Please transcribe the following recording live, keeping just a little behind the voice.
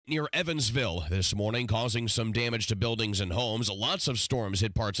near Evansville this morning, causing some damage to buildings and homes. Lots of storms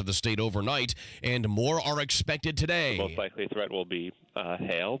hit parts of the state overnight, and more are expected today. The most likely threat will be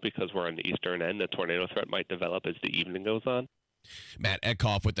hail because we're on the eastern end. The tornado threat might develop as the evening goes on. Matt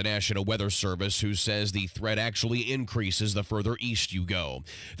Eckhoff with the National Weather Service, who says the threat actually increases the further east you go.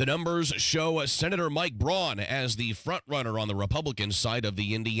 The numbers show Senator Mike Braun as the front runner on the Republican side of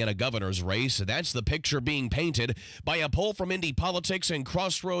the Indiana governor's race. That's the picture being painted by a poll from Indy Politics and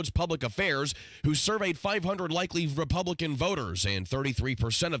Crossroads Public Affairs, who surveyed 500 likely Republican voters, and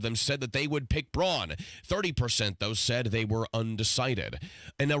 33% of them said that they would pick Braun. 30%, though, said they were undecided.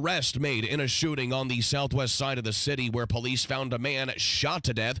 An arrest made in a shooting on the southwest side of the city where police found a man shot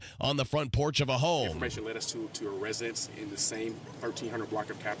to death on the front porch of a home. Information led us to a residence in the same 1300 block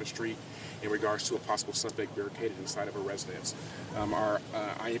of Capitol Street in regards to a possible suspect barricaded inside of a residence. Our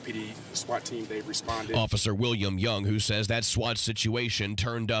IMPD SWAT team, they responded. Officer William Young, who says that SWAT situation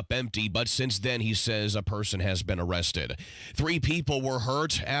turned up empty, but since then he says a person has been arrested. 3 people were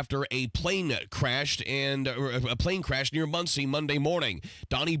hurt after a plane crashed near Muncie Monday morning.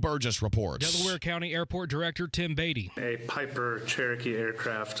 Donnie Burgess reports. Delaware County Airport Director Tim Beatty. A Piper Cherokee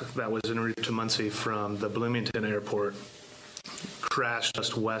aircraft that was en route to Muncie from the Bloomington Airport crashed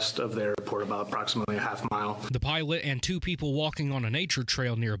just west of the airport, about approximately a half mile. The pilot and 2 people walking on a nature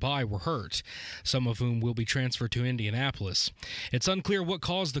trail nearby were hurt, some of whom will be transferred to Indianapolis. It's unclear what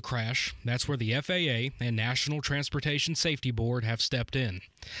caused the crash. That's where the FAA and National Transportation Safety Board have stepped in.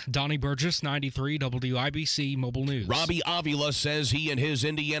 Donnie Burgess, 93 WIBC Mobile News. Robbie Avila says he and his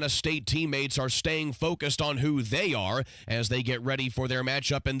Indiana State teammates are staying focused on who they are as they get ready for their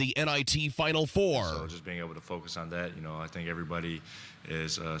matchup in the NIT Final Four. So just being able to focus on that, I think everybody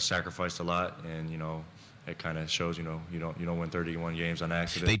is sacrificed a lot, and it kind of shows, you don't win 31 games on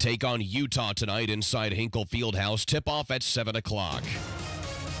accident. They take on Utah tonight inside Hinkle Fieldhouse. Tip-off at 7 o'clock.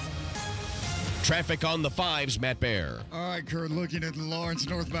 Traffic on the 5s, Matt Bear. All right, Kurt, looking at Lawrence,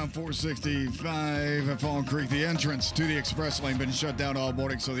 northbound 465 at Fallen Creek. The entrance to the express lane been shut down all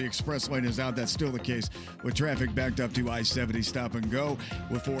morning, so the express lane is out. That's still the case with traffic backed up to I-70 stop and go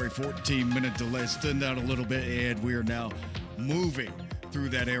for a 14-minute delay. It's thinned out a little bit, and we are now moving through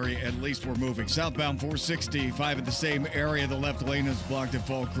that area. At least we're moving. Southbound 465 in the same area. The left lane is blocked at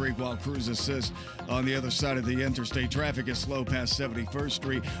Fall Creek while crews assist on the other side of the interstate. Traffic is slow past 71st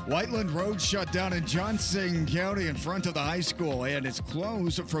Street. Whiteland Road shut down in Johnson County in front of the high school, and it's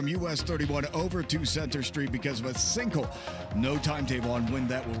closed from US 31 over to Center Street because of a sinkhole. No timetable on when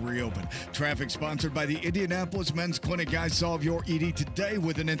that will reopen. Traffic sponsored by the Indianapolis Men's Clinic. Guys, solve your ED today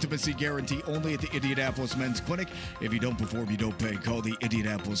with an intimacy guarantee only at the Indianapolis Men's Clinic. If you don't perform, you don't pay. Call the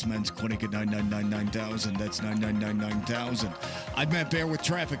Indianapolis Men's Clinic at 999-9000. That's 999-9000. I'm Matt Bear with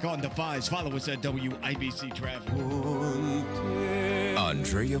traffic on the 5s. Follow us at WIBC Traffic.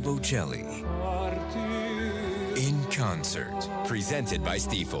 Andrea Bocelli in concert, presented by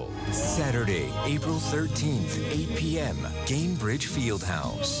Stiefel. Saturday, April 13th, 8 p.m., Gainbridge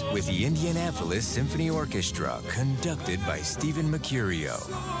Fieldhouse, with the Indianapolis Symphony Orchestra, conducted by Stephen Mercurio.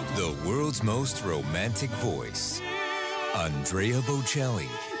 The world's most romantic voice, Andrea Bocelli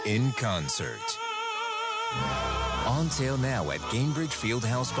in concert. On sale now at Gainbridge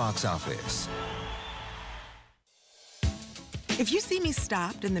Fieldhouse box office. If you see me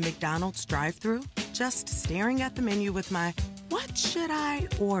stopped in the McDonald's drive-thru, just staring at the menu with my "what should I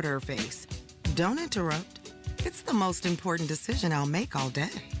order" face, don't interrupt. It's the most important decision I'll make all day.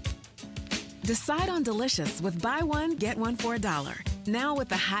 Decide on delicious with buy one, get one for $1. Now with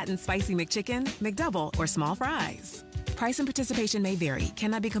the hot and spicy McChicken, McDouble, or small fries. Price and participation may vary.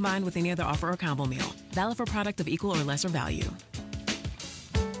 Cannot be combined with any other offer or combo meal. Valid for product of equal or lesser value.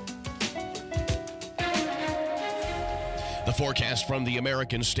 The forecast from the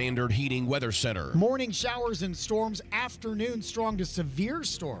American Standard Heating Weather Center. Morning showers and storms, afternoon strong to severe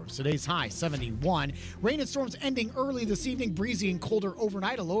storms. Today's high 71. Rain and storms ending early this evening, breezy and colder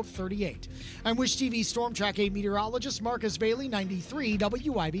overnight, a low of 38. I'm Wish TV Storm Track 8 meteorologist Marcus Bailey, 93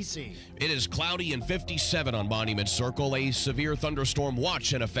 WIBC. It is cloudy and 57 on Monument Circle. A severe thunderstorm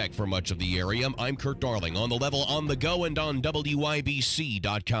watch in effect for much of the area. I'm Kurt Darling on the level, on the go, and on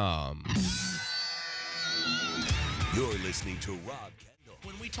WIBC.com. You're listening to Rob Kendall.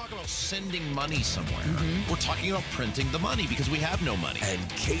 When we talk about sending money somewhere, we're talking about printing the money because we have no money. And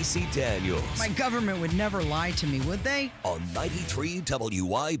Casey Daniels. My government would never lie to me, would they? On 93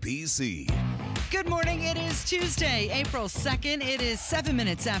 WIBC. Good morning. It is Tuesday, April 2nd. It is 7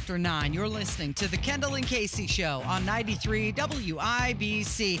 minutes after 9. You're listening to the Kendall and Casey Show on 93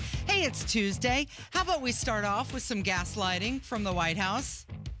 WIBC. Hey, it's Tuesday. How about we start off with some gaslighting from the White House?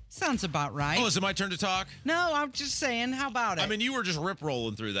 Sounds about right. Oh, is it my turn to talk? No, I'm just saying, how about it? I mean, you were just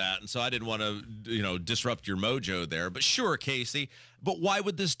rip-rolling through that, and so I didn't want to, disrupt your mojo there. But sure, Casey. But why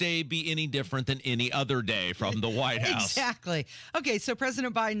would this day be any different than any other day from the White House? Exactly. Okay, so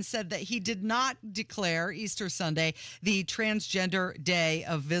President Biden said that he did not declare Easter Sunday the Transgender Day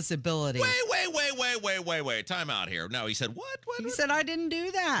of Visibility. Wait. Time out here. No, he said what? He said, I didn't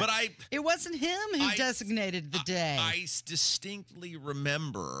do that. But it wasn't him who designated the day. I distinctly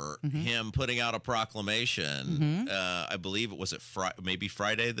remember him putting out a proclamation. I believe it was maybe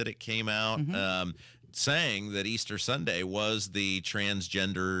Friday that it came out. Saying that Easter Sunday was the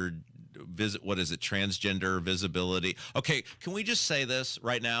transgender transgender visibility. Okay, can we just say this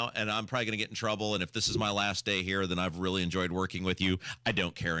right now? And I'm probably going to get in trouble. And if this is my last day here, then I've really enjoyed working with you. I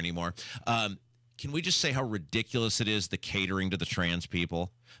don't care anymore. Can we just say how ridiculous it is, the catering to the trans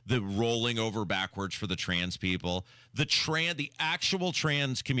people, the rolling over backwards for the trans people, the actual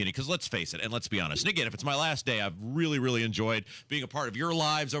trans community? Because let's face it, and let's be honest. And again, if it's my last day, I've really, really enjoyed being a part of your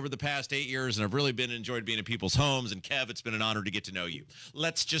lives over the past 8 years, and I've really enjoyed being in people's homes. And Kev, it's been an honor to get to know you.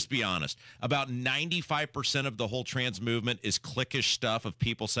 Let's just be honest. About 95% of the whole trans movement is cliquish stuff of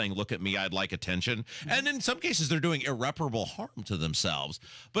people saying, look at me, I'd like attention. And in some cases, they're doing irreparable harm to themselves.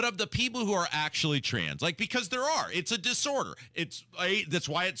 But of the people who are actually trans, because it's a disorder. That's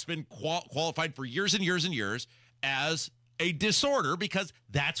why it's been qualified for years and years and years as a disorder, because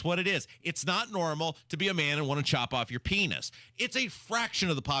that's what it is. It's not normal to be a man and want to chop off your penis. It's a fraction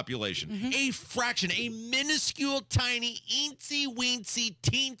of the population, a fraction, a minuscule, tiny, eensy,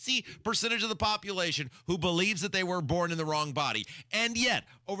 teensy percentage of the population who believes that they were born in the wrong body. And yet,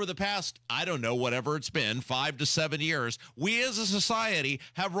 over the past, I don't know, whatever it's been, 5 to 7 years, we as a society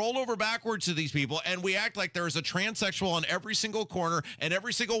have rolled over backwards to these people, and we act like there is a transsexual on every single corner, and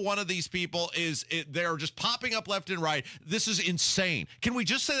every single one of these people they're just popping up left and right. This is insane. Can we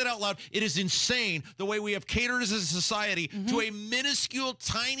just say that out loud? It is insane the way we have catered as a society to a minuscule,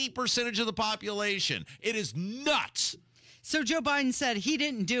 tiny percentage of the population. It is nuts. So Joe Biden said he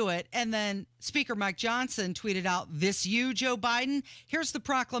didn't do it, and then Speaker Mike Johnson tweeted out, "This you, Joe Biden? Here's the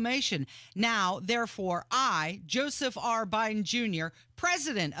proclamation. Now, therefore, I, Joseph R. Biden Jr.,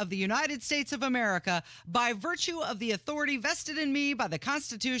 President of the United States of America, by virtue of the authority vested in me by the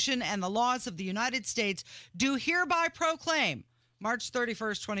Constitution and the laws of the United States, do hereby proclaim March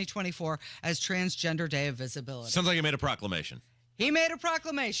 31st, 2024 as Transgender Day of Visibility." Sounds like he made a proclamation. He made a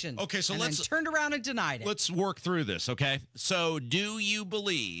proclamation. Okay, so and let's then turned around and denied it. Let's work through this, okay? So, do you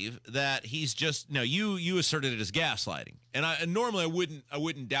believe that he's just you asserted it as gaslighting, and normally I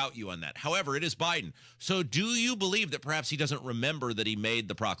wouldn't doubt you on that. However, it is Biden. So, do you believe that perhaps he doesn't remember that he made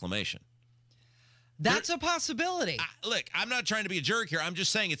the proclamation? That's a possibility. Look, I'm not trying to be a jerk here. I'm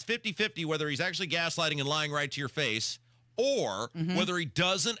just saying it's 50-50 whether he's actually gaslighting and lying right to your face, or whether he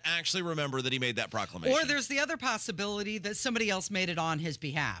doesn't actually remember that he made that proclamation. Or there's the other possibility that somebody else made it on his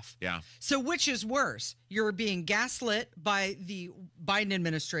behalf. Yeah. So which is worse? You're being gaslit by the Biden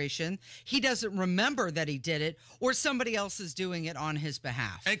administration. He doesn't remember that he did it, or somebody else is doing it on his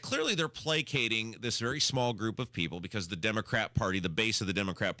behalf. And clearly they're placating this very small group of people because the Democrat Party, the base of the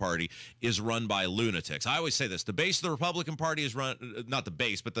Democrat Party, is run by lunatics. I always say this. The base of the Republican Party is run, not the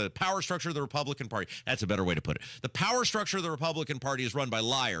base, but the power structure of the Republican Party. That's a better way to put it. The power structure of the Republican Party is run by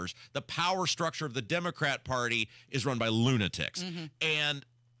liars. The power structure of the Democrat Party is run by lunatics. And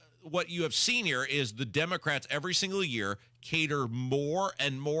what you have seen here is the Democrats every single year cater more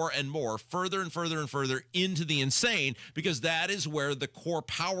and more and more, further and further and further into the insane, because that is where the core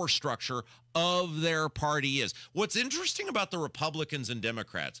power structure of their party is. What's interesting about the Republicans and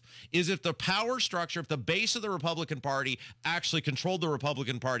Democrats is if the power structure, if the base of the Republican Party actually controlled the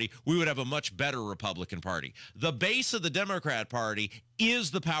Republican Party, we would have a much better Republican Party. The base of the Democrat Party is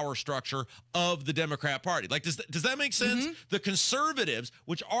the power structure of the Democrat Party. Like, does that make sense? The conservatives,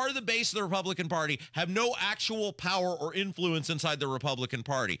 which are the base of the Republican Party, have no actual power or influence inside the Republican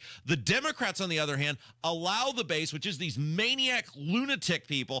Party. The Democrats, on the other hand, allow the base, which is these maniac lunatic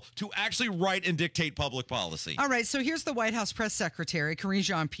people, to actually write and dictate public policy. All right, so here's the White House press secretary, Karine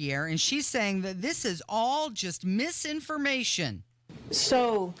Jean-Pierre, and she's saying that this is all just misinformation.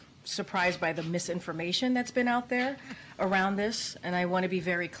 So surprised by the misinformation that's been out there around this, and I want to be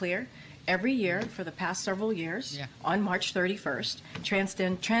very clear. Every year for the past several years, on March 31st,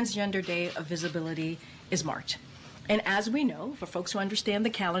 Transgender Day of Visibility is marked. And as we know, for folks who understand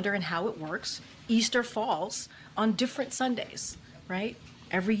the calendar and how it works, Easter falls on different Sundays, right?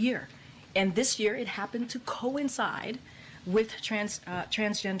 Every year. And this year it happened to coincide with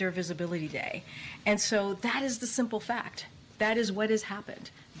Transgender Visibility Day. And so that is the simple fact. That is what has happened.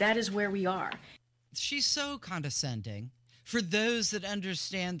 That is where we are. She's so condescending. For those that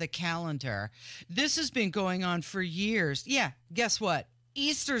understand the calendar, this has been going on for years. Yeah, guess what?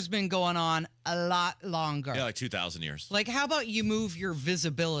 Easter's been going on a lot longer. Yeah, like 2,000 years. Like, how about you move your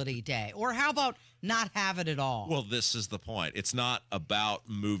visibility day? Or how about not have it at all? Well, this is the point. It's not about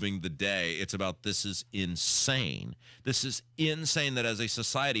moving the day. It's about this is insane. This is insane that as a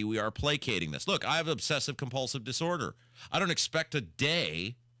society we are placating this. Look, I have obsessive compulsive disorder. I don't expect a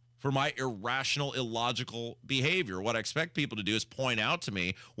day for my irrational, illogical behavior. What I expect people to do is point out to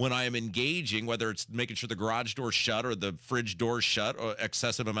me when I am engaging, whether it's making sure the garage door's shut or the fridge door's shut or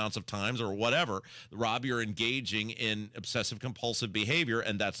excessive amounts of times or whatever. Rob, you're engaging in obsessive compulsive behavior,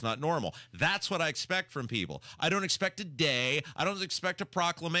 and that's not normal. That's what I expect from people. I don't expect a day. I don't expect a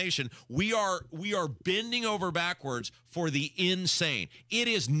proclamation. We are bending over backwards for the insane. It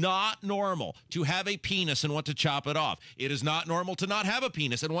is not normal to have a penis and want to chop it off. It is not normal to not have a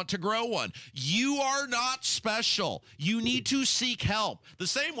penis and want to grow one. You are not special. You need to seek help. The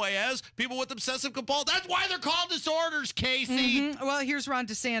same way as people with obsessive compulsive. That's why they're called disorders, Casey. Well, here's Ron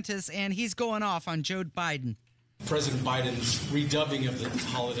DeSantis, and he's going off on Joe Biden. President Biden's redubbing of the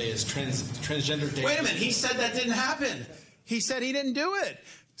holiday as Transgender Day. Wait a minute. He said that didn't happen. He said he didn't do it.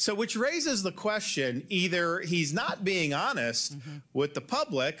 So which raises the question, either he's not being honest with the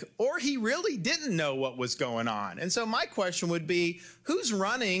public or he really didn't know what was going on. And so my question would be, who's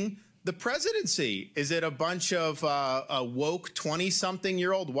running the presidency? Is it a bunch of woke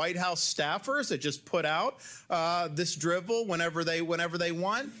 20-something-year-old White House staffers that just put out this drivel whenever they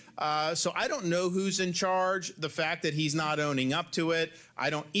want? So I don't know who's in charge. The fact that he's not owning up to it,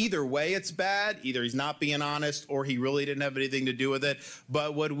 either way it's bad. Either he's not being honest or he really didn't have anything to do with it.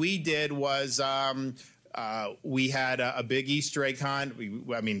 But what we did was we had a big Easter egg hunt.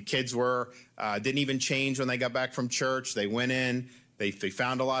 Kids didn't even change when they got back from church. They went in. They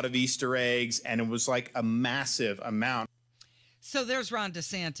found a lot of Easter eggs, and it was like a massive amount. So there's Ron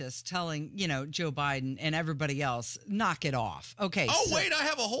DeSantis telling, Joe Biden and everybody else, knock it off. Okay. Oh, wait, I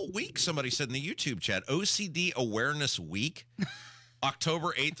have a whole week, somebody said in the YouTube chat. OCD Awareness Week,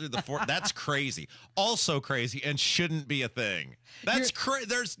 October 8th through the 4th. That's crazy. Also crazy and shouldn't be a thing. That's crazy.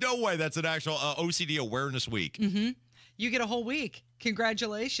 There's no way that's an actual OCD Awareness Week. You get a whole week.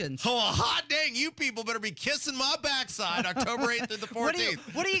 Congratulations. Oh, hot dang. You people better be kissing my backside October 8th through the 14th.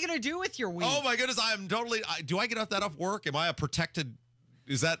 What are you going to do with your week? Oh, my goodness. Do I get that off work? Am I a protected?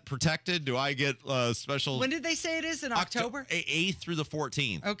 Is that protected? Do I get special? When did they say it is? In October? 8th through the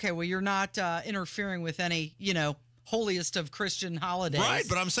 14th. Okay. Well, you're not interfering with any, holiest of Christian holidays. Right,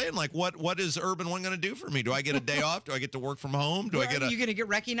 but I'm saying, what is Urban One going to do for me? Do I get a day off? Do I get to work from home? Are you going to get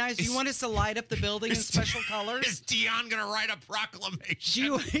recognized? Do you want us to light up the building in special colors? Is Dion going to write a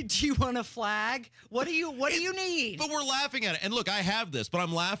proclamation? Do you want a flag? What do you need? But we're laughing at it. And look, I have this, but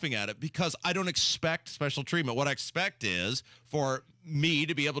I'm laughing at it because I don't expect special treatment. What I expect is for me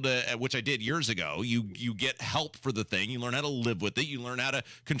to be able to, which I did years ago, you get help for the thing. You learn how to live with it. You learn how to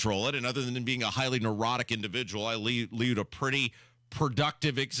control it. And other than being a highly neurotic individual, I lead a pretty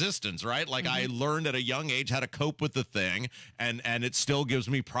productive existence, right? Like I learned at a young age how to cope with the thing, and it still gives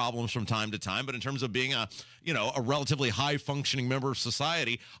me problems from time to time. But in terms of being a relatively high functioning member of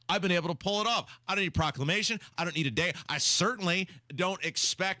society, I've been able to pull it off. I don't need a proclamation. I don't need a day. I certainly don't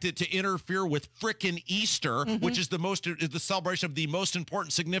expect it to interfere with frickin' Easter, which is the celebration of the most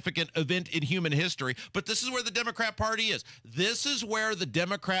important, significant event in human history. But this is where the Democrat Party is. This is where the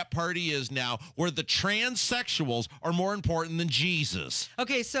Democrat Party is now, where the transsexuals are more important than Jesus.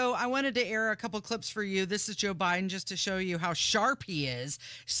 Okay, so I wanted to air a couple clips for you. This is Joe Biden just to show you how sharp he is,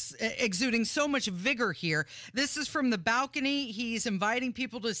 exuding so much vigor here. This is from the balcony. He's inviting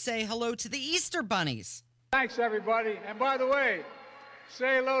people to say hello to the Easter bunnies. Thanks, everybody. And by the way,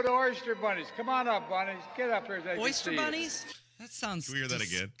 say hello to oyster bunnies. Come on up, bunnies. Get up here. Oyster bunnies? That sounds Can we hear that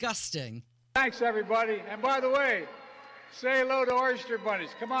again? Disgusting. Thanks, everybody. And by the way, say hello to oyster bunnies.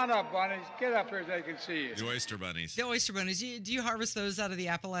 Come on up, bunnies. Get up here so they can see you. The oyster bunnies. The oyster bunnies. Do you harvest those out of the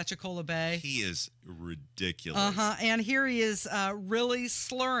Apalachicola Bay? He is ridiculous. And here he is really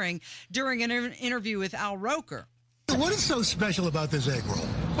slurring during an interview with Al Roker. What is so special about this egg roll?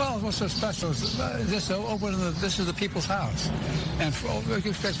 Well, what's so special is this is the people's house. And we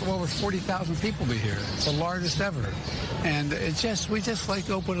expect for over 40,000 people to be here. It's the largest ever. And we just like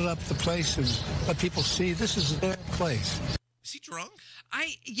to open it up the place and let people see this is their place. Is he drunk?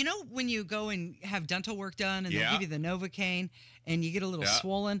 When you go and have dental work done and they give you the Novocaine and you get a little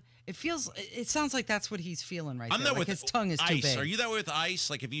swollen, it sounds like that's what he's feeling right there. Like his tongue is too big. Are you that way with ice?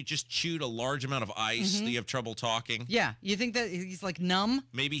 Like if you just chewed a large amount of ice, that you have trouble talking? Yeah. You think that he's like numb?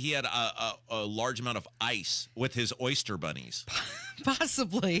 Maybe he had a large amount of ice with his oyster bunnies.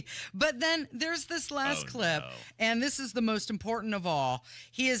 Possibly. But then there's this last clip, and this is the most important of all.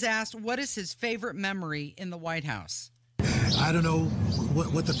 He is asked, what is his favorite memory in the White House? I don't know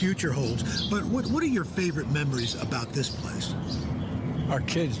what the future holds, but what are your favorite memories about this place? Our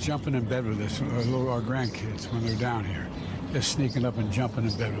kids jumping in bed with us, our grandkids, when they're down here. Just sneaking up and jumping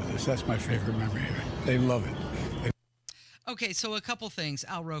in bed with us. That's my favorite memory here. They love it. Okay, so a couple things.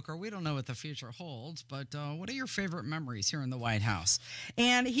 Al Roker, we don't know what the future holds, but what are your favorite memories here in the White House?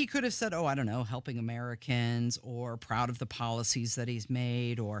 And he could have said, I don't know, helping Americans, or proud of the policies that he's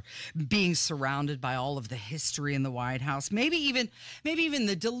made, or being surrounded by all of the history in the White House. Maybe even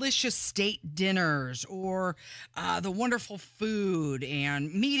the delicious state dinners, or the wonderful food,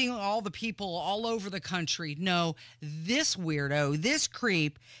 and meeting all the people all over the country. No, this weirdo, this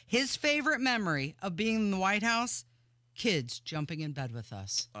creep, his favorite memory of being in the White House, kids jumping in bed with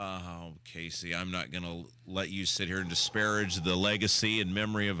us. Oh, Casey, I'm not going to let you sit here and disparage the legacy and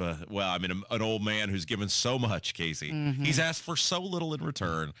memory of an old man who's given so much, Casey. Mm-hmm. He's asked for so little in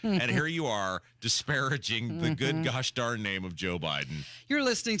return. And here you are disparaging the good gosh darn name of Joe Biden. You're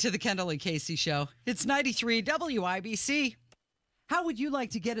listening to the Kendall and Casey Show. It's 93 WIBC. How would you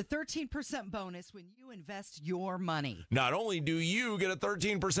like to get a 13% bonus when you invest your money? Not only do you get a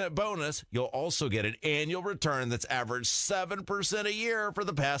 13% bonus, you'll also get an annual return that's averaged 7% a year for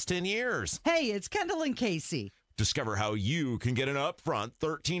the past 10 years. Hey, it's Kendall and Casey. Discover how you can get an upfront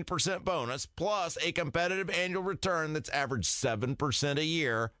 13% bonus plus a competitive annual return that's averaged 7% a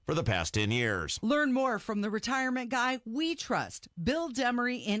year for the past 10 years. Learn more from the retirement guy we trust, Bill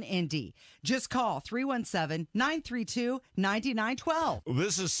Demery in Indy. Just call 317-932-9912.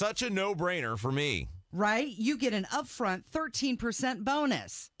 This is such a no-brainer for me. Right? You get an upfront 13%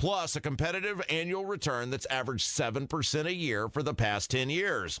 bonus. Plus a competitive annual return that's averaged 7% a year for the past 10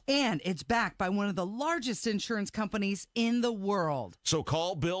 years. And it's backed by one of the largest insurance companies in the world. So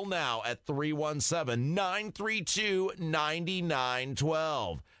call Bill now at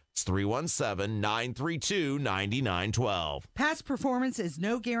 317-932-9912. It's 317-932-9912. Past performance is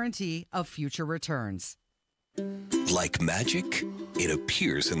no guarantee of future returns. Like magic, it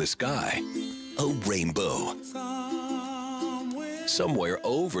appears in the sky. A rainbow. Somewhere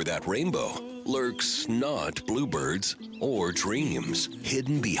over that rainbow lurks not bluebirds or dreams.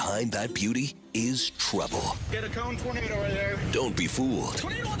 Hidden behind that beauty is trouble. Get a cone tornado right there. Don't be fooled.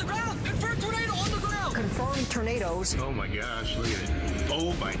 Tornado on the ground! Confirmed tornado on the ground! Confirmed tornadoes. Oh my gosh, look at it.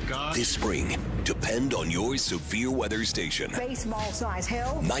 Oh my gosh. This spring, depend on your severe weather station. Baseball size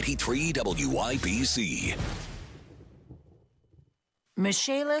hell. 93 WIBC.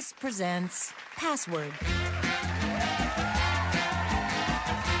 Michaelis presents Password.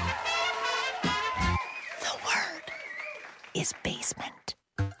 The word is basement.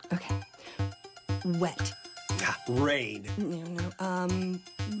 Okay. Wet. Rain.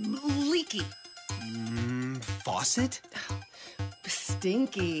 Leaky. Faucet.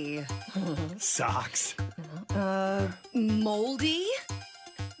 Stinky. Socks. Moldy.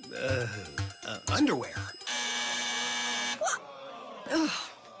 Underwear. Oh,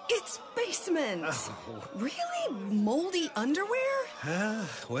 it's basement. Oh. Really? Moldy underwear?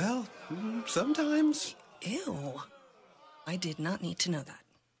 Well, sometimes. Ew. I did not need to know that.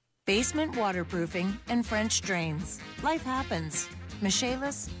 Basement waterproofing and French drains. Life happens.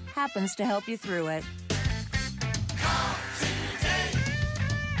 Michaelis happens to help you through it.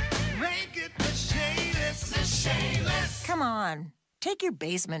 Make it Michaelis. Michaelis. Come on. Take your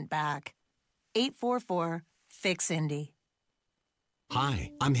basement back. 844-FIX-INDY.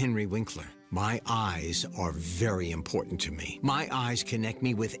 Hi, I'm Henry Winkler. My eyes are very important to me. My eyes connect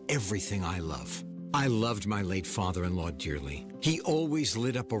me with everything I love. I loved my late father-in-law dearly. He always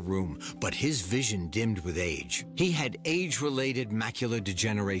lit up a room, but his vision dimmed with age. He had age-related macular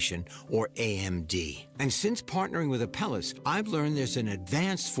degeneration, or AMD. And since partnering with Apellis, I've learned there's an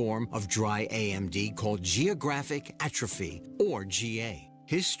advanced form of dry AMD called geographic atrophy, or GA.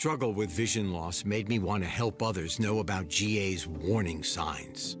 His struggle with vision loss made me want to help others know about GA's warning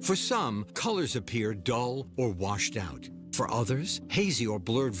signs. For some, colors appear dull or washed out. For others, hazy or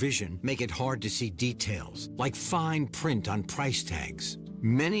blurred vision make it hard to see details, like fine print on price tags.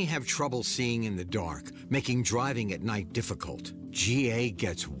 Many have trouble seeing in the dark, making driving at night difficult. GA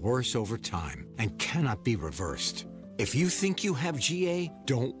gets worse over time and cannot be reversed. If you think you have GA,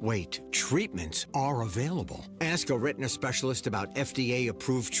 don't wait. Treatments are available. Ask a retina specialist about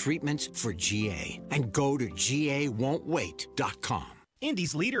FDA-approved treatments for GA and go to GAWon'tWait.com.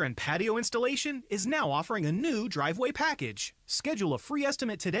 Indy's leader in patio installation is now offering a new driveway package. Schedule a free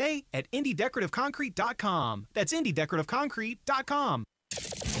estimate today at IndyDecorativeConcrete.com. That's IndyDecorativeConcrete.com.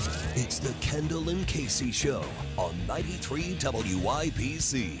 It's the Kendall and Casey Show on 93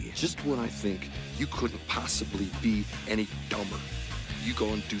 WIBC. Just when I think you couldn't possibly be any dumber, you go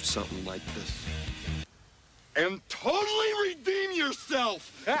and do something like this. And totally redeem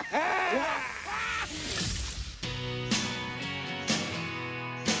yourself!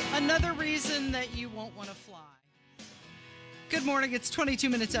 Another reason that you won't want to fly. Good morning. It's 22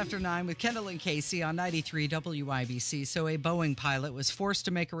 minutes after 9 with Kendall and Casey on 93 WIBC. So a Boeing pilot was forced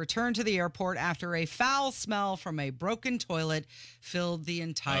to make a return to the airport after a foul smell from a broken toilet filled the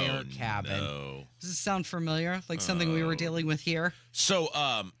entire cabin. No. Does this sound familiar? Like something we were dealing with here? So,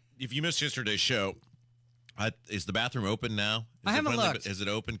 if you missed yesterday's show, is the bathroom open now? I haven't looked. Is it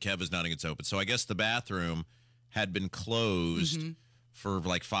open? Kev is nodding it's open. So I guess the bathroom had been closed for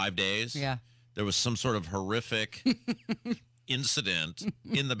like 5 days. Yeah. There was some sort of horrific incident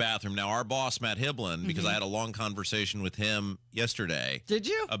in the bathroom. Now, our boss, Matt Hiblin, because I had a long conversation with him yesterday. Did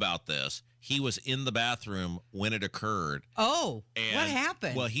you? About this. He was in the bathroom when it occurred. Oh, and, what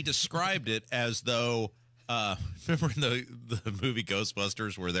happened? Well, he described it as though, remember in the movie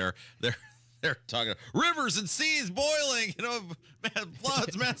Ghostbusters where they're talking rivers and seas boiling,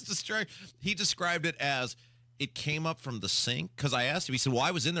 floods, mass destruction. He described it as it came up from the sink, because I asked him, he said, well,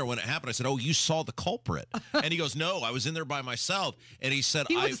 I was in there when it happened. I said, oh, you saw the culprit. And he goes, no, I was in there by myself. And he said,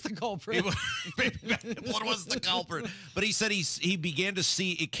 he was the culprit. Maybe what was the culprit? But he said he began to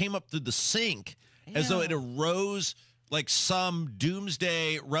see it came up through the sink as though it arose like some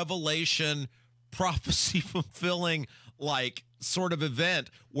doomsday revelation prophecy fulfilling like sort of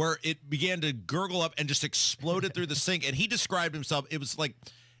event where it began to gurgle up and just exploded through the sink. And he described himself, it was like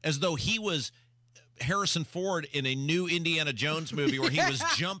as though he was Harrison Ford in a new Indiana Jones movie where he was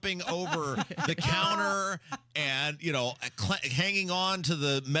jumping over the counter and, hanging on to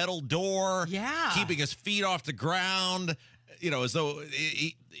the metal door, keeping his feet off the ground, as though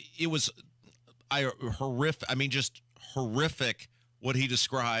it was horrific. I mean, just horrific what he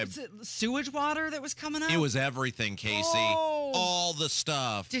described. Was it sewage water that was coming up? It was everything, Casey. Oh. All the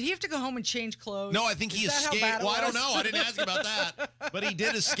stuff. Did he have to go home and change clothes? No, I think he escaped. Well, I don't know. I didn't ask about that. that. But he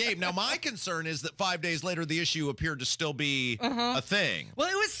did escape. Now, my concern is that 5 days later, the issue appeared to still be a thing. Well,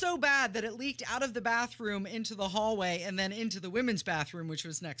 it was so bad that it leaked out of the bathroom into the hallway and then into the women's bathroom, which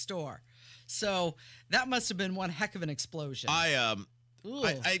was next door. So that must have been one heck of an explosion. I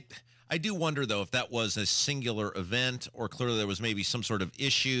do wonder, though, if that was a singular event or clearly there was maybe some sort of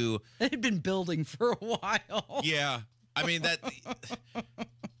issue. It had been building for a while. Yeah. I mean,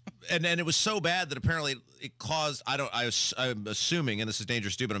 and then it was so bad that apparently it caused, I'm assuming, and this is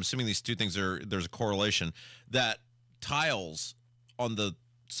dangerous too, but I'm assuming these two things there's a correlation, that tiles on the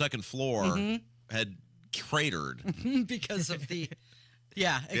second floor had cratered. Because of the...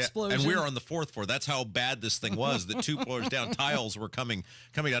 explosion. And we were on the fourth floor. That's how bad this thing was. The 2 floors down, tiles were coming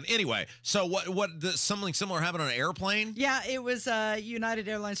down. Anyway, so something similar happened on an airplane? Yeah, it was United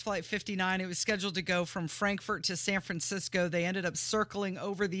Airlines Flight 59. It was scheduled to go from Frankfurt to San Francisco. They ended up circling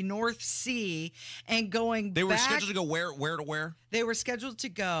over the North Sea and going They were scheduled to go where to where? They were scheduled to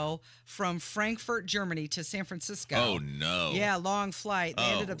go from Frankfurt, Germany to San Francisco. Oh, no. Yeah, long flight. They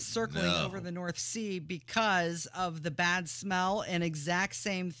ended up circling over the North Sea because of the bad smell and exact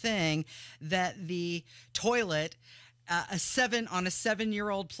same thing that the toilet on a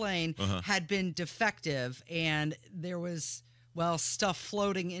 7-year-old plane had been defective, and there was, stuff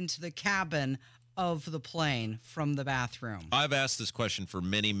floating into the cabin of the plane from the bathroom. I've asked this question for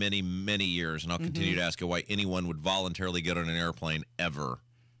many, many, many years, and I'll continue to ask it. Why anyone would voluntarily get on an airplane ever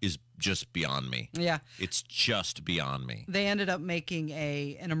is just beyond me. Yeah. It's just beyond me. They ended up making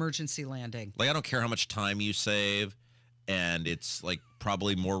an emergency landing. Like, I don't care how much time you save, and it's like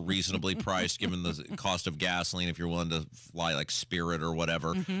probably more reasonably priced given the cost of gasoline if you're willing to fly like Spirit or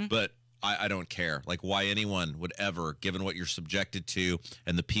whatever. But I don't care. Like, why anyone would ever, given what you're subjected to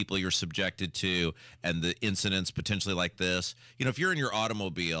and the people you're subjected to and the incidents potentially like this, if you're in your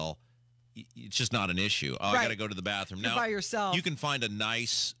automobile, it's just not an issue. Oh, I got to go to the bathroom. You're by yourself. You can find a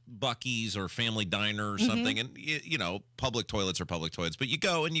nice Buc-ee's or Family Diner or something, and, public toilets are public toilets. But you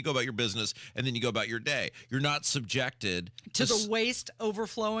go about your business, and then you go about your day. You're not subjected to the waste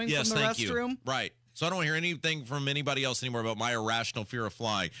overflowing from the restroom. You. Right. So I don't want to hear anything from anybody else anymore about my irrational fear of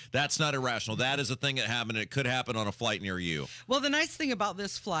flying. That's not irrational. That is a thing that happened, and it could happen on a flight near you. Well, the nice thing about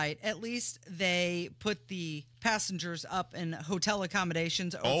this flight, at least they put the passengers up in hotel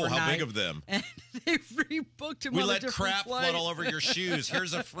accommodations overnight. Oh, how big of them. And they rebooked them we on let a different crap flight. flood all over your shoes.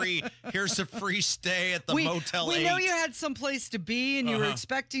 Here's a free stay at the Motel 8. We know you had someplace to be, and you were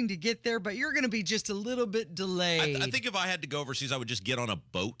expecting to get there, but you're going to be just a little bit delayed. I think if I had to go overseas, I would just get on a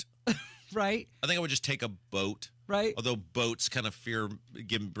boat. Right. I think I would just take a boat. Right. Although boats kind of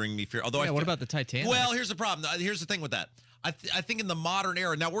bring me fear. Although what about the Titanic? Well, here's the problem. Here's the thing with that. I think in the modern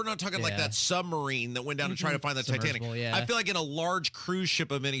era, now we're not talking like that submarine that went down to try to find the Titanic. Yeah. I feel like in a large cruise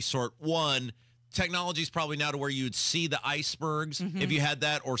ship of any sort, technology is probably now to where you'd see the icebergs if you had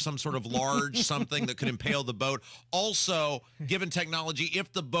that, or some sort of large something that could impale the boat. Also, given technology,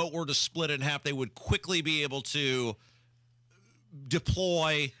 if the boat were to split in half, they would quickly be able to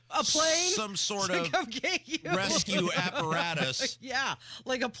deploy a plane, some sort of come get you. Rescue apparatus. Yeah,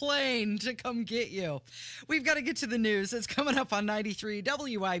 like a plane to come get you. We've got to get to the news. It's coming up on 93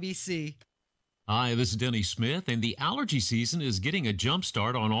 WIBC. Hi, this is Denny Smith, and the allergy season is getting a jump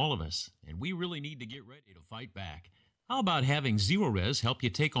start on all of us, and we really need to get ready to fight back. How about having Zero Res help you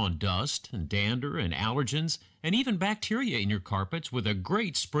take on dust and dander and allergens and even bacteria in your carpets with a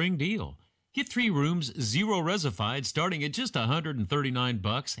great spring deal? Get 3 rooms Zero Resified starting at just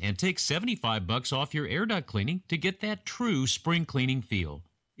 $139 and take $75 off your air duct cleaning to get that true spring cleaning feel.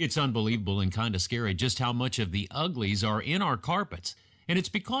 It's unbelievable and kind of scary just how much of the uglies are in our carpets, and it's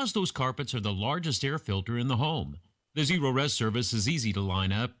because those carpets are the largest air filter in the home. The Zero Res service is easy to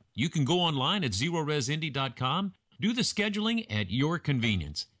line up. You can go online at zeroresindy.com, do the scheduling at your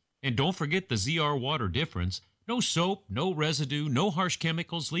convenience. And don't forget the ZR water difference. No soap, no residue, no harsh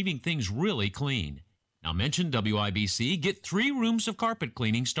chemicals, leaving things really clean. Now mention WIBC, get 3 rooms of carpet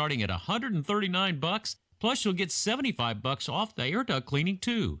cleaning starting at $139, plus you'll get $75 off the air duct cleaning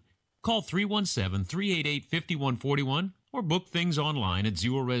too. Call 317-388-5141 or book things online at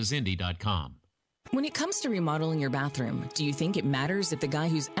zeroresindy.com. When it comes to remodeling your bathroom, do you think it matters if the guy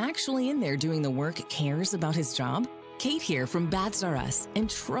who's actually in there doing the work cares about his job? Kate here from Baths R Us, and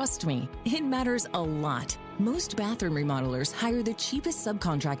trust me, it matters a lot. Most bathroom remodelers hire the cheapest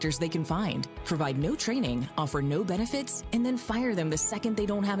subcontractors they can find, provide no training, offer no benefits, and then fire them the second they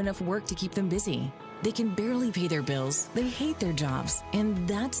don't have enough work to keep them busy. They can barely pay their bills, they hate their jobs, and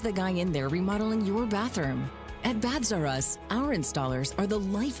that's the guy in there remodeling your bathroom. At Baths R Us, our installers are the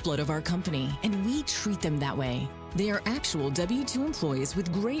lifeblood of our company, and we treat them that way. They are actual W-2 employees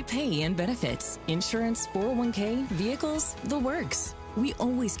with great pay and benefits, insurance, 401k, vehicles, the works. We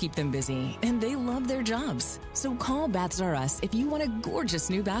always keep them busy, and they love their jobs. So call Baths R Us if you want a gorgeous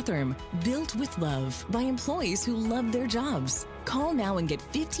new bathroom built with love by employees who love their jobs. Call now and get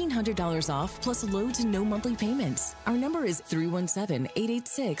 $1,500 off plus low to no monthly payments. Our number is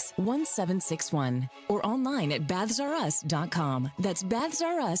 317-886-1761 or online at bathsrus.com. That's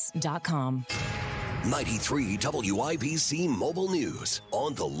bathsrus.com. 93 WIBC Mobile News.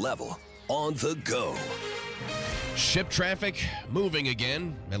 On the level, on the go. Ship traffic moving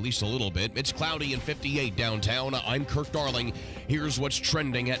again, at least a little bit. It's cloudy and 58 downtown. I'm Kirk Darling. Here's what's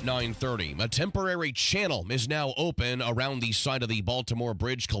trending at 9:30. A temporary channel is now open around the site of the Baltimore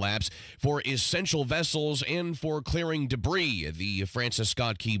Bridge collapse for essential vessels and for clearing debris. The Francis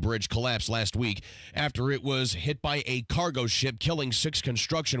Scott Key Bridge collapsed last week after it was hit by a cargo ship, killing 6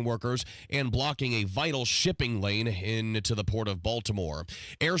 construction workers and blocking a vital shipping lane into the port of Baltimore.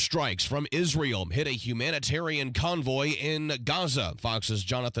 Airstrikes from Israel hit a humanitarian convoy in Gaza. Fox's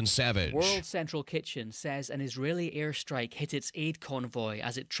Jonathan Savage. World Central Kitchen says an Israeli airstrike hit its aid convoy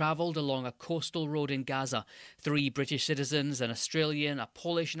as it travelled along a coastal road in Gaza. 3 British citizens, an Australian, a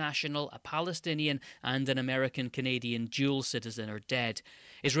Polish national, a Palestinian and an American-Canadian dual citizen are dead.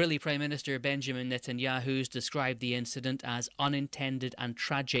 Israeli Prime Minister Benjamin Netanyahu's described the incident as unintended and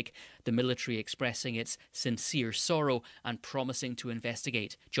tragic, the military expressing its sincere sorrow and promising to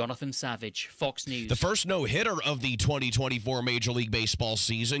investigate. Jonathan Savage, Fox News. The first no-hitter of the 2024 Major League Baseball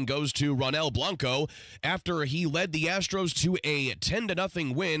season goes to Ronel Blanco after he led the Astros to a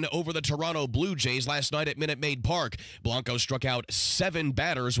 10-0 win over the Toronto Blue Jays last night at Minute Maid Park. Blanco struck out 7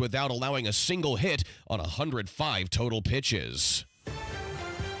 batters without allowing a single hit on 105 total pitches.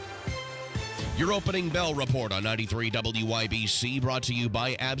 Your opening bell report on 93 WIBC brought to you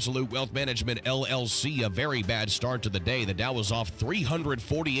by Absolute Wealth Management, LLC. A very bad start to the day. The Dow was off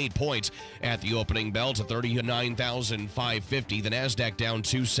 348 points at the opening bell to 39,550. The NASDAQ down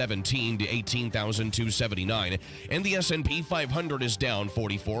 217 to 18,279. And the S&P 500 is down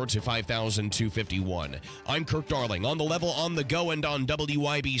 44 to 5,251. I'm Kirk Darling, on the level, on the go, and on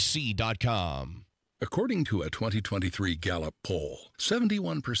WIBC.com. According to a 2023 Gallup poll,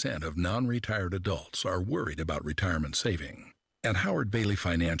 71% of non-retired adults are worried about retirement saving. At Howard Bailey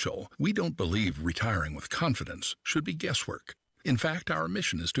Financial, we don't believe retiring with confidence should be guesswork. In fact, our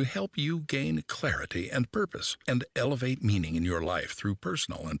mission is to help you gain clarity and purpose and elevate meaning in your life through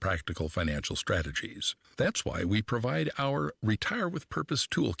personal and practical financial strategies. That's why we provide our Retire with Purpose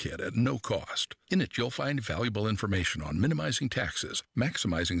Toolkit at no cost. In it, you'll find valuable information on minimizing taxes,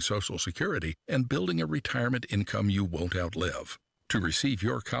 maximizing Social Security, and building a retirement income you won't outlive. To receive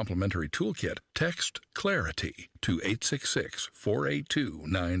your complimentary toolkit, text CLARITY to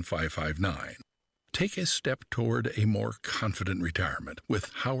 866-482-9559. Take a step toward a more confident retirement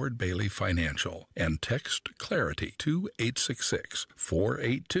with Howard Bailey Financial and text CLARITY to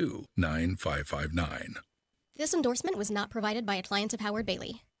 866-482-9559. This endorsement was not provided by a client of Howard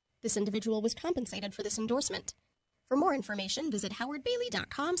Bailey. This individual was compensated for this endorsement. For more information, visit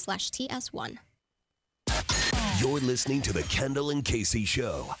howardbailey.com/TS1. You're listening to the Kendall and Casey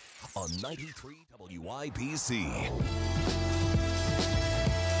Show on 93 WIBC.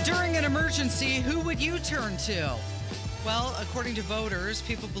 During an emergency, who would you turn to? Well, according to voters,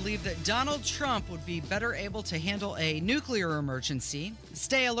 people believe that Donald Trump would be better able to handle a nuclear emergency,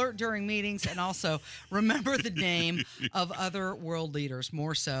 stay alert during meetings, and also remember the name of other world leaders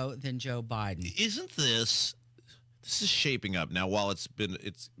more so than Joe Biden. Isn't this is shaping up now? While it's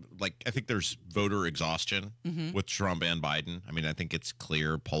like, I think there's voter exhaustion with Trump and Biden. I mean, I think it's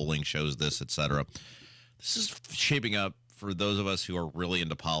clear. Polling shows this, et cetera. This is shaping up for those of us who are really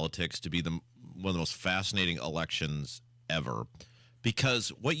into politics to be one of the most fascinating elections ever, because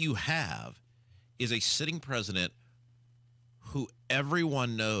what you have is a sitting president who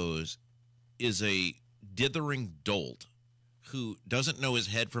everyone knows is a dithering dolt, who doesn't know his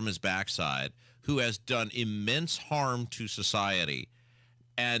head from his backside, who has done immense harm to society,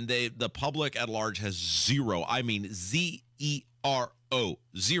 and the public at large has zero, I mean Z-E-R-O,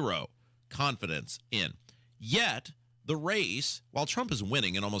 zero confidence in. Yet the race, while Trump is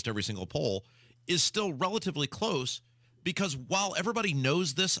winning in almost every single poll, is still relatively close, because while everybody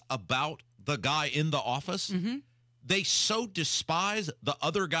knows this about the guy in the office, they so despise the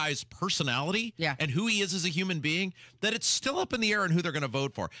other guy's personality and who he is as a human being that it's still up in the air on who they're going to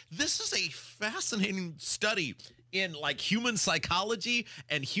vote for. This is a fascinating study in like human psychology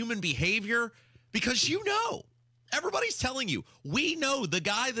and human behavior, because everybody's telling you, we know the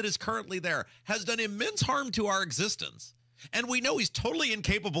guy that is currently there has done immense harm to our existence, and we know he's totally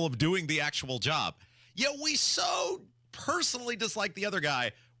incapable of doing the actual job. Yet we so personally dislike the other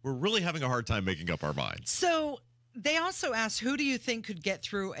guy, we're really having a hard time making up our minds. So they also asked, who do you think could get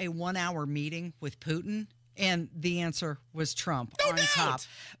through a 1-hour meeting with Putin? And the answer was Trump on top.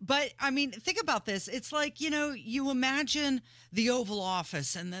 But, I mean, think about this. It's like, you imagine the Oval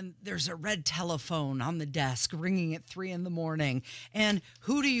Office, and then there's a red telephone on the desk ringing at 3 a.m. And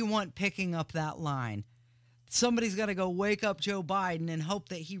who do you want picking up that line? Somebody's got to go wake up Joe Biden and hope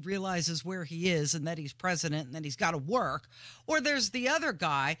that he realizes where he is and that he's president and that he's got to work. Or there's the other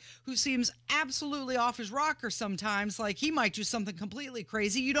guy who seems absolutely off his rocker sometimes, like he might do something completely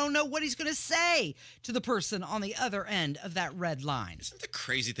crazy. You don't know what he's going to say to the person on the other end of that red line. Isn't the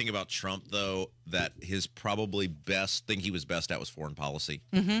crazy thing about Trump, though, that his probably best thing he was best at was foreign policy?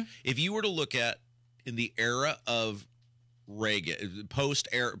 If you were to look at in the era of Reagan,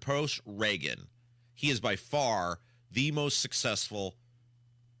 post-Reagan, he is by far the most successful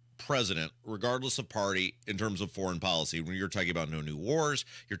president, regardless of party, in terms of foreign policy. When you're talking about no new wars,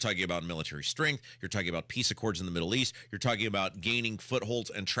 you're talking about military strength, you're talking about peace accords in the Middle East, you're talking about gaining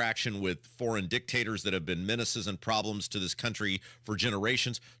footholds and traction with foreign dictators that have been menaces and problems to this country for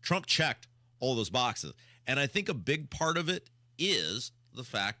generations. Trump checked all those boxes. And I think a big part of it is the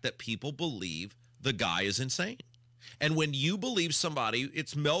fact that people believe the guy is insane. And when you believe somebody,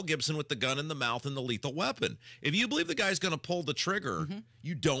 it's Mel Gibson with the gun in the mouth and the lethal weapon. If you believe the guy's going to pull the trigger,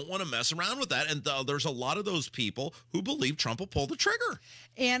 you don't want to mess around with that. And there's a lot of those people who believe Trump will pull the trigger.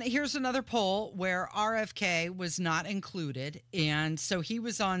 And here's another poll where RFK was not included. And so he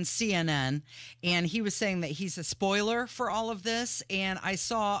was on CNN, and he was saying that he's a spoiler for all of this. And I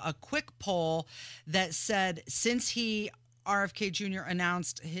saw a quick poll that said since RFK Jr.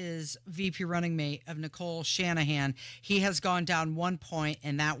 announced his VP running mate of Nicole Shanahan, he has gone down 1 point,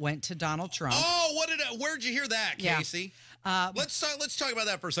 and that went to Donald Trump. Oh, where'd you hear that, Casey? Let's talk about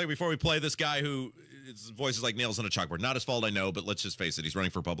that for a second before we play this guy who his voice is like nails on a chalkboard. Not his fault, I know, but let's just face it. He's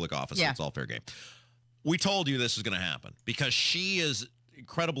running for public office. So it's all fair game. We told you this is going to happen because she is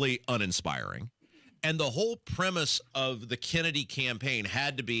incredibly uninspiring. And the whole premise of the Kennedy campaign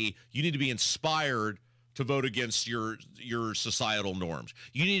had to be, you need to be inspired to vote against your societal norms.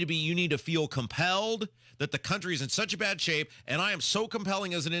 You need to feel compelled that the country is in such a bad shape, and I am so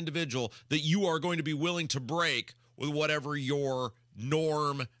compelling as an individual that you are going to be willing to break with whatever your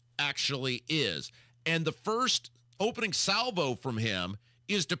norm actually is. And the first opening salvo from him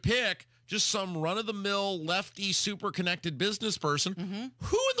is to pick just some run-of-the-mill, lefty, super connected business person.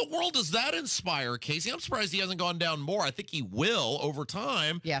 Who in the world does that inspire, Casey? I'm surprised he hasn't gone down more. I think he will over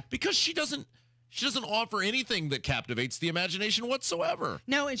time. Yeah. Because she doesn't offer anything that captivates the imagination whatsoever.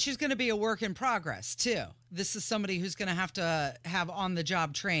 No, and she's going to be a work in progress, too. This is somebody who's going to have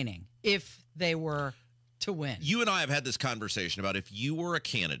on-the-job training if they were to win. You and I have had this conversation about if you were a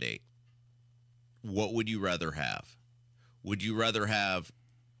candidate, what would you rather have? Would you rather have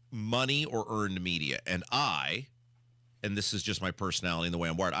money or earned media? And this is just my personality and the way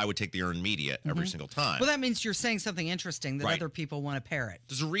I'm wired, I would take the earned media every single time. Well, that means you're saying something interesting that other people want to parrot.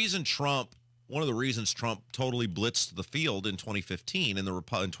 There's a reason one of the reasons Trump totally blitzed the field in 2015 in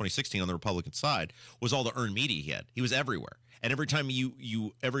 2016 on the Republican side was all the earned media he had. He was everywhere. And every time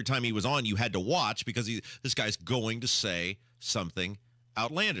he was on, you had to watch because this guy's going to say something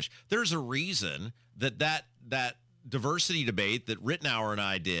outlandish. There's a reason that diversity debate that Rittenauer and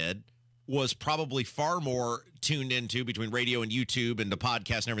I did was probably far more tuned into between radio and YouTube and the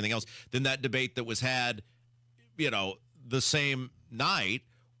podcast and everything else than that debate that was had, the same night,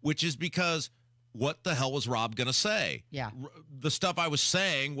 which is because what the hell was Rob going to say? Yeah. The stuff I was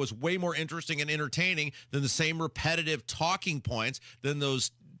saying was way more interesting and entertaining than the same repetitive talking points than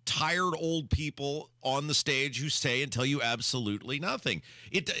those tired old people on the stage who say and tell you absolutely nothing.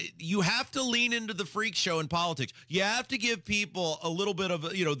 You have to lean into the freak show in politics. You have to give people a little bit of,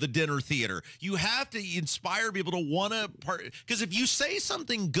 the dinner theater. You have to inspire people to want to because if you say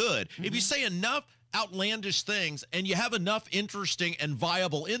something good, if you say enough outlandish things and you have enough interesting and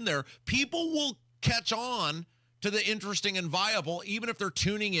viable in there, people will catch on to the interesting and viable, even if they're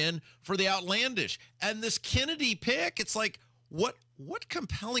tuning in for the outlandish. And this Kennedy pick, it's like, what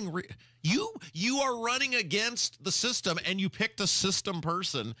compelling you are running against the system and you picked a system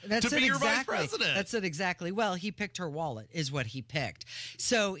person to be your vice president. That's it exactly. Well, he picked her wallet is what he picked.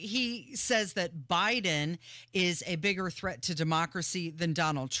 So he says that Biden is a bigger threat to democracy than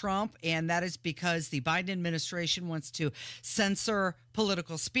Donald Trump, and that is because the Biden administration wants to censor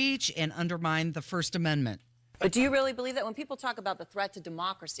political speech and undermine the First Amendment. But do you really believe that when people talk about the threat to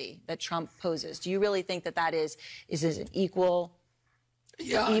democracy that Trump poses, do you really think that is an equal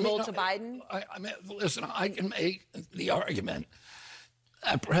evil to Biden? I mean, listen, I can make the argument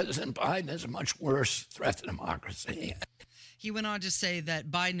that President Biden is a much worse threat to democracy. He went on to say that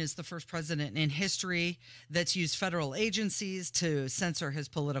Biden is the first president in history that's used federal agencies to censor his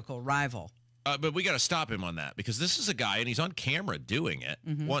political rival. But we got to stop him on that because this is a guy, and he's on camera doing it,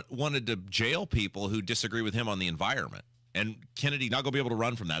 wanted to jail people who disagree with him on the environment. And Kennedy not going to be able to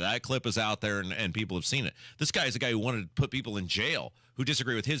run from that. That clip is out there, and people have seen it. This guy is a guy who wanted to put people in jail who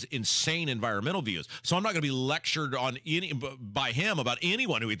disagree with his insane environmental views. So I'm not going to be lectured on by him about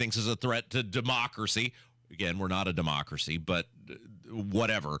anyone who he thinks is a threat to democracy. Again, we're not a democracy, but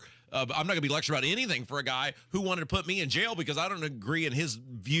whatever. I'm not going to be lectured about anything for a guy who wanted to put me in jail because I don't agree in his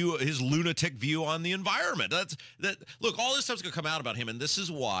view, his lunatic view on the environment. Look, all this stuff's going to come out about him, and this is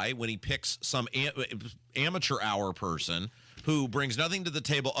why when he picks some amateur hour person who brings nothing to the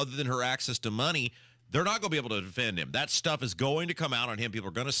table other than her access to money, they're not going to be able to defend him. That stuff is going to come out on him. People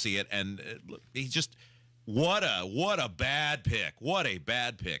are going to see it, and he's just... What a bad pick. What a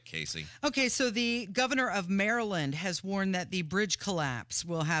bad pick, Casey. Okay, so the governor of Maryland has warned that the bridge collapse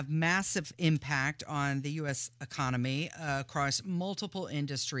will have massive impact on the U.S. economy across multiple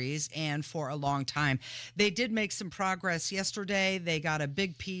industries and for a long time. They did make some progress yesterday. They got a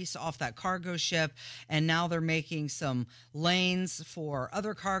big piece off that cargo ship, and now they're making some lanes for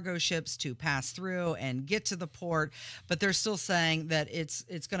other cargo ships to pass through and get to the port. But they're still saying that it's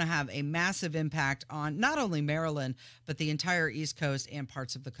going to have a massive impact on not only Maryland, but the entire East Coast and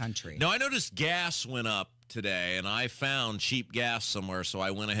parts of the country. Now, I noticed gas went up today, and I found cheap gas somewhere, so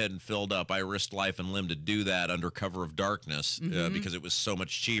I went ahead and filled up. I risked life and limb to do that under cover of darkness because it was so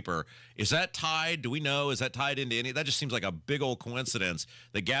much cheaper. Is that tied? Do we know? Is that tied into any? That just seems like a big old coincidence.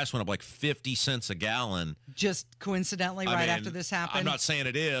 The gas went up like 50 cents a gallon. Just coincidentally after this happened? I'm not saying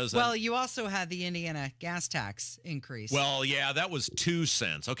it is. Well, you also had the Indiana gas tax increase. Well, yeah, that was 2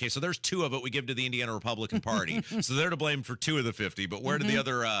 cents. Okay, so there's 2 of it we give to the Indiana Republican Party. So they're to blame for 2 of the 50. But where did the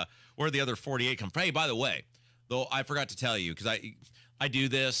other 48 come from? Hey, by the way, though I forgot to tell you, because I do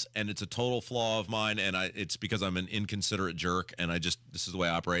this, and it's a total flaw of mine, and it's because I'm an inconsiderate jerk, and this is the way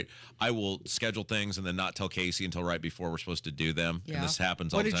I operate. I will schedule things and then not tell Casey until right before we're supposed to do them, and this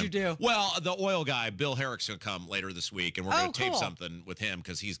happens all the time. What did you do? Well, the oil guy, Bill Herrick's going to come later this week, and we're going to tape something with him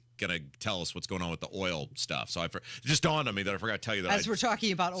because he's going to tell us what's going on with the oil stuff. So it just dawned on me that I forgot to tell you that. As we're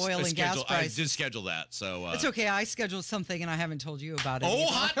talking about oil and gas prices. I did schedule that. So it's okay. I scheduled something, and I haven't told you about it. Oh,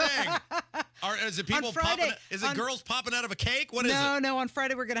 hot dang! Is it people popping? Is it girls popping out of a cake? What is it? No. On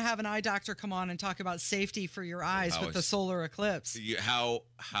Friday, we're going to have an eye doctor come on and talk about safety for your eyes with the solar eclipse. How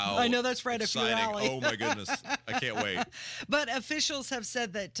I know that's right up your alley. Oh, my goodness. I can't wait. But officials have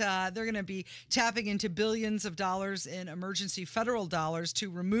said that they're going to be tapping into billions of dollars in emergency federal dollars to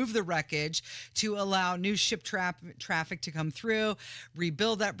remove the wreckage, to allow new ship traffic to come through,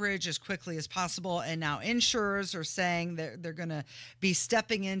 rebuild that bridge as quickly as possible. And now insurers are saying that they're going to be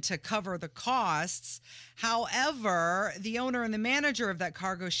stepping in to cover the costs. However, the owner and the manager of that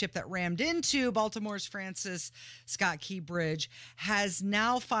cargo ship that rammed into Baltimore's Francis Scott Key Bridge has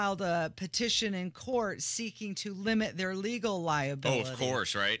now filed a petition in court seeking to limit their legal liability. Oh, of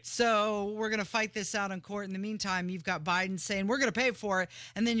course, right? So we're going to fight this out in court. In the meantime, you've got Biden saying, we're going to pay for it.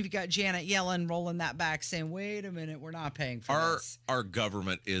 And then you've got Janet Yellen rolling that back saying, wait a minute, we're not paying for this. Our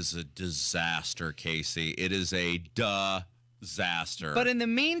government is a disaster, Casey. It is a disaster. But in the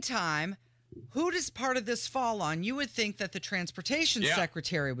meantime, who does part of this fall on? You would think that the transportation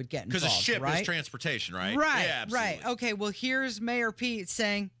secretary would get involved, because a ship right? is transportation, right? Right, yeah, absolutely. right. Okay, well, here's Mayor Pete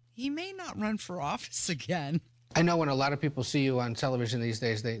saying he may not run for office again. I know when a lot of people see you on television these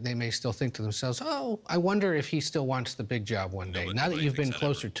days, they may still think to themselves, oh, I wonder if he still wants the big job one day. Now that you've been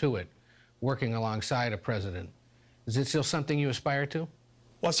closer to it, working alongside a president, is it still something you aspire to?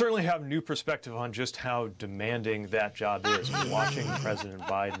 Well, I certainly have a new perspective on just how demanding that job is. Watching President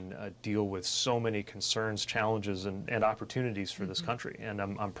Biden deal with so many concerns, challenges, and opportunities for this country. And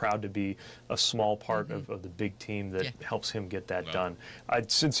I'm proud to be a small part of the big team that helps him get that done. I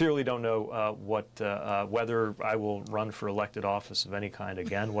sincerely don't know whether I will run for elected office of any kind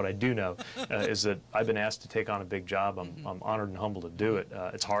again. What I do know is that I've been asked to take on a big job. I'm honored and humbled to do it.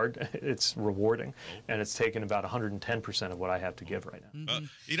 It's hard, it's rewarding, and it's taken about 110% of what I have to give right now.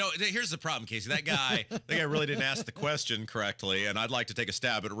 You know, here's the problem, Casey. That guy really didn't ask the question correctly, and I'd like to take a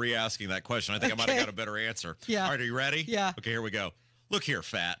stab at re-asking that question. I think I might have got a better answer. Yeah. All right, are you ready? Yeah. Okay, here we go. Look here,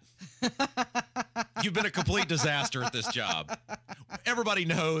 Fat. You've been a complete disaster at this job. Everybody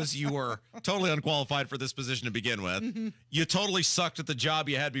knows you were totally unqualified for this position to begin with. You totally sucked at the job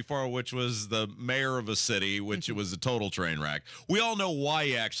you had before, which was the mayor of a city, which was a total train wreck. We all know why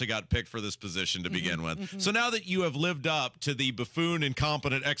you actually got picked for this position to begin with. So now that you have lived up to the buffoon,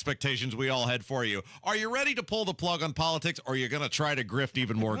 incompetent expectations we all had for you, are you ready to pull the plug on politics, or are you going to try to grift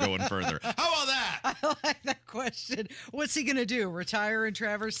even more going further? How about that? I like that question. What's he going to do? Retire in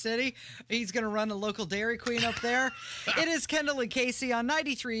Traverse City? He's going to run a local Dairy Queen up there? It is Kendall and Casey on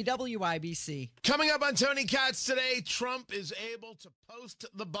 93 WIBC. Coming up on Tony Katz today, Trump is able to post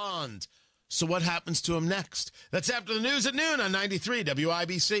the bond. So what happens to him next? That's after the news at noon on 93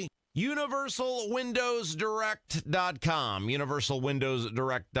 WIBC. UniversalWindowsDirect.com.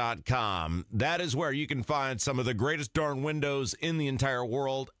 UniversalWindowsDirect.com. That is where you can find some of the greatest darn windows in the entire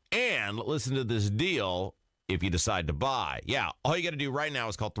world. And listen to this deal if you decide to buy. Yeah, all you got to do right now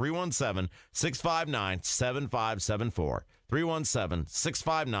is call 317-659-7574.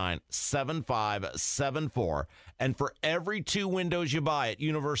 317-659-7574. And for every 2 windows you buy at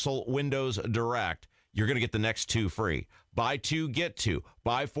Universal Windows Direct, you're going to get the next 2 free. Buy 2, get 2.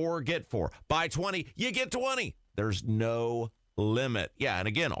 Buy 4, get 4. Buy 20, you get 20. There's no limit. Yeah, and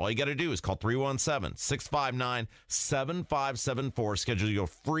again, all you got to do is call 317-659-7574. Schedule your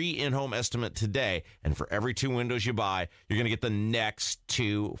free in-home estimate today, and for every 2 windows you buy, you're going to get the next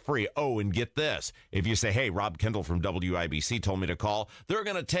 2 free. Oh, and get this. If you say, hey, Rob Kendall from WIBC told me to call, they're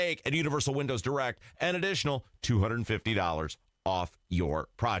going to take at Universal Windows Direct an additional $250 off your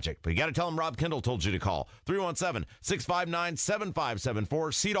project. But you got to tell them Rob Kendall told you to call.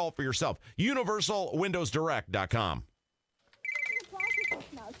 317-659-7574. See it all for yourself. UniversalWindowsDirect.com.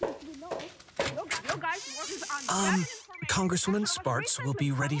 Congresswoman Sparks will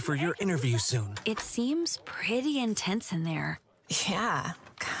be ready for your interview soon. It seems pretty intense in there. Yeah,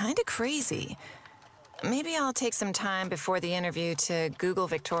 kind of crazy. Maybe I'll take some time before the interview to Google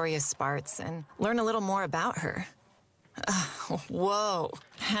Victoria Sparks and learn a little more about her. Whoa.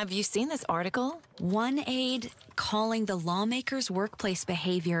 Have you seen this article? One aide calling the lawmakers' workplace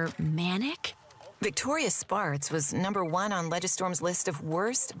behavior manic? Victoria Sparks was #1 on Legistorm's list of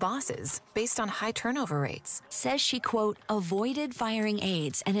worst bosses based on high turnover rates. Says she, quote, avoided firing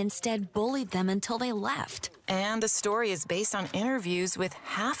aides and instead bullied them until they left. And the story is based on interviews with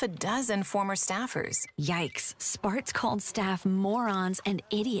half a dozen former staffers. Yikes. Sparks called staff morons and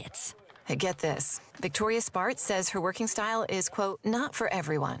idiots. Get this. Victoria Sparks says her working style is, quote, not for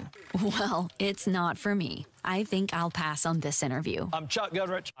everyone. Well, it's not for me. I think I'll pass on this interview. I'm Chuck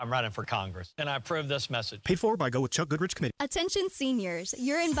Goodrich. I'm running for Congress, and I approve this message. Paid for by Go with Chuck Goodrich Committee. Attention seniors,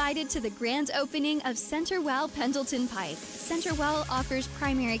 you're invited to the grand opening of CenterWell Pendleton Pike. CenterWell offers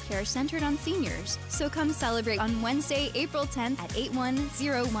primary care centered on seniors. So come celebrate on Wednesday, April 10th at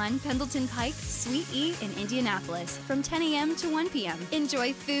 8101 Pendleton Pike, Suite E in Indianapolis from 10 a.m. to 1 p.m.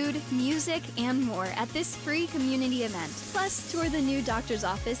 Enjoy food, music, and more at this free community event. Plus, tour the new doctor's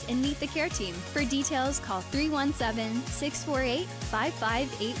office and meet the care team. For details, call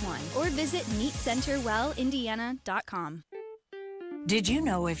 317-648-5581 or visit meetcenterwellindiana.com. Did you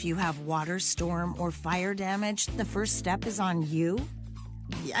know if you have water, storm, or fire damage, the first step is on you?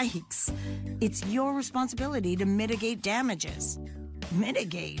 Yikes. It's your responsibility to mitigate damages.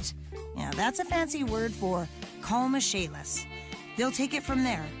 Mitigate? Yeah, that's a fancy word for call Michaelis. They'll take it from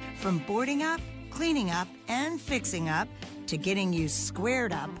there, from boarding up, cleaning up, and fixing up, to getting you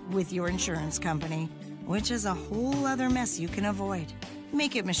squared up with your insurance company, which is a whole other mess you can avoid.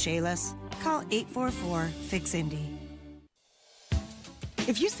 Make it Michaelis. Call 844-FIX-INDY.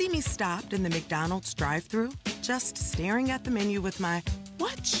 If you see me stopped in the McDonald's drive-thru, just staring at the menu with my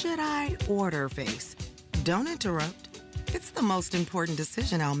 "what should I order" face, don't interrupt. It's the most important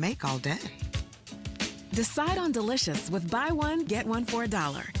decision I'll make all day. Decide on delicious with buy one, get one for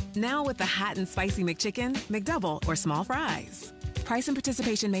 $1. Now with the hot and spicy McChicken, McDouble, or small fries. Price and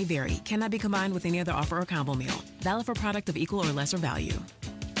participation may vary. Cannot be combined with any other offer or combo meal. Valid for product of equal or lesser value.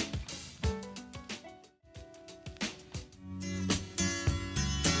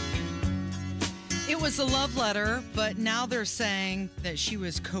 It was a love letter, but now they're saying that she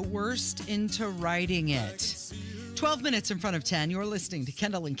was coerced into writing it. 12 minutes in front of 10, you're listening to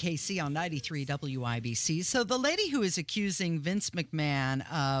Kendall and Casey on 93 WIBC. So the lady who is accusing Vince McMahon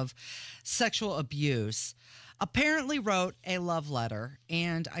of sexual abuse apparently wrote a love letter,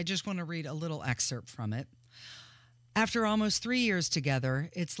 and I just want to read a little excerpt from it. After almost 3 years together,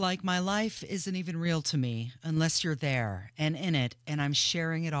 it's like my life isn't even real to me unless you're there and in it, and I'm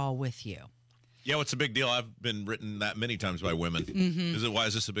sharing it all with you. Yeah, what's a big deal? I've been written that many times by women. Why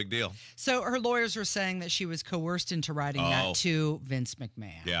is this a big deal? So her lawyers were saying that she was coerced into writing that to Vince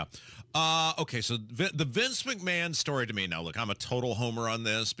McMahon. Yeah. Okay, so the Vince McMahon story to me, now look, I'm a total homer on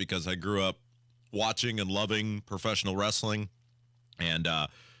this because I grew up watching and loving professional wrestling, and the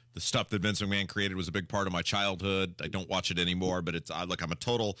stuff that Vince McMahon created was a big part of my childhood. I don't watch it anymore, but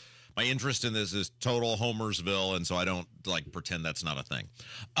my interest in this is total Homersville, and so I don't pretend that's not a thing.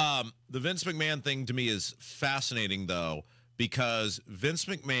 The Vince McMahon thing to me is fascinating, though, because Vince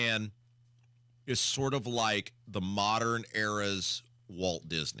McMahon is sort of like the modern era's Walt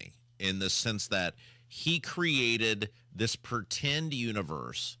Disney in the sense that he created this pretend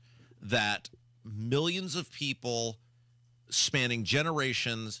universe that millions of people spanning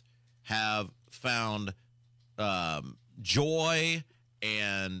generations have found joy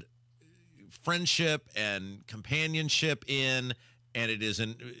and friendship and companionship in, and it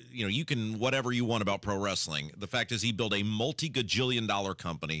isn't, you can whatever you want about pro wrestling. The fact is he built a multi-gajillion-dollar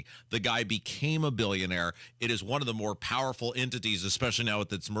company. The guy became a billionaire. It is one of the more powerful entities, especially now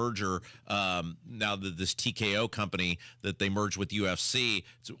with its merger, now that this TKO company that they merged with UFC,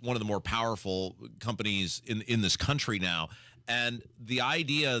 it's one of the more powerful companies in this country now. And the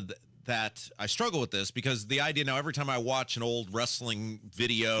idea that I struggle with this because the idea now every time I watch an old wrestling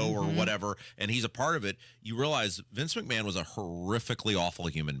video or whatever and he's a part of it, you realize Vince McMahon was a horrifically awful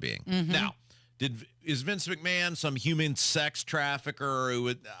human being. Now, is Vince McMahon some human sex trafficker who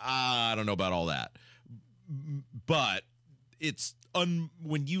would, I don't know about all that, but it's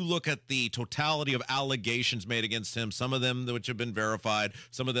when you look at the totality of allegations made against him, some of them which have been verified,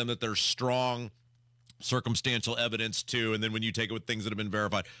 some of them that there's strong circumstantial evidence to, and then when you take it with things that have been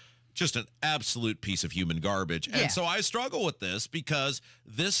verified, just an absolute piece of human garbage. Yeah. And so I struggle with this because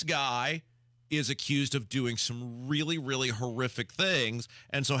this guy is accused of doing some really, really horrific things.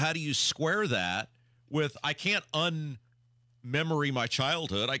 And so how do you square that with, I can't unmemory my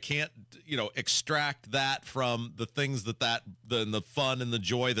childhood. I can't, extract that from the things the fun and the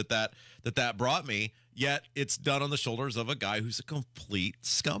joy that brought me. Yet it's done on the shoulders of a guy who's a complete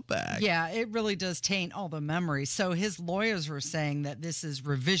scumbag. Yeah, it really does taint all the memories. So his lawyers were saying that this is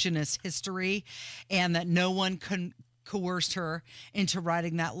revisionist history and that no one coerced her into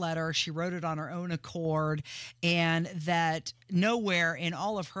writing that letter. She wrote it on her own accord, and that nowhere in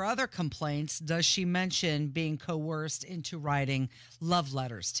all of her other complaints does she mention being coerced into writing love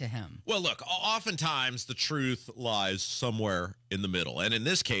letters to him. Well, look, oftentimes the truth lies somewhere in the middle. And in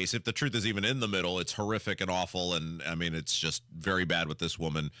this case, if the truth is even in the middle, it's horrific and awful. And it's just very bad what this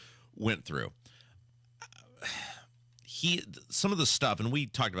woman went through. some of the stuff, and we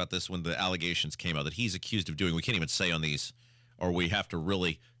talked about this when the allegations came out that he's accused of doing, we can't even say on these, or we have to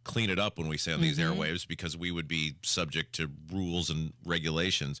really clean it up when we say on these airwaves because we would be subject to rules and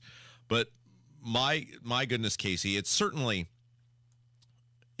regulations. But my goodness, Casey, it's certainly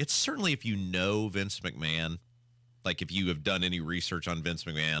if you know Vince McMahon, like if you have done any research on Vince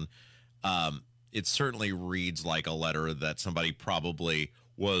McMahon, it certainly reads like a letter that somebody probably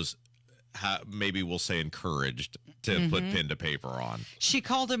was maybe we'll say encouraged to put pen to paper on. She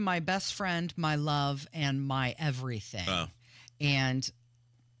called him my best friend, my love, and my everything. And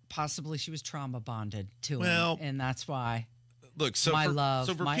possibly she was trauma bonded to him, and that's why. Look, so my for, love,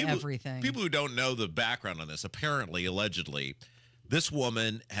 so for my people, everything. People who don't know the background on this, apparently, allegedly, this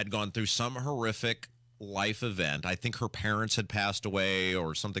woman had gone through some horrific life event. I think her parents had passed away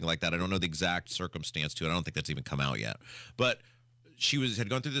or something like that. I don't know the exact circumstance to it. I don't think that's even come out yet. But she had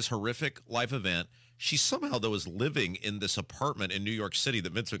gone through this horrific life event. She somehow, though, is living in this apartment in New York City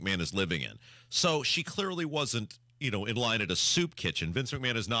that Vince McMahon is living in. So she clearly wasn't, in line at a soup kitchen. Vince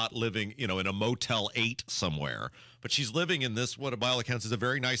McMahon is not living, in a Motel 8 somewhere. But she's living in this, what by all accounts is a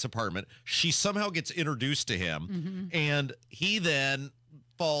very nice apartment. She somehow gets introduced to him, and he then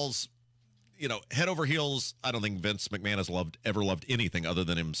falls head over heels. I don't think Vince McMahon has ever loved anything other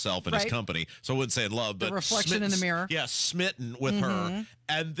than himself and his company. So I wouldn't say in love, but the reflection in the mirror. Yeah, smitten with her.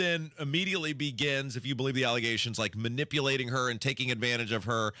 And then immediately begins, if you believe the allegations, like manipulating her and taking advantage of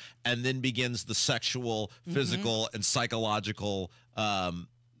her, and then begins the sexual, physical, and psychological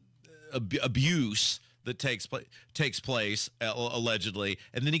abuse that takes place allegedly,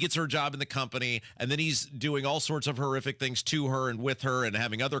 and then he gets her a job in the company, and then he's doing all sorts of horrific things to her and with her, and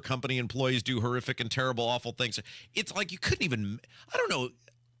having other company employees do horrific and terrible, awful things. It's like you couldn't even. I don't know.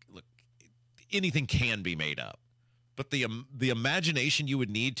 Look, anything can be made up, but the imagination you would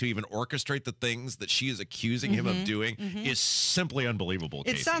need to even orchestrate the things that she is accusing him of doing is simply unbelievable.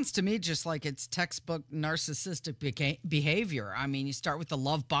 It Casey. sounds to me just like it's textbook narcissistic behavior. I mean, you start with the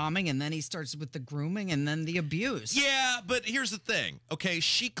love bombing, and then he starts with the grooming, and then the abuse. Yeah, but here's the thing. Okay,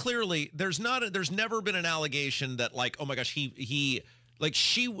 she clearly there's never been an allegation that like, oh my gosh, it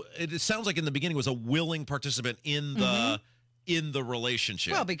sounds like in the beginning was a willing participant in the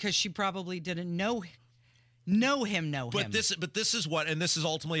relationship. Well, because she probably didn't know him. But this is what, and this is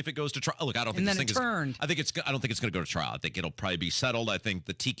ultimately if it goes to trial. Look, I don't think and this then thing I don't think it's going to go to trial. I think it'll probably be settled. I think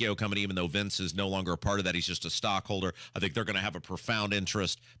the TKO company, even though Vince is no longer a part of that, he's just a stockholder. I think they're going to have a profound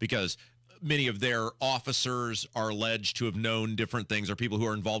interest because many of their officers are alleged to have known different things, or people who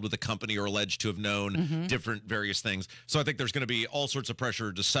are involved with the company are alleged to have known different various things. So I think there's going to be all sorts of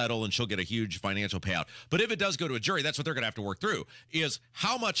pressure to settle, and she'll get a huge financial payout. But if it does go to a jury, that's what they're going to have to work through, is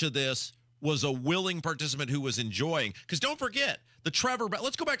how much of this was a willing participant who was enjoying. Because don't forget,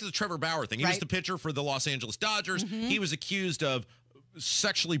 let's go back to the Trevor Bauer thing. He was the pitcher for the Los Angeles Dodgers. He was accused of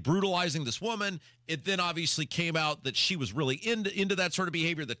sexually brutalizing this woman. It then obviously came out that she was really into that sort of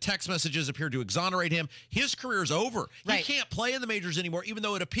behavior. The text messages appeared to exonerate him. His career's over. He can't play in the majors anymore, even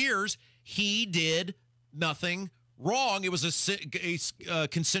though it appears he did nothing wrong. It was a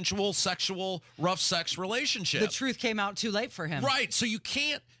consensual, sexual, rough sex relationship. The truth came out too late for him. Right. So you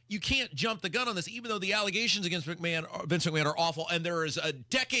can't jump the gun on this, even though the allegations against Vince McMahon are awful, and there is a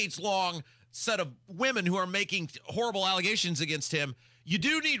decades-long set of women who are making horrible allegations against him. You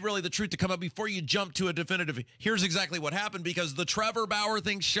do need really the truth to come up before you jump to a definitive, here's exactly what happened, because the Trevor Bauer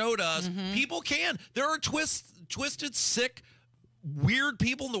thing showed us people can. There are twisted, sick, weird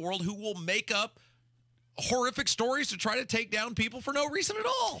people in the world who will make up horrific stories to try to take down people for no reason at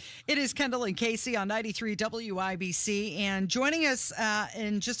all. It is Kendall and Casey on 93 WIBC, and joining us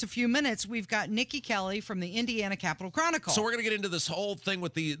in just a few minutes, we've got Nikki Kelly from the Indiana Capital Chronicle. So we're going to get into this whole thing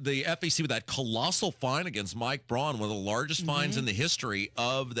with the FEC, with that colossal fine against Mike Braun, one of the largest fines in the history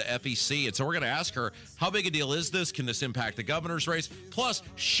of the FEC. And so we're going to ask her, how big a deal is this? Can this impact the governor's race? Plus,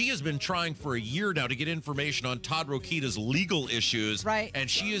 she has been trying for a year now to get information on Todd Rokita's legal issues. Right. And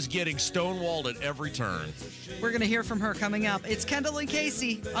she is getting stonewalled at every turn. We're going to hear from her coming up. It's Kendall and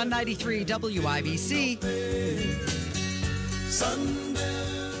Casey on 93 WIBC.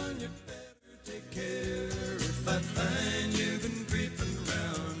 Sundown, you better take care if I find you've been creeping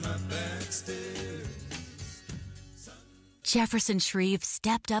around my back stairs. Jefferson Shreve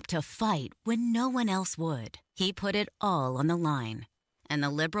stepped up to fight when no one else would. He put it all on the line. And the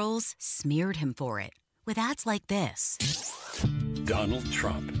liberals smeared him for it with ads like this. Donald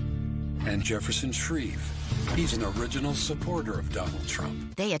Trump and Jefferson Shreve. He's an original supporter of Donald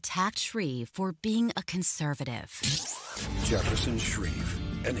Trump. They attacked Shreve for being a conservative. Jefferson Shreve,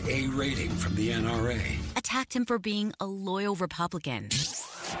 an A rating from the NRA. Attacked him for being a loyal Republican.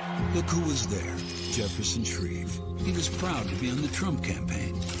 Look who was there. Jefferson Shreve. He was proud to be on the Trump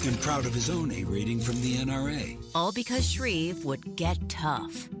campaign and proud of his own A rating from the NRA. All because Shreve would get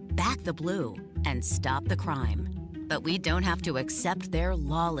tough, back the blue, and stop the crime. But we don't have to accept their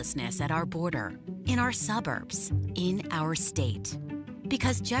lawlessness at our border, in our suburbs, in our state.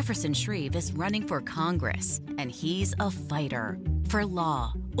 Because Jefferson Shreve is running for Congress, and he's a fighter for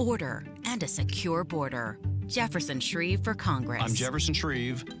law, order, and a secure border. Jefferson Shreve for Congress. I'm Jefferson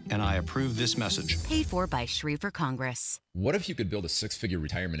Shreve, and I approve this message. Paid for by Shreve for Congress. What if you could build a six-figure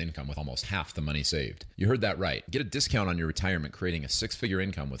retirement income with almost half the money saved? You heard that right. Get a discount on your retirement creating a six-figure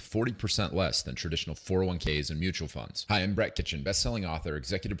income with 40% less than traditional 401ks and mutual funds. Hi, I'm Brett Kitchen, best-selling author,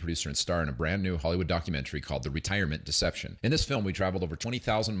 executive producer, and star in a brand new Hollywood documentary called The Retirement Deception. In this film, we traveled over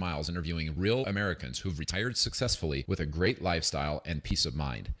 20,000 miles interviewing real Americans who've retired successfully with a great lifestyle and peace of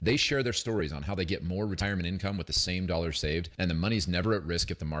mind. They share their stories on how they get more retirement income with the same dollar saved, and the money's never at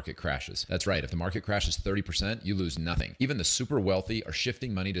risk if the market crashes. That's right, if the market crashes 30%, you lose nothing. Even the super wealthy are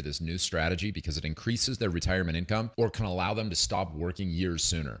shifting money to this new strategy because it increases their retirement income or can allow them to stop working years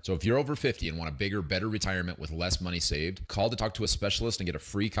sooner. So if you're over 50 and want a bigger, better retirement with less money saved, call to talk to a specialist and get a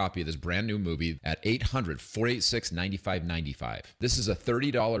free copy of this brand new movie at 800-486-9595. This is a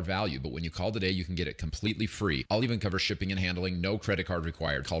 $30 value, but when you call today, you can get it completely free. I'll even cover shipping and handling, no credit card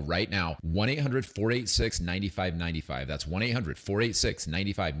required. Call right now, 1-800-486-9595. That's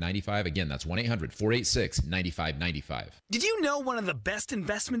 1-800-486-9595. Again, that's 1-800-486-9595. Did you know one of the best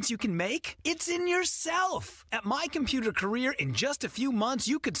investments you can make? It's in yourself. At My Computer Career, in just a few months,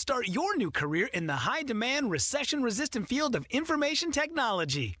 you could start your new career in the high-demand, recession-resistant field of information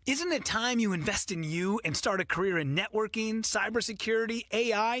technology. Isn't it time you invest in you and start a career in networking, cybersecurity,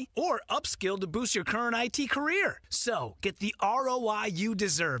 AI, or upskill to boost your current IT career? So, get the ROI you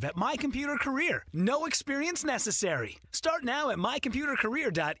deserve at My Computer Career. No experience necessary. Start now at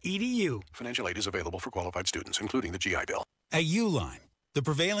mycomputercareer.edu. Financial aid is available for qualified students, including the GI Bill. At Uline, the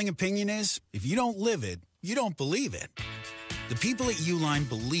prevailing opinion is, if you don't live it, you don't believe it. The people at Uline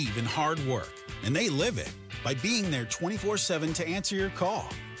believe in hard work, and they live it by being there 24/7 to answer your call,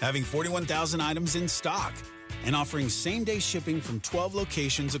 having 41,000 items in stock, and offering same-day shipping from 12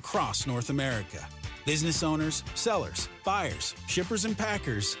 locations across North America. Business owners, sellers, buyers, shippers, and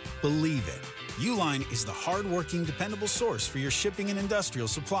packers believe it. Uline is the hard-working, dependable source for your shipping and industrial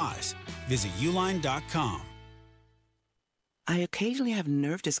supplies. Visit uline.com. I occasionally have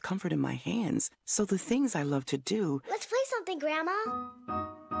nerve discomfort in my hands, so the things I love to do Let's play something, Grandma.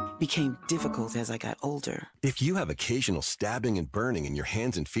 became difficult as I got older. If you have occasional stabbing and burning in your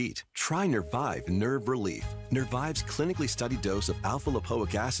hands and feet, try Nervive Nerve Relief. Nervive's clinically studied dose of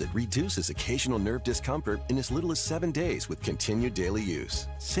alpha-lipoic acid reduces occasional nerve discomfort in as little as 7 days with continued daily use.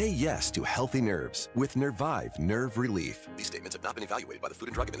 Say yes to healthy nerves with Nervive Nerve Relief. These statements have not been evaluated by the Food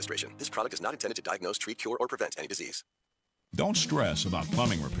and Drug Administration. This product is not intended to diagnose, treat, cure, or prevent any disease. Don't stress about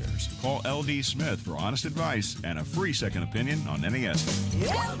plumbing repairs. Call L.D. Smith for honest advice and a free second opinion on any estimate.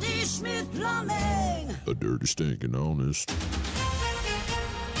 L.D. Smith Plumbing. A dirty, stinking honest.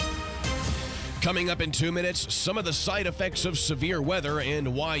 Coming up in 2 minutes, some of the side effects of severe weather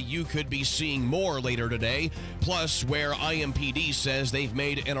and why you could be seeing more later today. Plus, where IMPD says they've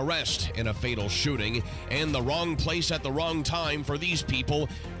made an arrest in a fatal shooting and the wrong place at the wrong time for these people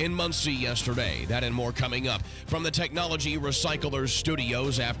in Muncie yesterday. That and more coming up from the Technology Recyclers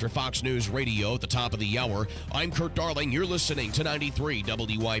Studios after Fox News Radio at the top of the hour. I'm Kurt Darling. You're listening to 93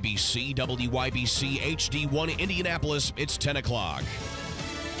 WIBC, WIBC HD1 Indianapolis. It's 10 o'clock.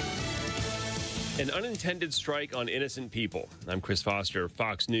 An unintended strike on innocent people. I'm Chris Foster.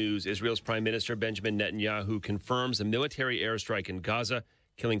 Fox News. Israel's Prime Minister Benjamin Netanyahu confirms a military airstrike in Gaza,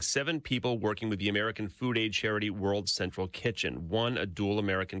 killing 7 people working with the American food aid charity World Central Kitchen, one a dual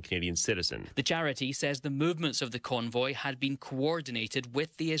American-Canadian citizen. The charity says the movements of the convoy had been coordinated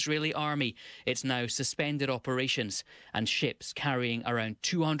with the Israeli army. It's now suspended operations, and ships carrying around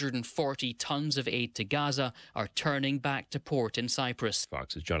 240 tons of aid to Gaza are turning back to port in Cyprus.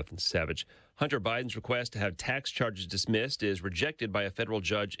 Fox's Jonathan Savage. Hunter Biden's request to have tax charges dismissed is rejected by a federal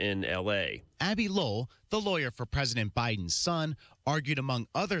judge in L.A. Abby Lowell, the lawyer for President Biden's son, argued, among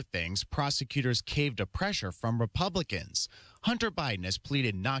other things, prosecutors caved to pressure from Republicans. Hunter Biden has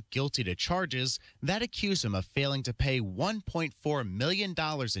pleaded not guilty to charges that accuse him of failing to pay $1.4 million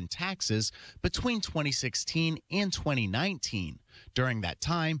in taxes between 2016 and 2019. During that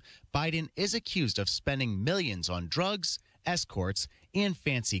time, Biden is accused of spending millions on drugs, escorts, and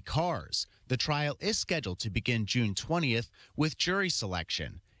fancy cars. The trial is scheduled to begin June 20th with jury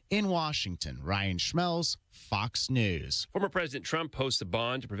selection. In Washington, Ryan Schmelz, Fox News. Former President Trump posts a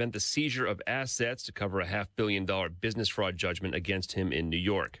bond to prevent the seizure of assets to cover a $500 million business fraud judgment against him in New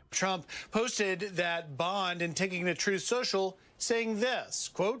York. Trump posted that bond and taking to Truth Social, saying this,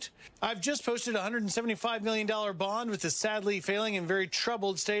 quote, I've just posted a $175 million bond with the sadly failing and very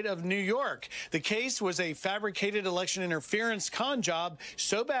troubled state of New York. The case was a fabricated election interference con job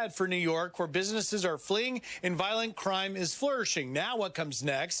so bad for New York, where businesses are fleeing and violent crime is flourishing. Now what comes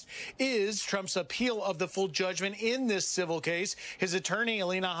next is Trump's appeal of the full judgment in this civil case. His attorney,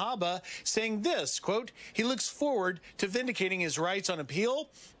 Alina Habba, saying this, quote, he looks forward to vindicating his rights on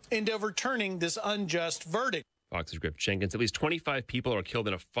appeal and overturning this unjust verdict. Fox's Griff Jenkins. At least 25 people are killed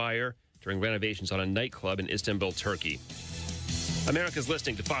in a fire during renovations on a nightclub in Istanbul, Turkey. America's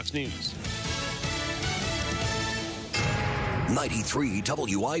listening to Fox News. 93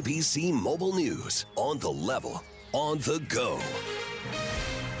 WIBC Mobile News. On the level, on the go.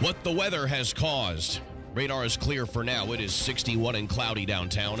 What the weather has caused. Radar is clear for now. It is 61 and cloudy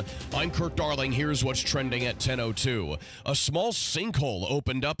downtown. I'm Kirk Darling. Here's what's trending at 10:02. A small sinkhole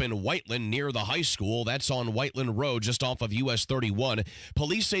opened up in Whiteland near the high school. That's on Whiteland Road, just off of US 31.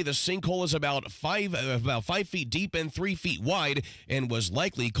 Police say the sinkhole is about 5 feet deep and 3 feet wide and was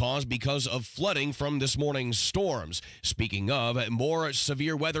likely caused because of flooding from this morning's storms. Speaking of, more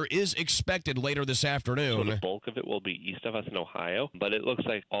severe weather is expected later this afternoon. So the bulk of it will be east of us in Ohio, but it looks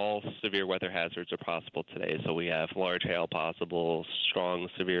like all severe weather hazards are possible today. So we have large hail possible, strong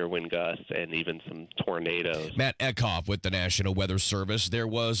severe wind gusts, and even some tornadoes. Matt Eckhoff with the National Weather Service. There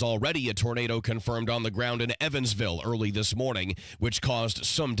was already a tornado confirmed on the ground in Evansville early this morning, which caused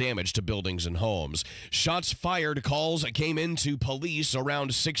some damage to buildings and homes. Shots fired calls came into police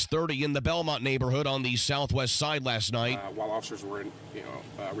around 6:30 in the Belmont neighborhood on the southwest side last night. While officers were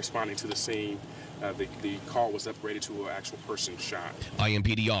responding to the scene, the call was upgraded to an actual person shot.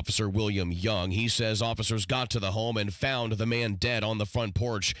 IMPD officer William Young, he says officers got to the home and found the man dead on the front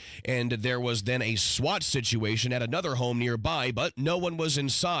porch, and there was then a SWAT situation at another home nearby, but no one was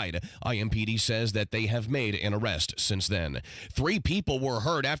inside. IMPD says that they have made an arrest since then. 3 people were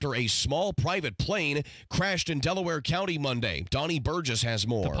hurt after a small private plane crashed in Delaware County Monday. Donnie Burgess has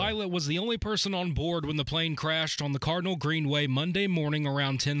more. The pilot was the only person on board when the plane crashed on the Cardinal Greenway Monday morning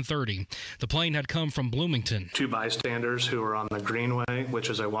around 10:30. The plane had come from Bloomington. 2 bystanders who were on the Greenway, which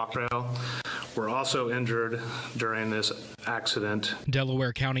is a walk trail, were also injured during this accident.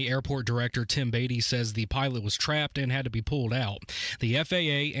 Delaware County Airport Director Tim Beatty says the pilot was trapped and had to be pulled out. The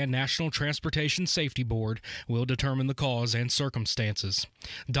FAA and National Transportation Safety Board will determine the cause and circumstances.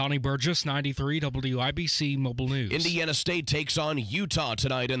 Donnie Burgess, 93 WIBC Mobile News. Indiana State takes on Utah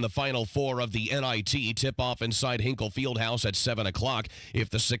tonight in the Final Four of the NIT. Tip-off inside Hinkle Fieldhouse at 7 o'clock. If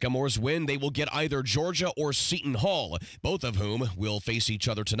the Sycamores win, they will get either Georgia or Seton Hall, both of whom will face each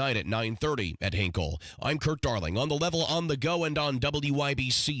other tonight at 9:30 at Hinkle. I'm Kirk Darling, on the level, on the go, and on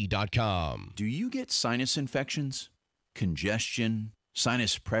WIBC.com. Do you get sinus infections, congestion,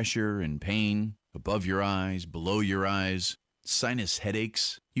 sinus pressure and pain, above your eyes, below your eyes, sinus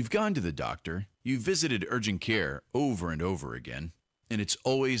headaches? You've gone to the doctor, you've visited urgent care over and over again, and it's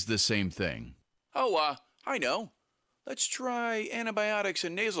always the same thing. I know. Let's try antibiotics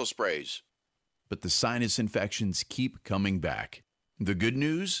and nasal sprays. But the sinus infections keep coming back. The good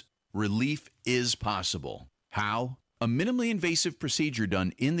news? Relief is possible. How? A minimally invasive procedure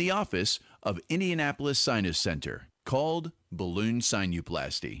done in the office of Indianapolis Sinus Center called balloon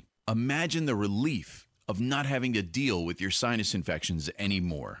sinuplasty. Imagine the relief of not having to deal with your sinus infections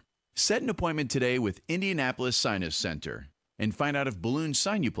anymore. Set an appointment today with Indianapolis Sinus Center and find out if balloon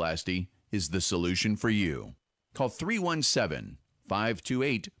sinuplasty is the solution for you. Call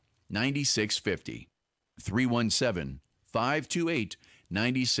 317-528-9650.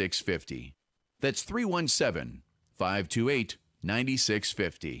 317-528-9650. That's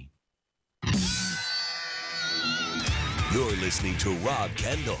 317-528-9650. You're listening to Rob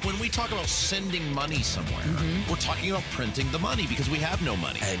Kendall. When we talk about sending money somewhere, we're talking about printing the money because we have no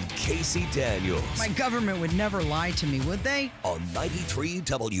money. And Casey Daniels. My government would never lie to me, would they? On 93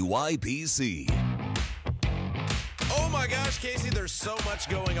 WIBC. Oh my gosh, Casey, there's so much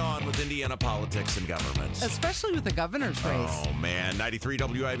going on with Indiana politics and government. Especially with the governor's race. Oh man, 93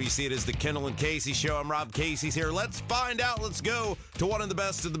 WIBC, it is the Kendall and Casey show. I'm Rob Casey's here. Let's find out. Let's go to one of the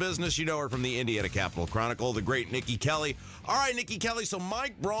best of the business. You know her from the Indiana Capital Chronicle, the great Nikki Kelly. All right, Nikki Kelly, so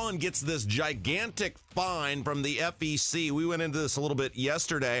Mike Braun gets this gigantic fine from the FEC. We went into this a little bit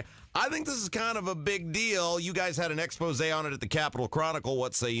yesterday. I think this is kind of a big deal. You guys had an expose on it at the Capital Chronicle.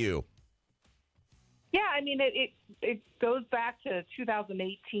 What say you? Yeah, I mean, it goes back to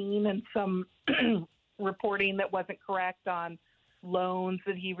 2018 and some reporting that wasn't correct on loans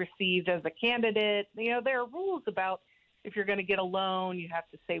that he received as a candidate. There are rules about if you're going to get a loan, you have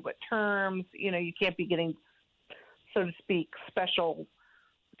to say what terms. You can't be getting, so to speak, special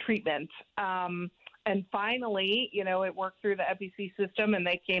treatment. And finally, it worked through the FEC system, and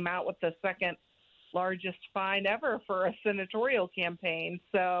they came out with the second largest fine ever for a senatorial campaign.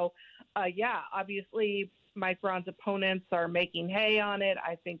 So, obviously Mike Braun's opponents are making hay on it.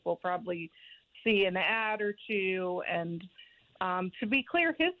 I think we'll probably see an ad or two. And to be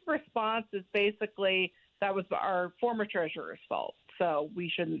clear, his response is basically that was our former treasurer's fault. So we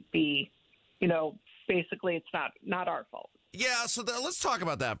shouldn't be, basically it's not our fault. Yeah, so let's talk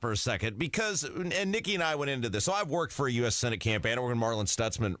about that for a second, because, and Nikki and I went into this. So I've worked for a U.S. Senate campaign when Marlon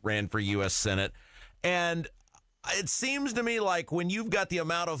Stutzman ran for U.S. Senate. And it seems to me like when you've got the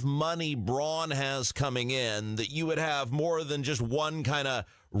amount of money Braun has coming in, that you would have more than just one kind of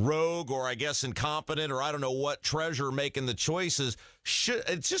rogue or I guess incompetent or I don't know what treasurer making the choices.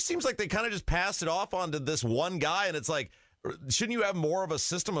 It just seems like they kind of just passed it off onto this one guy. And it's like, shouldn't you have more of a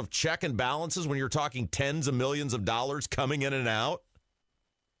system of check and balances when you're talking tens of millions of dollars coming in and out?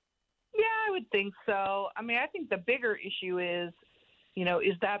 Yeah, I would think so. I mean, I think the bigger issue is,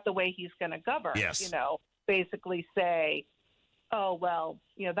 is that the way he's going to govern? Yes. Basically say, oh, well,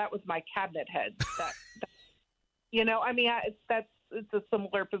 that was my cabinet head. It's a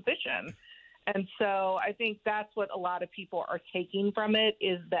similar position. And so I think that's what a lot of people are taking from it,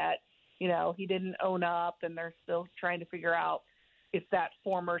 is that, he didn't own up, and they're still trying to figure out if that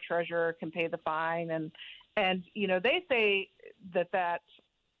former treasurer can pay the fine. And they say that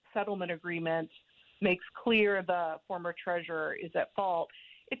settlement agreement makes clear the former treasurer is at fault.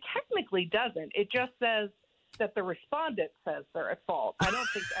 It technically doesn't. It just says that the respondent says they're at fault. I don't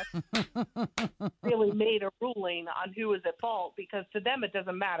think that's really made a ruling on who is at fault, because to them it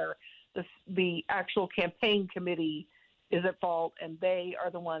doesn't matter. The actual campaign committee is at fault, and they are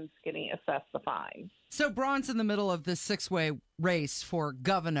the ones getting assessed the fine. So Braun's in the middle of this six-way race for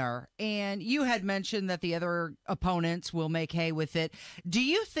governor, and you had mentioned that the other opponents will make hay with it. Do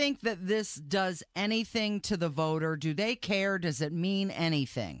you think that this does anything to the voter? Do they care? Does it mean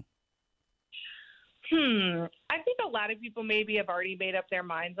anything? I think a lot of people maybe have already made up their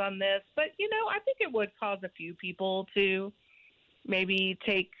minds on this, but, I think it would cause a few people to maybe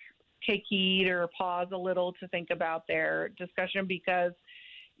take heed or pause a little to think about their discussion, because,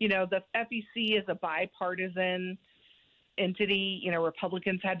 the FEC is a bipartisan entity.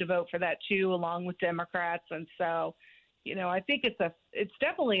 Republicans had to vote for that too, along with Democrats. And so, I think it's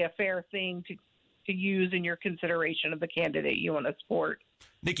definitely a fair thing to use in your consideration of the candidate you want to support.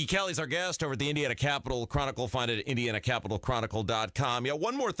 Nikki Kelly's our guest over at the Indiana Capital Chronicle. Find it at indianacapitalchronicle.com. Yeah,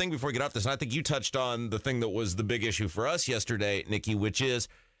 one more thing before we get off this, and I think you touched on the thing that was the big issue for us yesterday, Nikki, which is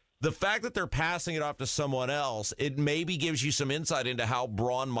the fact that they're passing it off to someone else. It maybe gives you some insight into how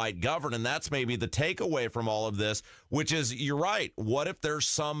Braun might govern, and that's maybe the takeaway from all of this, which is, you're right. What if there's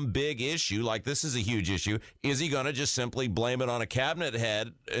some big issue, like this is a huge issue? Is he going to just simply blame it on a cabinet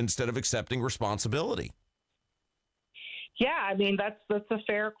head instead of accepting responsibility? Yeah, I mean, that's a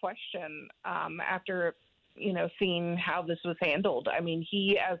fair question after, seeing how this was handled. I mean,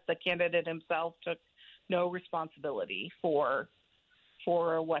 he, as the candidate himself, took no responsibility for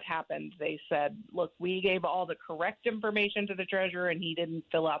what happened. They said, look, we gave all the correct information to the treasurer, and he didn't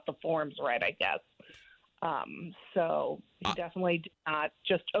fill out the forms right, I guess. So he definitely did not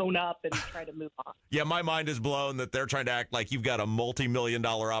just own up and try to move on. Yeah, my mind is blown that they're trying to act like you've got a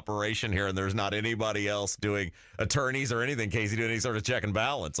multi-million-dollar operation here, and there's not anybody else doing attorneys or anything, Casey, doing any sort of check and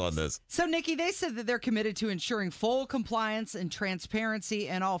balance on this. So, Nikki, they said that they're committed to ensuring full compliance and transparency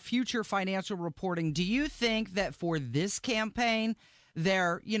in all future financial reporting. Do you think that for this campaign,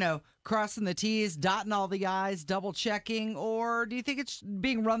 they're, crossing the T's, dotting all the I's, double checking, or do you think it's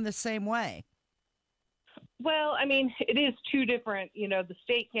being run the same way? Well, I mean, it is two different, the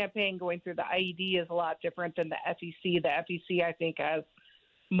state campaign going through the IED is a lot different than the FEC. The FEC, I think, has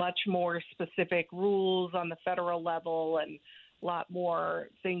much more specific rules on the federal level and a lot more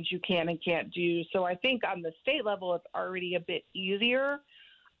things you can and can't do. So I think on the state level, it's already a bit easier.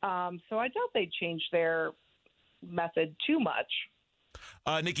 So I doubt they'd change their method too much.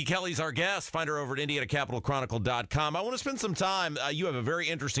 Nikki Kelly's our guest. Find her over at indianacapitalchronicle.com. I want to spend some time. You have a very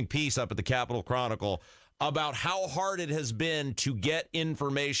interesting piece up at the Capital Chronicle about how hard it has been to get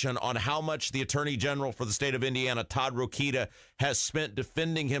information on how much the Attorney General for the state of Indiana, Todd Rokita, has spent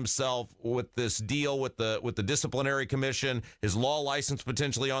defending himself with this deal with the disciplinary commission, his law license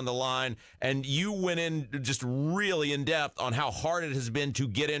potentially on the line. And you went in just really in depth on how hard it has been to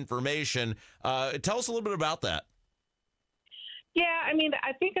get information. Tell us a little bit about that. Yeah, I mean,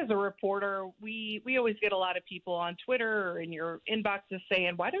 I think as a reporter, we always get a lot of people on Twitter or in your inboxes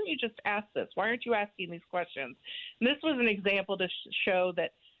saying, why don't you just ask this? Why aren't you asking these questions? And this was an example to show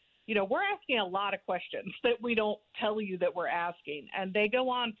that, we're asking a lot of questions that we don't tell you that we're asking, and they go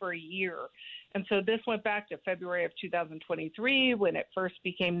on for a year. And so this went back to February of 2023 when it first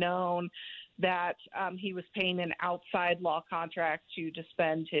became known that he was paying an outside law contract to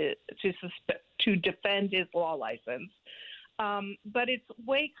defend his law license. But it's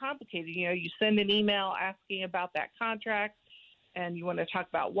way complicated. You send an email asking about that contract, and you want to talk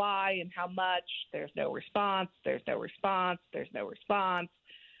about why and how much. There's no response. There's no response. There's no response.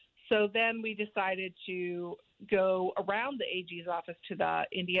 So then we decided to go around the AG's office to the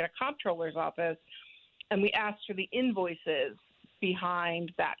Indiana Comptroller's office, and we asked for the invoices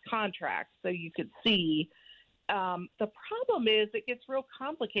behind that contract so you could see. The problem is it gets real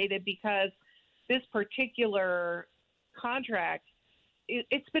complicated because this particular contract,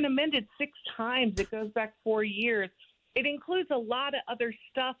 it's been amended 6 times. It goes back 4 years. It includes a lot of other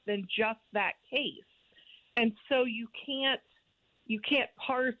stuff than just that case. And so you can't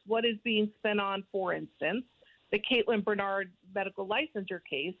parse what is being spent on, for instance, the Caitlin Bernard medical licensure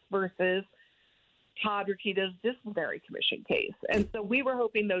case versus Todd Rokita's disciplinary commission case. And so we were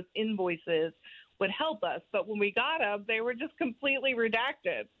hoping those invoices would help us. But when we got them, they were just completely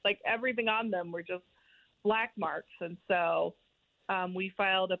redacted. Like everything on them were just black marks. And so we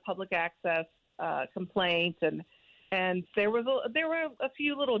filed a public access complaint, and there were a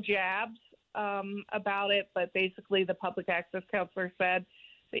few little jabs about it, but basically the public access counselor said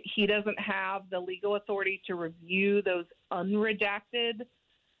that he doesn't have the legal authority to review those unredacted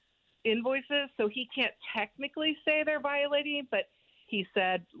invoices, so he can't technically say they're violating, but he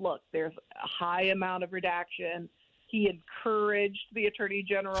said, look, there's a high amount of redaction. He encouraged the Attorney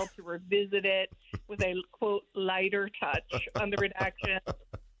General to revisit it with a, quote, lighter touch on the redaction. But,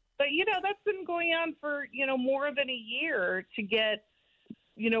 that's been going on for, more than a year to get,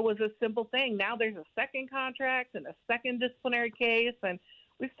 was a simple thing. Now there's a second contract and a second disciplinary case, and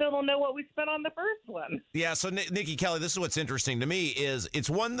we still don't know what we spent on the first one. Yeah, so Nikki Kelly, this is what's interesting to me is it's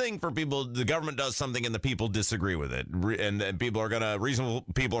one thing for people, the government does something and the people disagree with it, and reasonable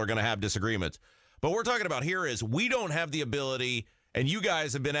people are going to have disagreements. But what we're talking about here is we don't have the ability, and you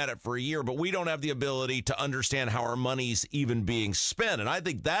guys have been at it for a year, but we don't have the ability to understand how our money's even being spent. And I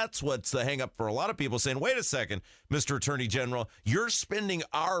think that's what's the hang up for a lot of people saying, wait a second, Mr. Attorney General, you're spending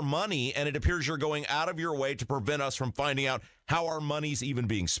our money, and it appears you're going out of your way to prevent us from finding out how our money's even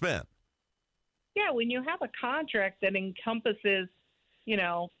being spent. Yeah, when you have a contract that encompasses,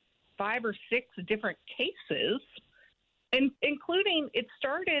 5 or 6 different cases, and including it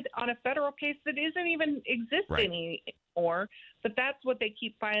started on a federal case that isn't even existing anymore, but that's what they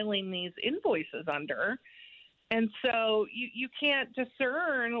keep filing these invoices under. And so you can't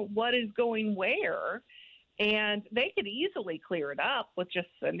discern what is going where, and they could easily clear it up with just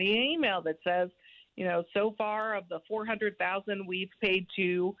sending an email that says, so far of the $400,000 we've paid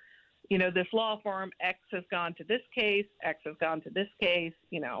to, this law firm, X has gone to this case, X has gone to this case,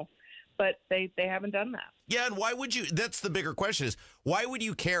 but they haven't done that. Yeah, and why would you? That's the bigger question is, why would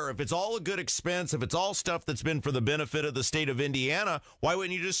you care if it's all a good expense, if it's all stuff that's been for the benefit of the state of Indiana? Why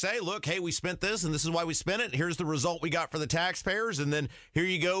wouldn't you just say, look, hey, we spent this, and this is why we spent it. Here's the result we got for the taxpayers, and then here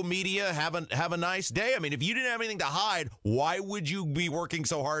you go, media, have a nice day. I mean, if you didn't have anything to hide, why would you be working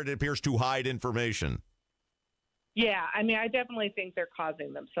so hard, it appears, to hide information? Yeah, I mean, I definitely think they're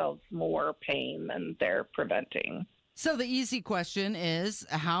causing themselves more pain than they're preventing. So the easy question is,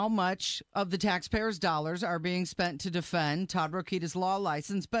 how much of the taxpayers' dollars are being spent to defend Todd Rokita's law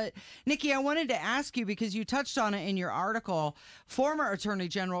license? But, Nikki, I wanted to ask you, because you touched on it in your article, former Attorney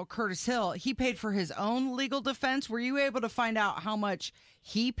General Curtis Hill, he paid for his own legal defense. Were you able to find out how much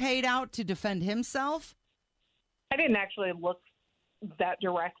he paid out to defend himself? I didn't actually look that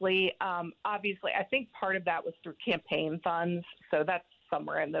directly. Obviously, I think part of that was through campaign funds, so that's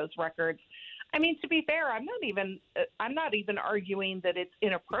somewhere in those records. I mean, to be fair, I'm not even arguing that it's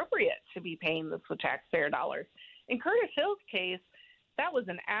inappropriate to be paying this with taxpayer dollars. In Curtis Hill's case, that was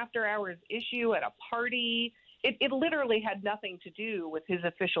an after-hours issue at a party. It literally had nothing to do with his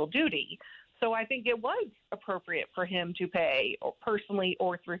official duty. So I think it was appropriate for him to pay, or personally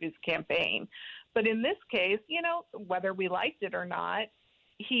or through his campaign. But in this case, whether we liked it or not,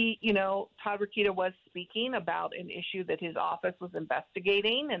 Todd Rokita was speaking about an issue that his office was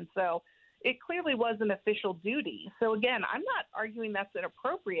investigating, and so it clearly was an official duty. So again, I'm not arguing that's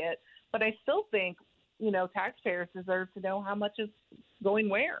inappropriate, but I still think, taxpayers deserve to know how much is going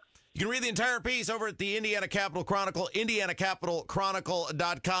where. You can read the entire piece over at the Indiana Capital Chronicle,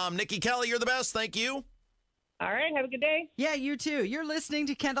 indianacapitalchronicle.com. Nikki Kelly, you're the best. Thank you. All right. Have a good day. Yeah, you too. You're listening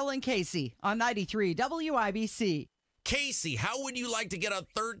to Kendall and Casey on 93 WIBC. Casey, how would you like to get a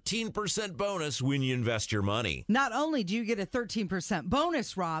 13% bonus when you invest your money? Not only do you get a 13%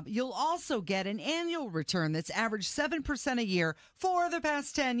 bonus, Rob, you'll also get an annual return that's averaged 7% a year for the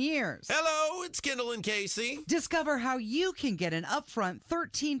past 10 years. Hello, it's Kendall and Casey. Discover how you can get an upfront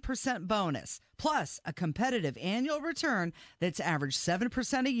 13% bonus, plus a competitive annual return that's averaged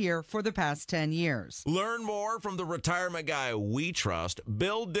 7% a year for the past 10 years. Learn more from the retirement guy we trust,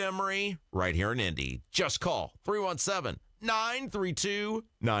 Bill Demery, right here in Indy. Just call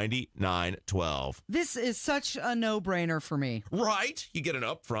 317-932-9912. This is such a no-brainer for me. Right? You get an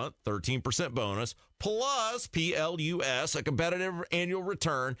upfront 13% bonus plus PLUS, a competitive annual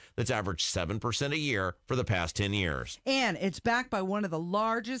return that's averaged 7% a year for the past 10 years. And it's backed by one of the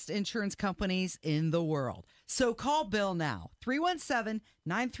largest insurance companies in the world. So call Bill now,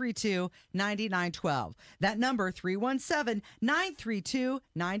 317-932-9912. That number,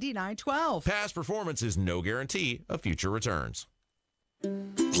 317-932-9912. Past performance is no guarantee of future returns.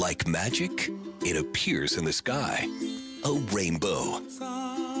 Like magic, it appears in the sky. A rainbow.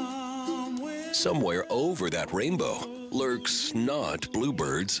 Somewhere over that rainbow lurks not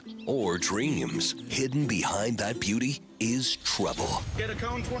bluebirds or dreams. Hidden behind that beauty is trouble. Get a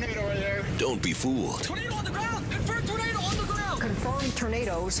cone tornado right there. Don't be fooled. Tornado on the ground! Confirmed tornado on the ground! Confirmed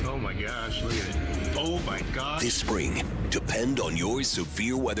tornadoes. Oh my gosh, look at it. Oh my gosh. This spring, depend on your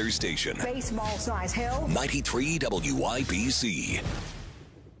severe weather station. Baseball size hail. 93 WIBC.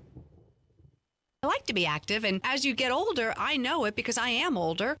 I like to be active, and as you get older, I know it because I am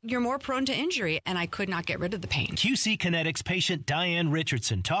older. You're more prone to injury, and I could not get rid of the pain. QC Kinetics patient Diane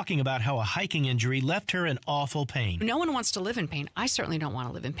Richardson talking about how a hiking injury left her in awful pain. No one wants to live in pain. I certainly don't want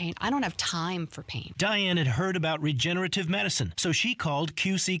to live in pain. I don't have time for pain. Diane had heard about regenerative medicine, so she called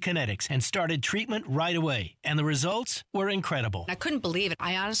QC Kinetics and started treatment right away. And the results were incredible. I couldn't believe it.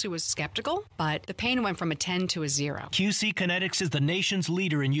 I honestly was skeptical, but the pain went from a 10 to a 0. QC Kinetics is the nation's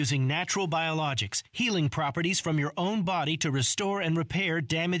leader in using natural biologics, healing properties from your own body to restore and repair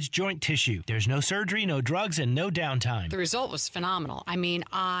damaged joint tissue. There's no surgery, no drugs, and no downtime. The result was phenomenal. I mean,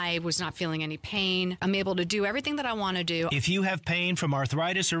 I was not feeling any pain. I'm able to do everything that I want to do. If you have pain from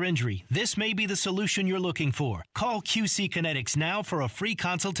arthritis or injury, this may be the solution you're looking for. Call QC Kinetics now for a free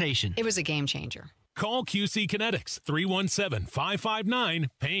consultation. It was a game changer. Call QC Kinetics,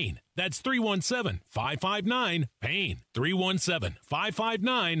 317-559-PAIN. That's 317-559-PAIN.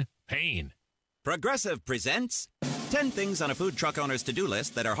 317-559-PAIN. Progressive presents 10 things on a food truck owner's to-do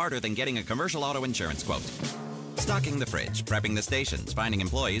list that are harder than getting a commercial auto insurance quote. Stocking the fridge, prepping the stations, finding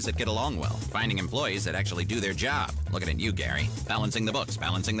employees that get along well, finding employees that actually do their job. Looking at you, Gary. Balancing the books,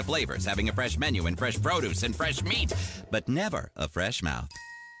 balancing the flavors, having a fresh menu and fresh produce and fresh meat, but never a fresh mouth.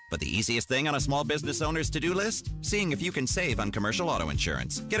 But the easiest thing on a small business owner's to-do list? Seeing if you can save on commercial auto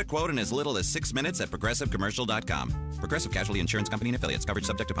insurance. Get a quote in as little as 6 minutes at progressivecommercial.com. Progressive Casualty Insurance Company and Affiliates. Coverage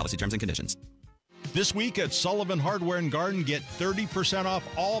subject to policy terms and conditions. This week at Sullivan Hardware and Garden, get 30% off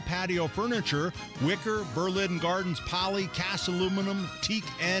all patio furniture, wicker, Berlin Gardens, poly, cast aluminum, teak,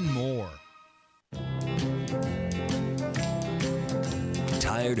 and more.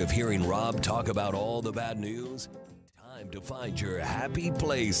 Tired of hearing Rob talk about all the bad news? Time to find your happy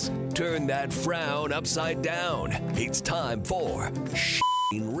place. Turn that frown upside down. It's time for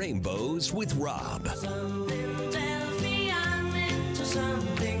Rainbows with Rob.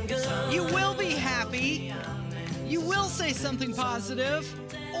 You will be happy. You will say something positive,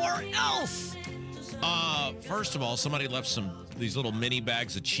 or else. First of all, somebody left these little mini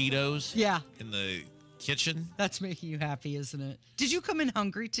bags of Cheetos. Yeah. In the kitchen. That's making you happy, isn't it? Did you come in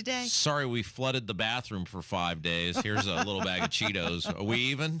hungry today? Sorry, we flooded the bathroom for 5 days. Here's a little bag of Cheetos. Are we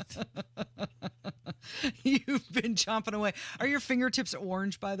even? You've been chomping away. Are your fingertips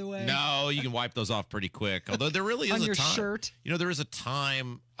orange, by the way? No, you can wipe those off pretty quick. Although there really is on a your time. Shirt. You know, there is a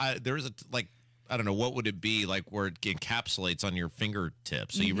time. There is I don't know, what would it be like where it encapsulates on your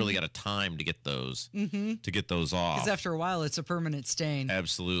fingertips? So you really got a time to get those off. Because after a while, it's a permanent stain.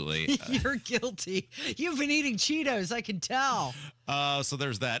 Absolutely. You're guilty. You've been eating Cheetos, I can tell. So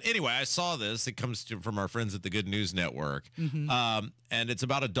there's that. Anyway, I saw this. It comes from our friends at the Good News Network. And it's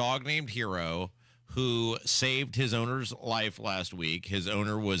about a dog named Hero who saved his owner's life last week. His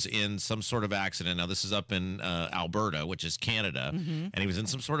owner was in some sort of accident. Now, this is up in Alberta, which is Canada. And he was in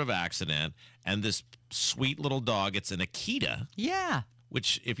some sort of accident. And this sweet little dog, it's an Akita. Yeah.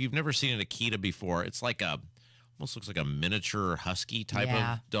 Which, if you've never seen an Akita before, it's like almost looks like a miniature husky type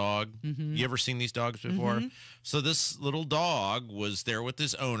Yeah. of dog. Mhm. You ever seen these dogs before? Mhm. So this little dog was there with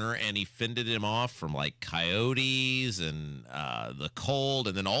his owner, and he fended him off from like coyotes and the cold,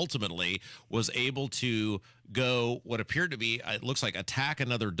 and then ultimately was able to go what appeared to be, it looks like, attack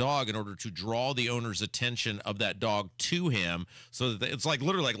another dog in order to draw the owner's attention of that dog to him. So that it's like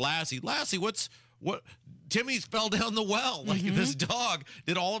literally like Lassie, what? Timmy's fell down the well. Like this dog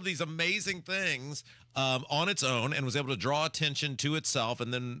did all of these amazing things on its own and was able to draw attention to itself.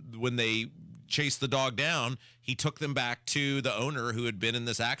 And then when they chased the dog down, he took them back to the owner who had been in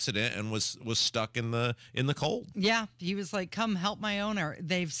this accident and was stuck in the cold. Yeah, he was like, come help my owner.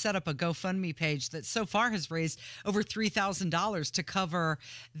 They've set up a GoFundMe page that so far has raised over $3,000 to cover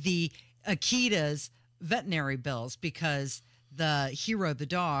the Akita's veterinary bills because the hero, the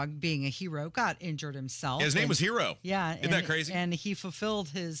dog, being a hero, got injured himself. Yeah, his name was Hero. Yeah. Isn't that crazy? And he fulfilled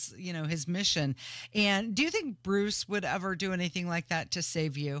his, his mission. And do you think Bruce would ever do anything like that to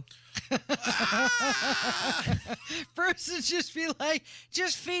save you? Bruce would just be like,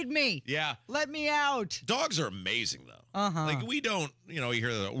 just feed me. Yeah. Let me out. Dogs are amazing, though. Uh-huh. Like, we don't, you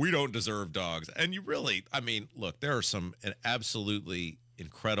hear that, we don't deserve dogs. And you really, look, there are some absolutely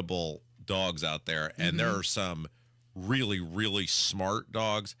incredible dogs out there, and there are some really, really smart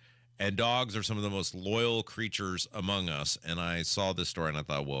dogs. And dogs are some of the most loyal creatures among us. And I saw this story and I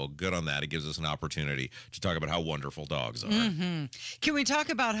thought, well, good on that. It gives us an opportunity to talk about how wonderful dogs are. Can we talk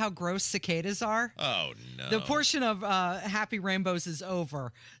about how gross cicadas are? Oh, no. The portion of Happy Rainbows is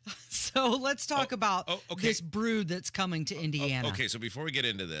over. So let's talk about this brood that's coming to Indiana. Okay, so before we get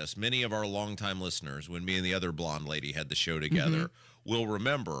into this, many of our longtime listeners, when me and the other blonde lady had the show together, will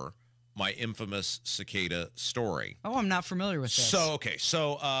remember my infamous cicada story. Oh, I'm not familiar with this. So,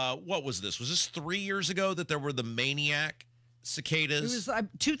 what was this? Was this 3 years ago that there were the maniac cicadas? It was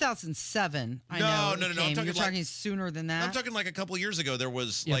 2007. I No, know. no, no. I'm You're talking talking sooner than that. I'm talking like a couple of years ago. There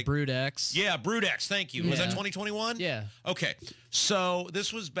was Brood X. Yeah, Brood X. Thank you. Was that 2021? Yeah. Okay. So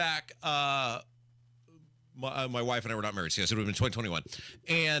this was back. My wife and I were not married, so yes, it would have been 2021.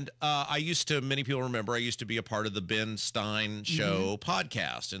 And many people remember, I used to be a part of the Ben Stein Show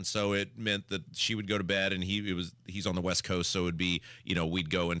podcast. And so it meant that she would go to bed, and he's on the West Coast, so it would be, we'd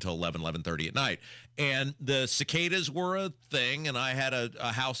go until 11:30 at night. And the cicadas were a thing, and I had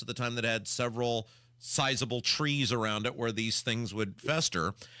a house at the time that had several sizable trees around it where these things would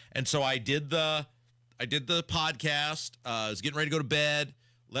fester. And so I did the podcast, I was getting ready to go to bed,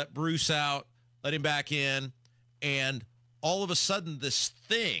 let Bruce out, let him back in, and all of a sudden this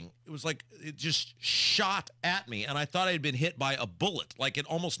thing, it was like it just shot at me, and I thought I had been hit by a bullet. Like it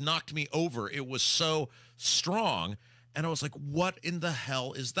almost knocked me over. It was so strong, and I was like, what in the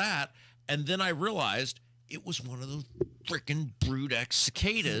hell is that? And then I realized it was one of those freaking Brood X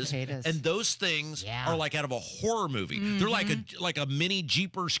cicadas. And those things are like out of a horror movie. They're like a mini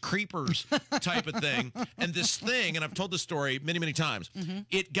Jeepers Creepers type of thing. And this thing, and I've told this story many, many times,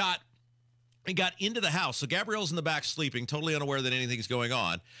 it got into the house. So Gabrielle's in the back sleeping, totally unaware that anything's going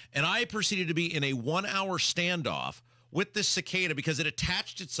on. And I proceeded to be in a 1-hour standoff with this cicada because it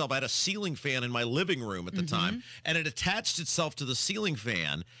attached itself. I had a ceiling fan in my living room at the time, and it attached itself to the ceiling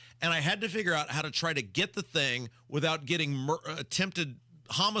fan. And I had to figure out how to try to get the thing without getting attempted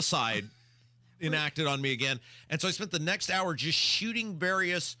homicide enacted on me again. And so I spent the next hour just shooting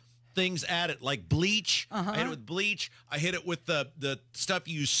various things at it, like bleach. I hit it with bleach. I hit it with the stuff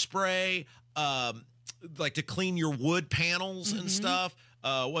you spray, like to clean your wood panels and stuff.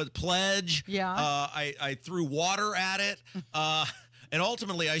 Pledge. Yeah. I threw water at it. And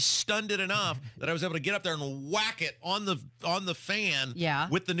ultimately, I stunned it enough that I was able to get up there and whack it on the fan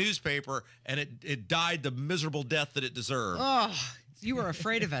with the newspaper, and it died the miserable death that it deserved. Oh, you were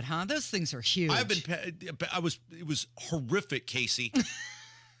afraid of it, huh? Those things are huge. It was horrific, Casey.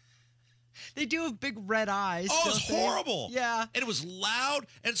 They do have big red eyes. Oh, it's horrible. Yeah. And it was loud,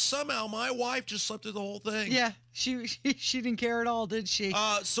 and somehow my wife just slept through the whole thing. Yeah. She didn't care at all, did she?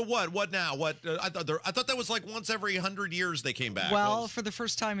 So what? What now? What? I thought that was like once every 100 years they came back. Well, for the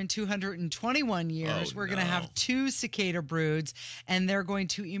first time in 221 years, we're going to have 2 cicada broods, and they're going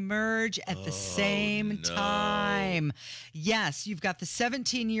to emerge at the same time. Yes, you've got the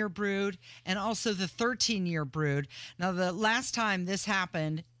 17-year brood and also the 13-year brood. Now, the last time this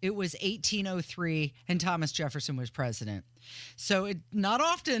happened, it was 1803, and Thomas Jefferson was president. So not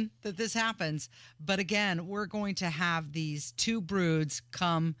often that this happens, but again, we're going to have these 2 broods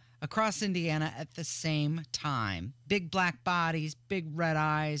come across Indiana at the same time. Big black bodies, big red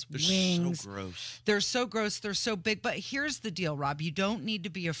eyes, wings. So gross. They're so gross. They're so big. But here's the deal, Rob. You don't need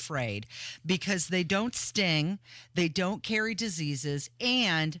to be afraid because they don't sting, they don't carry diseases,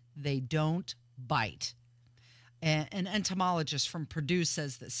 and they don't bite. An entomologist from Purdue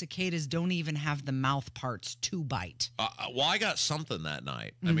says that cicadas don't even have the mouth parts to bite. Well, I got something that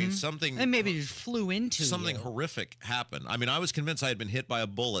night. I mean, something... And maybe it flew into something you. horrific happened. I mean, I was convinced I had been hit by a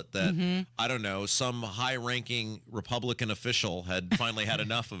bullet that, I don't know, some high-ranking Republican official had finally had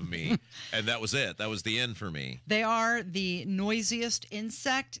enough of me, and that was it. That was the end for me. They are the noisiest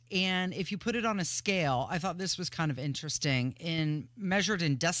insect, and if you put it on a scale, I thought this was kind of interesting. Measured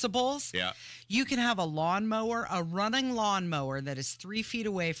in decibels, you can have a running lawnmower that is 3 feet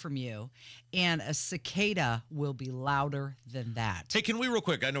away from you, and a cicada will be louder than that. Hey, can we real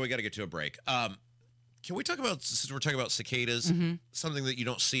quick? I know we got to get to a break. Can we talk about, since we're talking about cicadas, something that you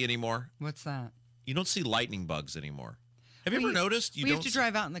don't see anymore? What's that? You don't see lightning bugs anymore. Have you ever noticed? We have to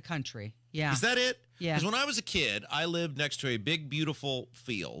drive out in the country. Yeah. Is that it? Yeah. Because when I was a kid, I lived next to a big, beautiful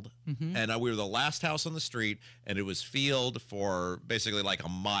field, and we were the last house on the street, and it was field for basically like a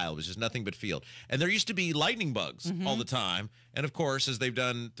mile. It was just nothing but field. And there used to be lightning bugs all the time. And, of course, as they've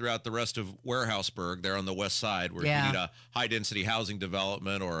done throughout the rest of Warehouseburg, there on the west side, where if you need a high-density housing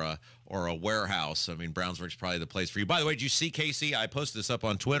development or a warehouse, I mean, Brownsburg's probably the place for you. By the way, did you see, Casey? I posted this up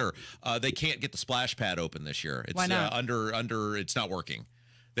on Twitter. They can't get the splash pad open this year. It's, why not? It's not working.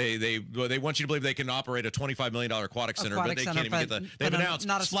 They want you to believe they can operate a $25 million aquatic center, but they can't even get the. They've announced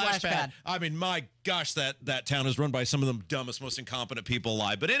not a splash pad. I mean, my gosh, that town is run by some of the dumbest, most incompetent people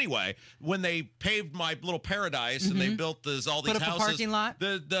alive. But anyway, when they paved my little paradise and they built all these Put up houses, a parking lot?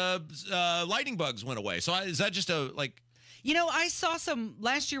 the lightning bugs went away. So is that just a like? You know, I saw some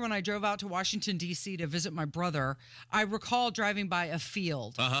last year when I drove out to Washington, D.C. to visit my brother. I recall driving by a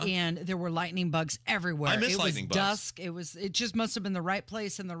field, and there were lightning bugs everywhere. I miss lightning bugs. It was dusk. It just must have been the right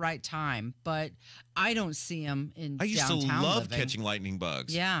place and the right time. But I don't see them in downtown. I used to love catching lightning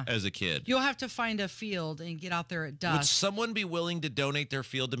bugs as a kid. You'll have to find a field and get out there at dusk. Would someone be willing to donate their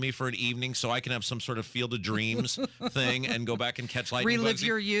field to me for an evening so I can have some sort of Field of Dreams thing and go back and catch lightning bugs? Relive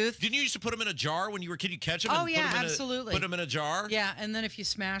your youth? Didn't you used to put them in a jar when you were a kid? You catch them? Oh, yeah, absolutely. Put them in a jar? Yeah, and then if you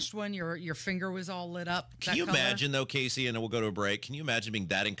smashed one, your finger was all lit up. Can you imagine, though, Casey, and we'll go to a break, can you imagine being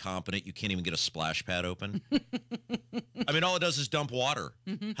that incompetent you can't even get a splash pad open? I mean, all it does is dump water.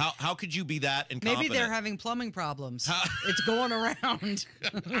 How could you be that incompetent? Maybe they're having plumbing problems. It's going around.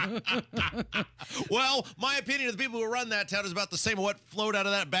 Well, my opinion of the people who run that town is about the same of what flowed out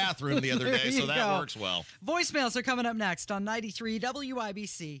of that bathroom the other day, so that works well. Voicemails are coming up next on 93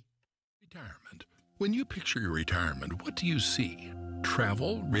 WIBC. Retirement. When you picture your retirement, what do you see?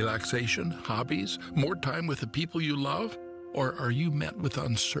 Travel, relaxation, hobbies, more time with the people you love? Or are you met with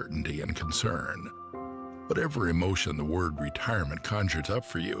uncertainty and concern? Whatever emotion the word retirement conjures up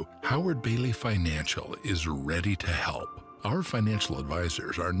for you, Howard Bailey Financial is ready to help. Our financial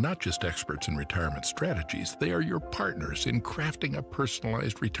advisors are not just experts in retirement strategies, they are your partners in crafting a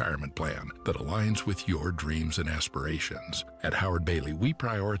personalized retirement plan that aligns with your dreams and aspirations. At Howard Bailey, we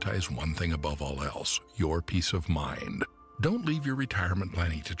prioritize one thing above all else, your peace of mind. Don't leave your retirement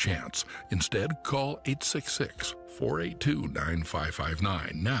planning to chance. Instead, call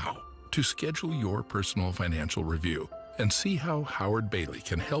 866-482-9559 now to schedule your personal financial review and see how Howard Bailey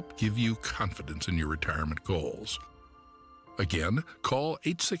can help give you confidence in your retirement goals. Again, call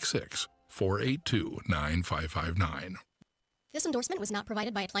 866-482-9559. This endorsement was not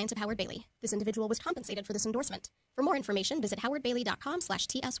provided by a client of Howard Bailey. This individual was compensated for this endorsement. For more information, visit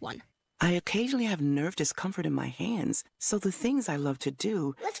howardbailey.com/TS1. I occasionally have nerve discomfort in my hands, so the things I love to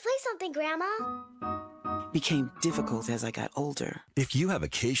do... Let's play something, Grandma. ...became difficult as I got older. If you have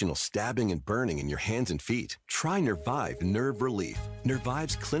occasional stabbing and burning in your hands and feet, try Nervive Nerve Relief.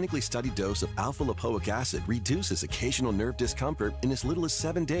 Nervive's clinically studied dose of alpha-lipoic acid reduces occasional nerve discomfort in as little as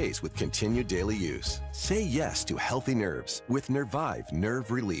 7 days with continued daily use. Say yes to healthy nerves with Nervive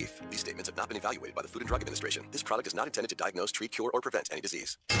Nerve Relief. These statements have not been evaluated by the Food and Drug Administration. This product is not intended to diagnose, treat, cure, or prevent any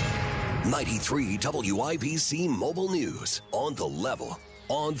disease. 93 WIBC Mobile News. On the level,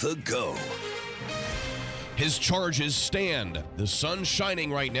 on the go. His charges stand. The sun's shining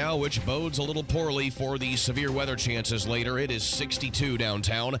right now, which bodes a little poorly for the severe weather chances later. It is 62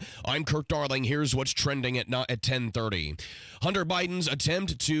 downtown. I'm Kirk Darling. Here's what's trending at 10:30. Hunter Biden's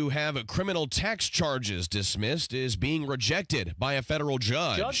attempt to have criminal tax charges dismissed is being rejected by a federal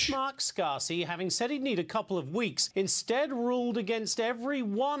judge. Judge Mark Scarsi, having said he'd need a couple of weeks, instead ruled against every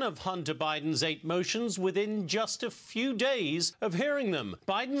one of Hunter Biden's 8 motions within just a few days of hearing them.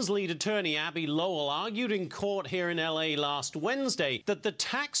 Biden's lead attorney, Abby Lowell, argued in Court here in LA last Wednesday that the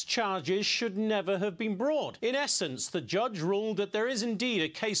tax charges should never have been brought. In essence, the judge ruled that there is indeed a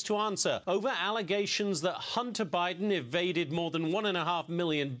case to answer over allegations that Hunter Biden evaded more than $1.5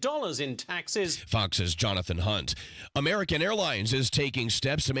 million in taxes. Fox's Jonathan Hunt. American Airlines is taking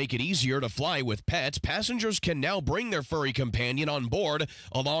steps to make it easier to fly with pets. Passengers can now bring their furry companion on board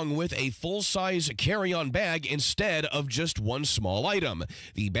along with a full-size carry-on bag instead of just one small item.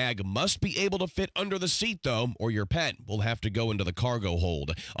 The bag must be able to fit under the seat, though, or your pet will have to go into the cargo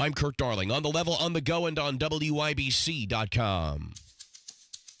hold. I'm Kirk Darling, on the level, on the go, and on WIBC.com.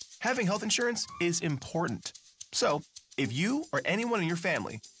 Having health insurance is important. So, if you or anyone in your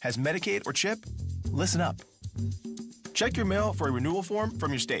family has Medicaid or CHIP, listen up. Check your mail for a renewal form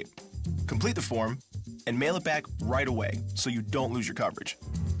from your state. Complete the form and mail it back right away so you don't lose your coverage.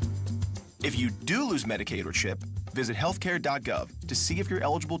 If you do lose Medicaid or CHIP, visit healthcare.gov to see if you're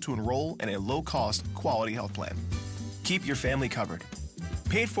eligible to enroll in a low-cost, quality health plan. Keep your family covered.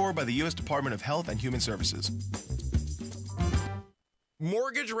 Paid for by the U.S. Department of Health and Human Services.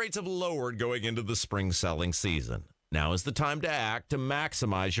 Mortgage rates have lowered going into the spring selling season. Now is the time to act to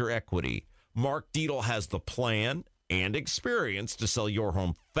maximize your equity. Mark Dietel has the plan and experience to sell your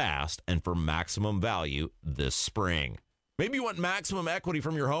home fast and for maximum value this spring. Maybe you want maximum equity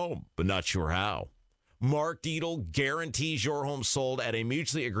from your home, but not sure how. Mark Dietel guarantees your home sold at a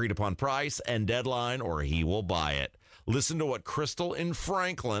mutually agreed upon price and deadline, or he will buy it. Listen to what Crystal in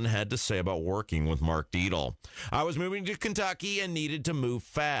Franklin had to say about working with Mark Dietel. I was moving to Kentucky and needed to move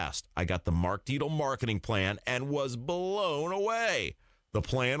fast. I got the Mark Dietel marketing plan and was blown away. The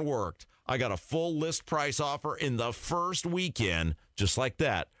plan worked. I got a full list price offer in the first weekend. Just like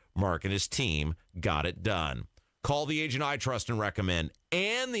that, Mark and his team got it done. Call the agent I trust and recommend,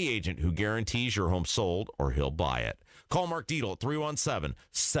 and the agent who guarantees your home sold or he'll buy it. Call Mark Dietel at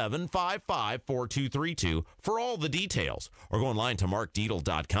 317-755-4232 for all the details, or go online to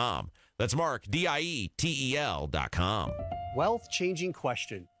markdietel.com. That's Mark, DIETEL.com. Wealth-changing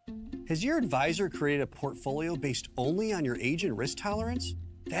question. Has your advisor created a portfolio based only on your age and risk tolerance?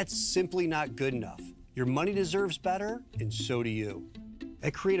 That's simply not good enough. Your money deserves better, and so do you.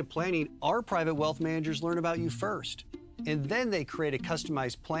 At Creative Planning, our private wealth managers learn about you first, and then they create a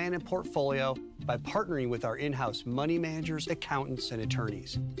customized plan and portfolio by partnering with our in-house money managers, accountants, and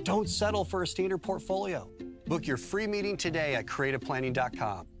attorneys. Don't settle for a standard portfolio. Book your free meeting today at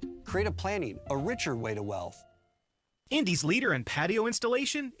creativeplanning.com. Creative Planning, a richer way to wealth. Indy's leader in patio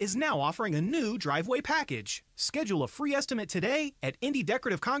installation is now offering a new driveway package. Schedule a free estimate today at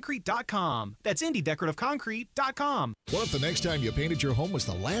IndyDecorativeConcrete.com. That's IndyDecorativeConcrete.com. What if the next time you painted your home was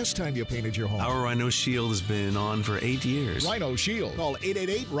the last time you painted your home? Our Rhino Shield has been on for 8 years. Rhino Shield. Call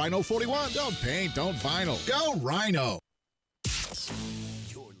 888-RHINO-41. Don't paint, don't vinyl. Go Rhino.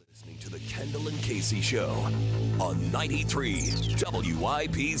 You're listening to the Kendall and Casey Show on 93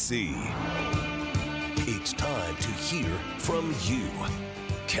 WIBC. It's time to hear from you.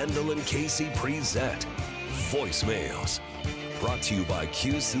 Kendall and Casey present Voicemails. Brought to you by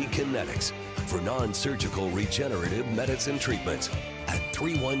QC Kinetics for non-surgical regenerative medicine treatments at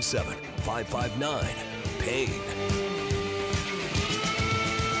 317-559-PAIN.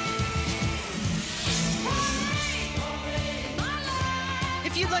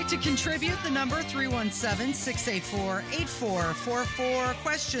 If you'd like to contribute, the number 317-684-8444.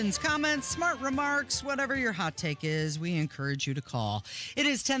 Questions, comments, smart remarks, whatever your hot take is, we encourage you to call. It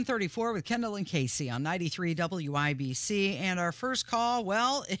is 10:34 with Kendall and Casey on 93 WIBC. And our first call,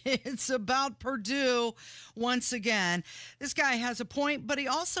 well, it's about Purdue once again. This guy has a point, but he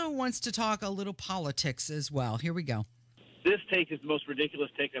also wants to talk a little politics as well. Here we go. This take is the most ridiculous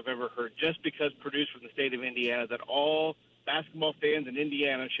take I've ever heard. Just because Purdue's from the state of Indiana, that all basketball fans in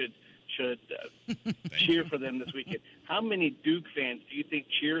Indiana should cheer for them this weekend. How many Duke fans do you think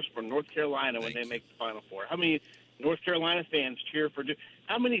cheers for North Carolina when they make the Final Four? How many North Carolina fans cheer for Duke?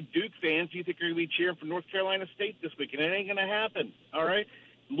 How many Duke fans do you think are going to be cheering for North Carolina State this weekend? It ain't going to happen, all right?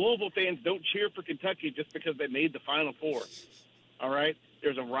 Louisville fans don't cheer for Kentucky just because they made the Final Four, all right?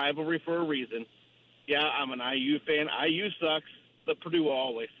 There's a rivalry for a reason. Yeah, I'm an IU fan. IU sucks. But Purdue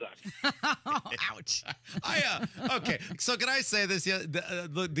always sucks. Ouch. Okay, so can I say this? Yeah,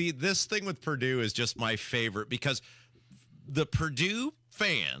 this thing with Purdue is just my favorite because the Purdue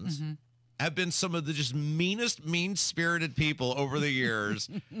fans have been some of the just meanest, mean-spirited people over the years.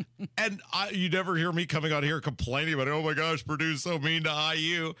 And you never hear me coming out here complaining about, oh, my gosh, Purdue's so mean to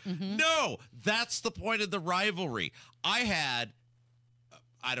IU. No, that's the point of the rivalry.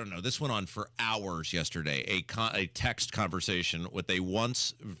 I don't know, this went on for hours yesterday, a text conversation with a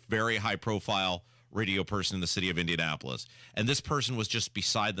once very high-profile radio person in the city of Indianapolis. And this person was just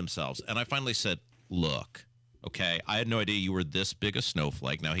beside themselves. And I finally said, look, okay, I had no idea you were this big a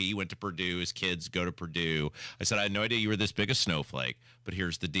snowflake. Now, he went to Purdue. His kids go to Purdue. I said, I had no idea you were this big a snowflake. But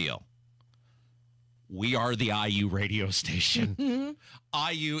here's the deal. We are the IU radio station.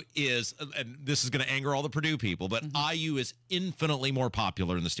 IU is, and this is going to anger all the Purdue people, but IU is infinitely more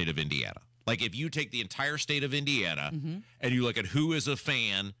popular in the state of Indiana. Like, if you take the entire state of Indiana and you look at who is a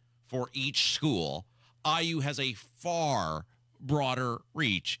fan for each school, IU has a far broader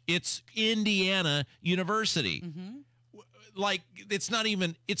reach. It's Indiana University. Like, it's not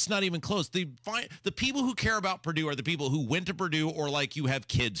even close. The people who care about Purdue are the people who went to Purdue, or like you have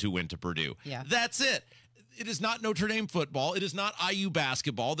kids who went to Purdue. Yeah. That's it. It is not Notre Dame football. It is not IU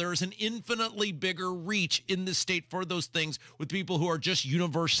basketball. There is an infinitely bigger reach in the state for those things with people who are just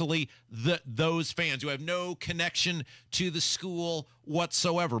universally those fans who have no connection to the school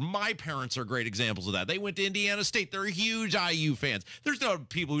whatsoever. My parents are great examples of that. They went to Indiana State. They're huge IU fans. There's no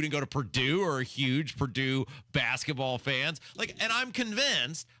people who didn't go to Purdue or are huge Purdue basketball fans. Like, and I'm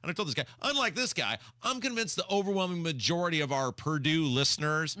convinced, and I told this guy, unlike this guy, I'm convinced the overwhelming majority of our Purdue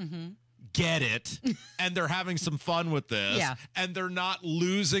listeners get it, and they're having some fun with this, and they're not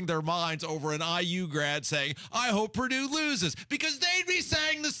losing their minds over an IU grad saying, I hope Purdue loses, because they'd be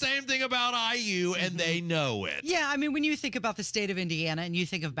saying the same thing about IU, and they know it. Yeah, I mean, when you think about the state of Indiana and you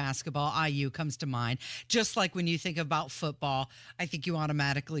think of basketball, IU comes to mind. Just like when you think about football, I think you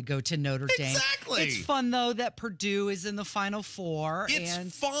automatically go to Notre Dame. Exactly. It's fun, though, that Purdue is in the Final Four.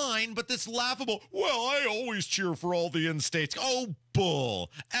 It's fine, but this laughable, well, I always cheer for all the in-states. Oh, bull.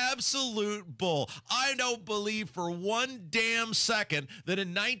 Absolute bull. I don't believe for one damn second that in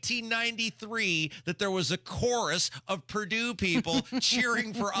 1993 that there was a chorus of Purdue people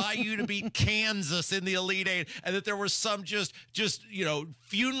cheering for IU to beat Kansas in the Elite Eight, and that there was some just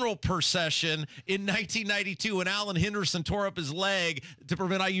funeral procession in 1992 when Alan Henderson tore up his leg to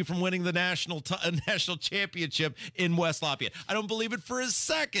prevent IU from winning the national championship in West Lafayette. I don't believe it for a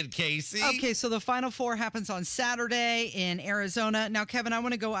second, Casey. Okay, so the Final Four happens on Saturday in Arizona. Now, Kevin, I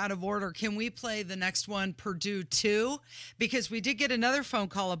want to go out of order. Can we play the next one, Purdue 2? Because we did get another phone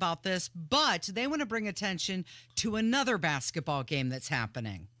call about this, but they want to bring attention to another basketball game that's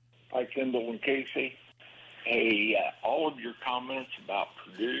happening. Hi, Kendall and Casey. Hey, all of your comments about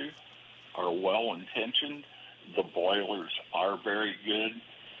Purdue are well-intentioned. The Boilers are very good,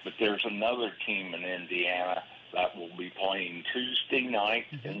 but there's another team in Indiana that will be playing Tuesday night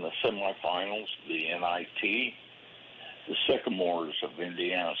in the semifinals, the NIT. The Sycamores of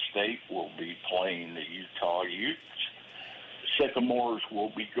Indiana State will be playing the Utah Utes. The Sycamores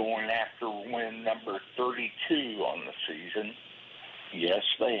will be going after win number 32 on the season. Yes,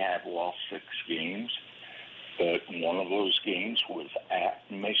 they have lost 6 games, but one of those games was at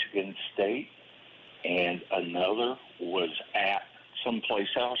Michigan State, and another was at someplace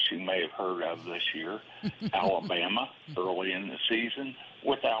else you may have heard of this year, Alabama, early in the season,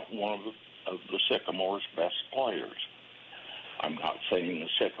 without one of the Sycamores' best players. I'm not saying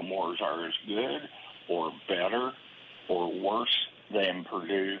the Sycamores are as good or better or worse than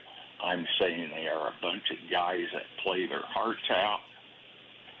Purdue. I'm saying they are a bunch of guys that play their hearts out.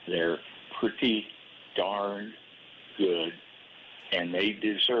 They're pretty darn good, and they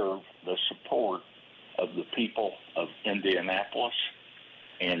deserve the support of the people of Indianapolis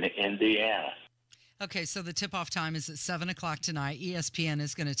and Indiana. Okay, so the tip-off time is at 7 o'clock tonight. ESPN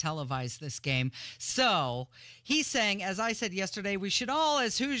is going to televise this game. So he's saying, as I said yesterday, we should all,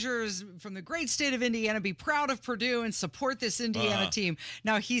 as Hoosiers from the great state of Indiana, be proud of Purdue and support this Indiana team.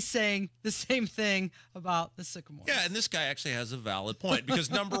 Now he's saying the same thing about the Sycamores. Yeah, and this guy actually has a valid point because,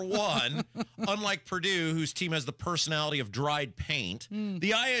 number one, unlike Purdue, whose team has the personality of dried paint,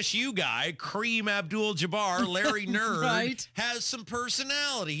 the ISU guy, Kareem Abdul-Jabbar, Larry Nerd, has some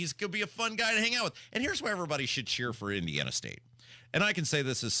personality. He's going to be a fun guy to hang out with. And here's why everybody should cheer for Indiana State. And I can say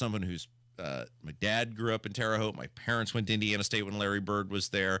this as someone who's, my dad grew up in Terre Haute. My parents went to Indiana State when Larry Bird was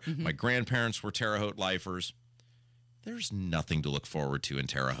there. My grandparents were Terre Haute lifers. There's nothing to look forward to in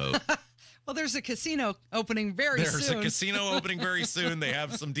Terre Haute. Well, there's a casino opening very soon. There's a casino opening very soon. They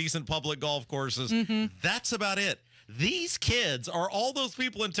have some decent public golf courses. That's about it. These kids are all those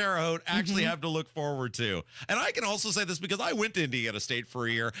people in Terre Haute actually have to look forward to. And I can also say this because I went to Indiana State for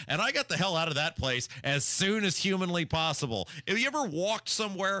a year, and I got the hell out of that place as soon as humanly possible. Have you ever walked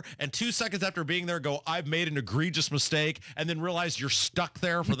somewhere and 2 seconds after being there go, I've made an egregious mistake, and then realize you're stuck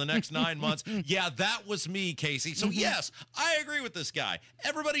there for the next 9 months? Yeah, that was me, Casey. So yes, I agree with this guy.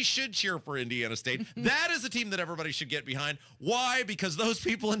 Everybody should cheer for Indiana State. That is a team that everybody should get behind. Why? Because those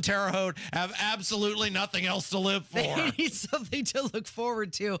people in Terre Haute have absolutely nothing else to live for. They need something to look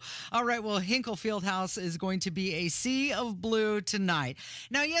forward to. All right, well, Hinkle Fieldhouse is going to be a sea of blue tonight.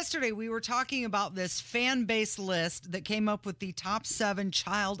 Now, yesterday we were talking about this fan base list that came up with the top 7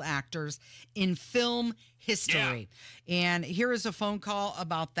 child actors in film history. Yeah. And here is a phone call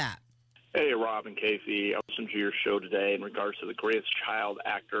about that. Hey, Rob and Casey. I listened to your show today in regards to the greatest child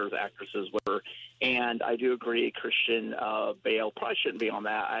actors, actresses, whatever. And I do agree Christian Bale probably shouldn't be on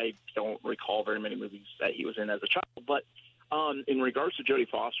that. I don't recall very many movies that he was in as a child. But in regards to Jodie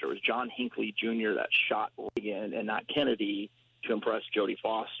Foster, it was John Hinckley Jr. that shot Reagan and not Kennedy to impress Jodie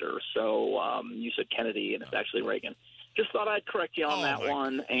Foster. So you said Kennedy, and it's actually Reagan. Just thought I'd correct you on that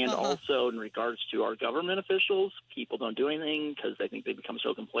one. And also in regards to our government officials, people don't do anything because they think they become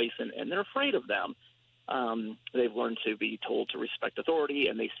so complacent and they're afraid of them. They've learned to be told to respect authority,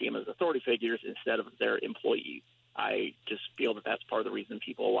 and they see them as authority figures instead of their employees. I just feel that that's part of the reason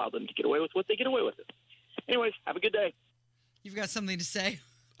people allow them to get away with what they get away with. Anyways, have a good day. You've got something to say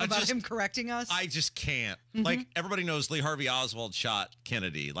about him correcting us? I just can't. Like, everybody knows Lee Harvey Oswald shot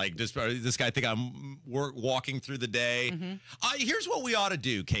Kennedy. Like, this guy, I think I'm walking through the day. Here's what we ought to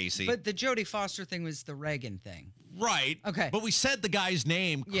do, Casey. But the Jodie Foster thing was the Reagan thing. Right. Okay. But we said the guy's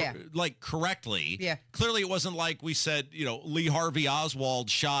name correctly. Yeah. Clearly, it wasn't like we said, Lee Harvey Oswald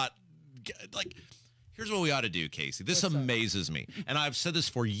shot. Like, here's what we ought to do, Casey. This amazes me. And I've said this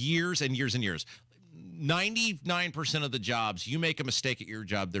for years and years and years. 99% of the jobs, you make a mistake at your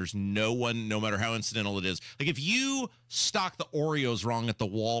job, there's no one, no matter how incidental it is. Like, if you stock the Oreos wrong at the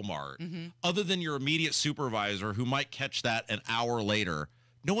Walmart, other than your immediate supervisor who might catch that an hour later,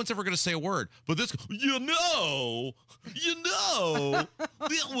 no one's ever going to say a word. But this, it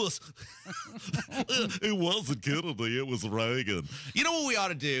wasn't Kennedy, it was Reagan. You know what we ought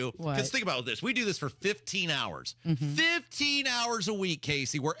to do? Because think about this. We do this for 15 hours. 15 hours a week,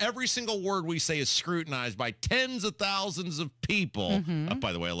 Casey, where every single word we say is scrutinized by tens of thousands of people.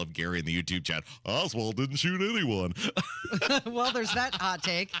 By the way, I love Gary in the YouTube chat. Oswald didn't shoot anyone. Well, there's that hot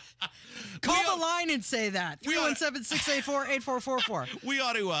take. Call the line and say that. 317-684-8444.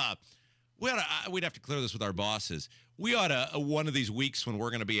 We'd have to clear this with our bosses. We ought to, one of these weeks when we're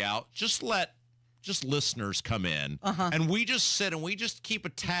going to be out, just let listeners come in, and we just sit and we just keep a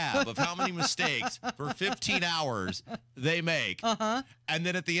tab of how many mistakes for 15 hours they make. And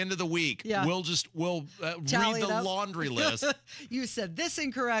then at the end of the week, we'll read the laundry list. You said this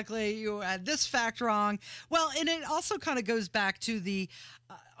incorrectly. You had this fact wrong. Well, and it also kind of goes back to the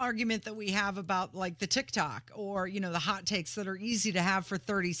argument that we have about like the TikTok or, the hot takes that are easy to have for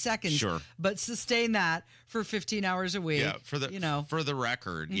 30 seconds. Sure. But sustain that for 15 hours a week. Yeah, for the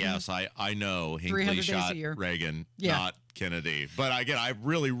record, yes, I know Hinckley shot Reagan, not Kennedy. But again, I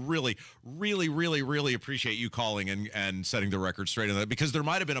really, really, really, really, really appreciate you calling and setting the record straight on that, because there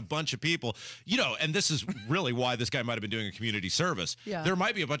might have been a bunch of people, and this is really why this guy might have been doing a community service. Yeah. There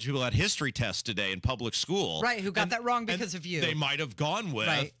might be a bunch of people that had history tests today in public school. Right, who got that wrong because of you. They might have gone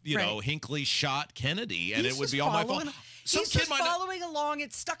with, Hinckley shot Kennedy, and it would be all my fault. He's just following along.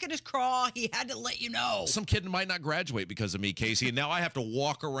 It's stuck in his craw. He had to let you know. Some kid might not graduate because of me, Casey, and now I have to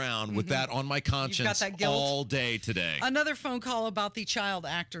walk around with that on my conscience all day today. Another phone call about the child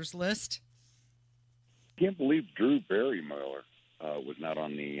actors list. I can't believe Drew Barrymore was not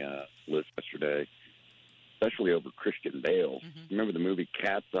on the list yesterday, especially over Christian Bale. Remember the movie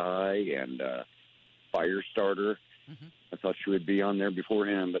Cat's Eye and Firestarter? I thought she would be on there before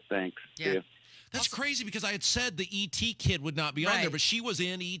him, but thanks. Yeah. That's crazy, because I had said the E.T. kid would not be on there, but she was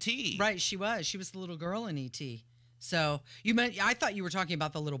in E.T. Right, she was. She was the little girl in E.T. So I thought you were talking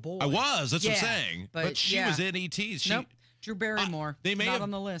about the little boy. I was. That's what I'm saying. But she was in E.T. Nope. Drew Barrymore. They may not have on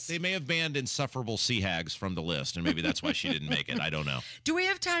the list. They may have banned insufferable sea hags from the list, and maybe that's why she didn't make it. I don't know. Do we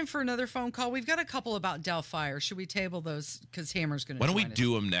have time for another phone call? We've got a couple about Delphi, or should we table those because Hammer's going to? Why don't we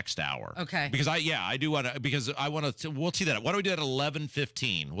do them next hour? Okay. Because I do want to. Because I want to. We'll see that. Why don't we do it at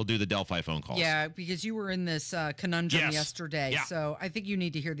 11:15? We'll do the Delphi phone calls. Yeah, because you were in this conundrum yesterday, so I think you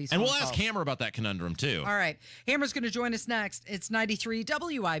need to hear these. And phone we'll calls. ask Hammer about that conundrum too. All right, Hammer's going to join us next. It's 93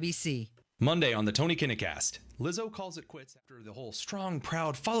 WIBC. Monday on the Tony Kinnacast. Lizzo calls it quits after the whole strong,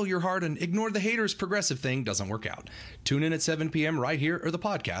 proud, follow your heart and ignore the haters progressive thing doesn't work out. Tune in at 7 p.m. right here or the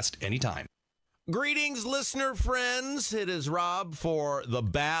podcast anytime. Greetings, listener friends. It is Rob for the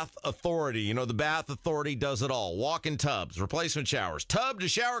Bath Authority. The Bath Authority does it all. Walk-in tubs, replacement showers,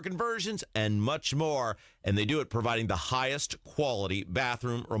 tub-to-shower conversions, and much more. And they do it providing the highest quality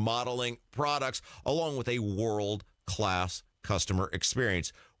bathroom remodeling products along with a world-class customer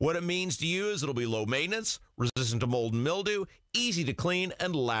experience. What it means to you is it'll be low maintenance, resistant to mold and mildew, easy to clean,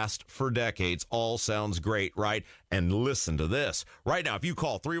 and last for decades. All sounds great, right? And listen to this. Right now, if you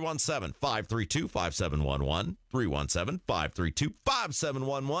call 317-532-5711,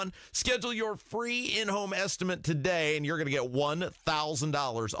 317-532-5711, schedule your free in-home estimate today, and you're going to get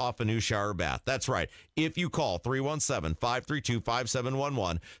 $1,000 off a new shower bath. That's right. If you call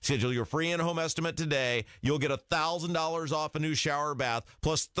 317-532-5711, schedule your free in-home estimate today, you'll get $1,000 off a new shower bath,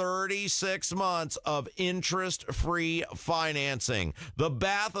 plus 36 months of interest-free financing.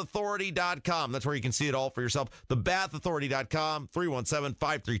 TheBathAuthority.com. That's where you can see it all for yourself. TheBathAuthority.com,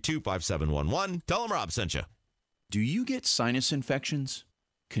 317-532-5711. Tell them Rob sent you. Do you get sinus infections,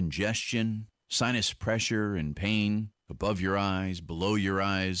 congestion, sinus pressure and pain, above your eyes, below your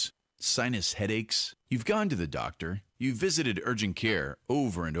eyes, sinus headaches? You've gone to the doctor, you've visited urgent care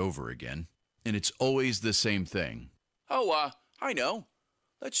over and over again, and it's always the same thing. Oh, I know.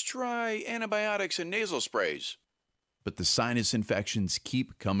 Let's try antibiotics and nasal sprays. But the sinus infections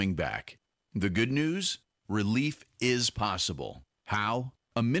keep coming back. The good news? Relief is possible. How?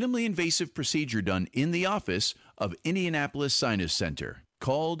 A minimally invasive procedure done in the office of Indianapolis Sinus Center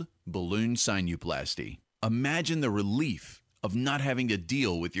called balloon sinuplasty. Imagine the relief of not having to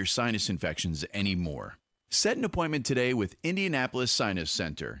deal with your sinus infections anymore. Set an appointment today with Indianapolis Sinus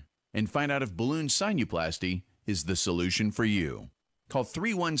Center and find out if balloon sinuplasty is the solution for you. Call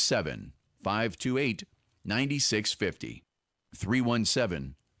 317-528-9650.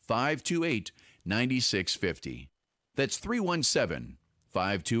 317-528-9650. That's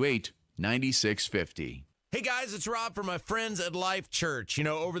 317-528-9650. Hey guys, it's Rob from my friends at Life Church. You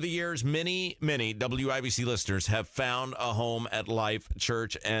know, over the years, many WIBC listeners have found a home at Life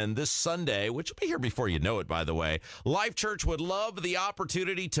Church. And this Sunday, which will be here before you know it, by the way, Life Church would love the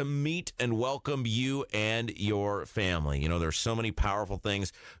opportunity to meet and welcome you and your family. You know, there's so many powerful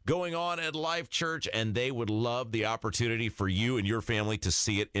things going on at Life Church, and they would love the opportunity for you and your family to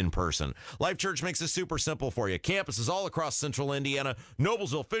see it in person. Life Church makes it super simple for you. Campuses all across central Indiana,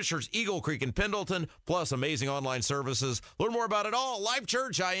 Noblesville, Fishers, Eagle Creek, and Pendleton, plus amazing online services. Learn more about it all,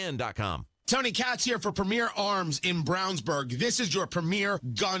 lifechurchin.com. Tony Katz here for Premier Arms in Brownsburg. This is your premier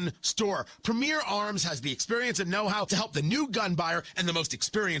gun store. Premier Arms has the experience and know-how to help the new gun buyer and the most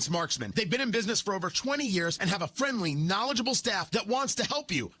experienced marksman. They've been in business for over 20 years and have a friendly, knowledgeable staff that wants to help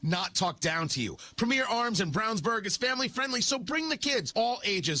you, not talk down to you. Premier Arms in Brownsburg is family-friendly, so bring the kids. All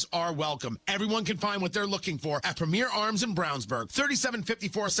ages are welcome. Everyone can find what they're looking for at Premier Arms in Brownsburg,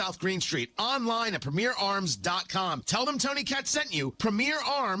 3754 South Green Street. Online at premierarms.com. Tell them Tony Katz sent you,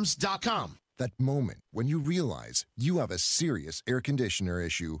 premierarms.com. That moment when you realize you have a serious air conditioner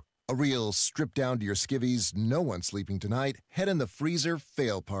issue. A real strip down to your skivvies, no one's sleeping tonight, head in the freezer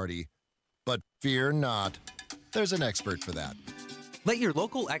fail party. But fear not. There's an expert for that. Let your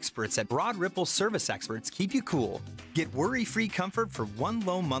local experts at Broad Ripple Service Experts keep you cool. Get worry-free comfort for one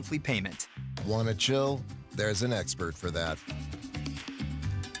low monthly payment. Want to chill? There's an expert for that.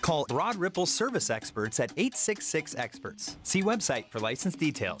 Call Broad Ripple Service Experts at 866-EXPERTS. See website for license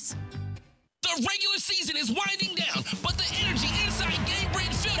details. The regular season is winding down, but the energy inside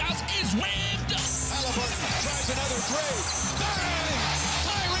Gainbridge Fieldhouse is ramped up. Halliburton tries another three. Bang!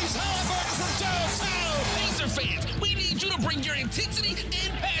 Tyrese Halliburton from downtown. Pacer fans, we need you to bring your intensity and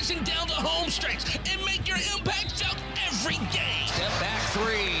passion down the home stretch and make your impact felt every game. Step back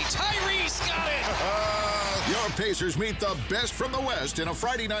three. Tyrese got it. Your Pacers meet the best from the West in a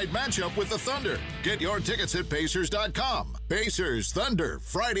Friday night matchup with the Thunder. Get your tickets at Pacers.com. Pacers Thunder,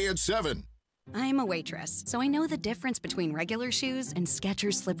 Friday at 7. I'm a waitress, so I know the difference between regular shoes and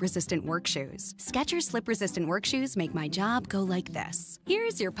Skechers slip-resistant work shoes. Skechers slip-resistant work shoes make my job go like this.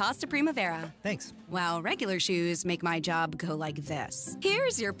 Here's your pasta primavera. Thanks. While regular shoes make my job go like this.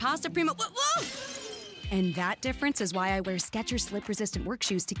 Here's your pasta prima... Whoa! And that difference is why I wear Skechers slip-resistant work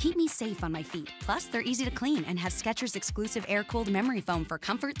shoes to keep me safe on my feet. Plus, they're easy to clean and have Skechers exclusive air-cooled memory foam for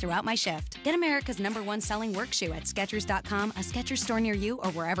comfort throughout my shift. Get America's #1 selling work shoe at Skechers.com, a Skechers store near you,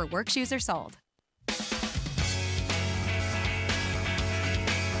 or wherever work shoes are sold.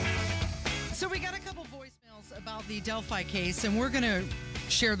 So we got a couple voicemails about the Delphi case, and we're going to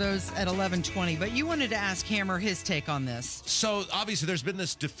share those at 11:20. But you wanted to ask Hammer his take on this. So obviously there's been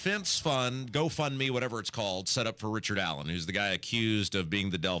this defense fund, GoFundMe, whatever it's called, set up for Richard Allen, who's the guy accused of being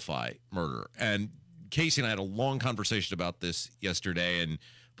the Delphi murderer. And Casey and I had a long conversation about this yesterday and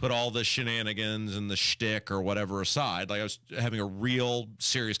put all the shenanigans and the shtick or whatever aside. Like, I was having a real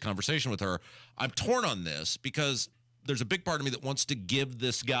serious conversation with her. I'm torn on this because there's a big part of me that wants to give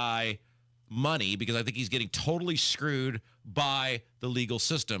this guy money because I think he's getting totally screwed by the legal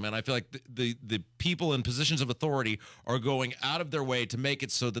system. And I feel like the people in positions of authority are going out of their way to make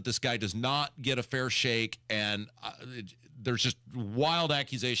it so that this guy does not get a fair shake. And there's just wild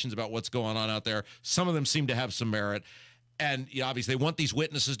accusations about what's going on out there. Some of them seem to have some merit. And obviously, they want these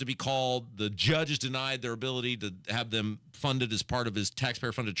witnesses to be called. The judge has denied their ability to have them funded as part of his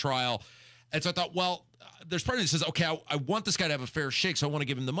taxpayer-funded trial. And so I thought, well, there's part of me that says, okay, I want this guy to have a fair shake, so I want to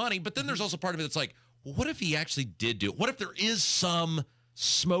give him the money. But then there's also part of it that's like, well, what if he actually did do it? What if there is some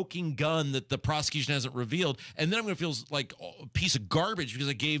smoking gun that the prosecution hasn't revealed? And then I'm going to feel like a piece of garbage because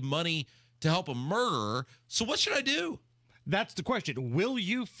I gave money to help a murderer. So what should I do? That's the question. Will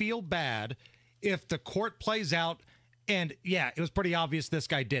you feel bad if the court plays out and, yeah, it was pretty obvious this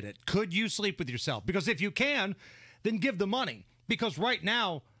guy did it? Could you sleep with yourself? Because if you can, then give the money. Because right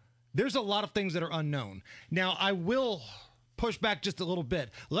now, there's a lot of things that are unknown. Now, I will push back just a little bit.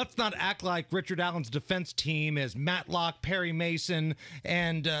 Let's not act like Richard Allen's defense team is Matlock, Perry Mason,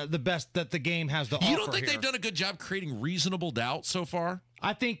 and the best that the game has to offer. You don't think they've done a good job creating reasonable doubt so far?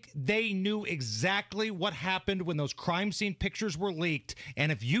 I think they knew exactly what happened when those crime scene pictures were leaked.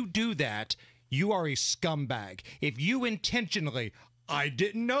 And if you do that, you are a scumbag. If you intentionally, I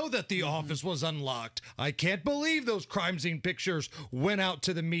didn't know that the office was unlocked. I can't believe those crime scene pictures went out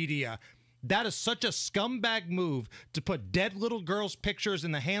to the media. That is such a scumbag move to put dead little girls' pictures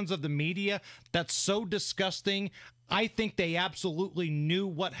in the hands of the media. That's so disgusting. I think they absolutely knew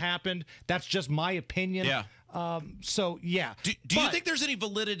what happened. That's just my opinion. Yeah. So, yeah. Do you think there's any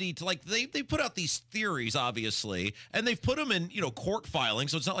validity to, like, they put out these theories, obviously, and they've put them in, court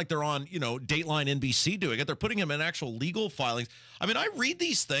filings, so it's not like they're on, Dateline NBC doing it. They're putting them in actual legal filings. I mean, I read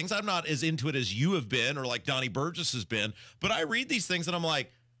these things. I'm not as into it as you have been or like Donnie Burgess has been, but I read these things and I'm like,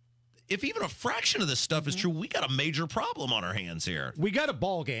 if even a fraction of this stuff is true, we got a major problem on our hands here. We got a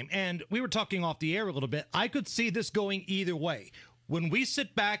ball game, and we were talking off the air a little bit. I could see this going either way. When we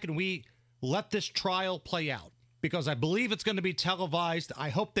sit back and we let this trial play out, because I believe it's going to be televised. I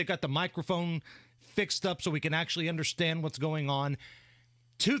hope they got the microphone fixed up so we can actually understand what's going on.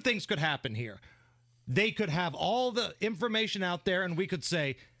 Two things could happen here. They could have all the information out there, and we could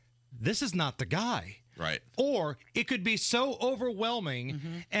say, this is not the guy. Right. Or it could be so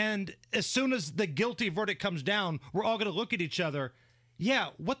overwhelming, and as soon as the guilty verdict comes down, we're all going to look at each other. Yeah,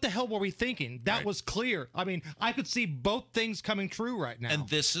 what the hell were we thinking? That was clear. I mean, I could see both things coming true right now. And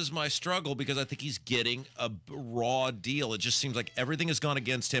this is my struggle because I think he's getting a raw deal. It just seems like everything has gone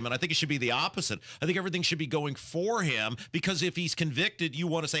against him, and I think it should be the opposite. I think everything should be going for him because if he's convicted, you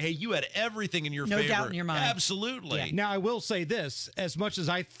want to say, hey, you had everything in your favor. No doubt in your mind. Absolutely. Yeah. Now, I will say this. As much as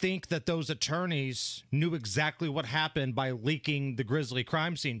I think that those attorneys knew exactly what happened by leaking the grisly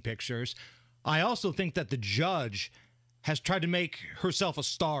crime scene pictures, I also think that the judge has tried to make herself a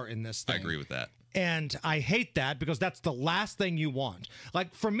star in this thing. I agree with that. And I hate that because that's the last thing you want.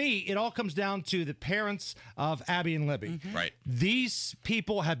 Like, for me, it all comes down to the parents of Abby and Libby. Right. These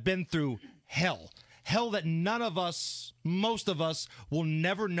people have been through hell. Hell that none of us, most of us, will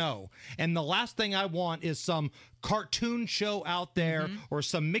never know. And the last thing I want is some cartoon show out there or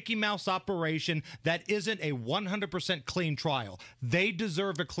some Mickey Mouse operation that isn't a 100% clean trial. They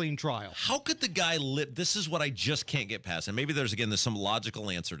deserve a clean trial. How could the guy live? This is what I just can't get past. And maybe there's some logical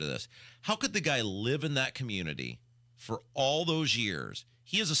answer to this. How could the guy live in that community for all those years?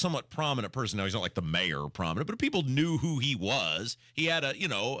 He is a somewhat prominent person. Now, he's not like the mayor or prominent, but people knew who he was. He had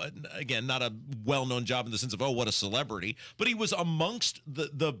again, not a well-known job in the sense of, oh, what a celebrity, but he was amongst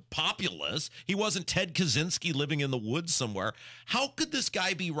the populace. He wasn't Ted Kaczynski living in the woods somewhere. How could this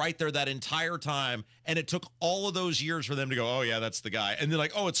guy be right there that entire time, and it took all of those years for them to go, oh, yeah, that's the guy. And they're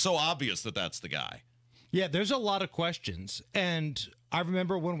like, oh, it's so obvious that that's the guy. Yeah, there's a lot of questions. And I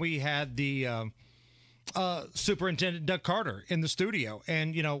remember when we had the Superintendent Doug Carter in the studio.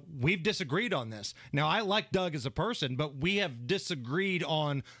 And, we've disagreed on this. Now, I like Doug as a person, but we have disagreed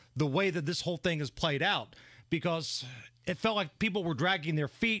on the way that this whole thing has played out because it felt like people were dragging their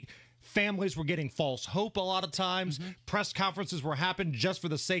feet. Families were getting false hope a lot of times. Press conferences were happening just for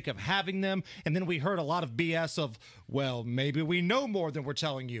the sake of having them. And then we heard a lot of BS of, well, maybe we know more than we're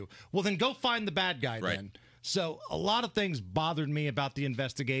telling you. Well, then go find the bad guy then. So a lot of things bothered me about the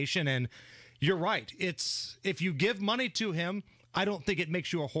investigation. And you're right. It's if you give money to him, I don't think it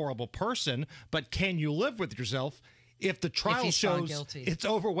makes you a horrible person. But can you live with yourself if the trial shows it's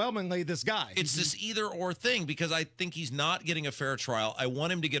overwhelmingly this guy? It's this either or thing because I think he's not getting a fair trial. I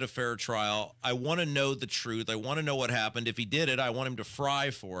want him to get a fair trial. I want to know the truth. I want to know what happened. If he did it, I want him to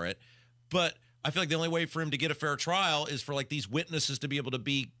fry for it. But I feel like the only way for him to get a fair trial is for like these witnesses to be able to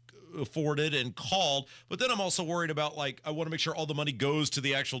be afforded and called. But then I'm also worried about, like, I want to make sure all the money goes to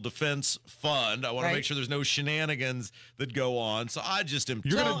the actual defense fund. I want to make sure there's no shenanigans that go on. So I just am.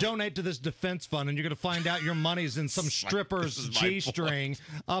 You're going to donate to this defense fund, and you're going to find out your money's in some stripper's G-string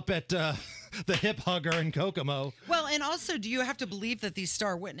up at the Hip Hugger in Kokomo. Well, and also, do you have to believe that these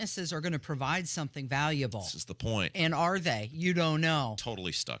star witnesses are going to provide something valuable? This is the point. And are they? You don't know.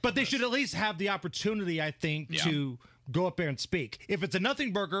 Totally stuck. But they should at least have the opportunity, I think, to go up there and speak. If it's a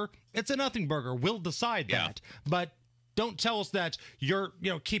nothing burger, it's a nothing burger. We'll decide that. But don't tell us that you're,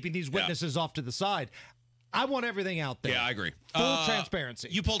 keeping these witnesses off to the side. I want everything out there. Yeah, I agree. Full transparency.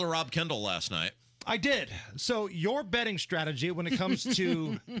 You pulled a Rob Kendall last night. I did. So your betting strategy when it comes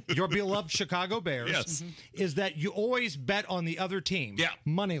to your beloved Chicago Bears is that you always bet on the other team. Yeah.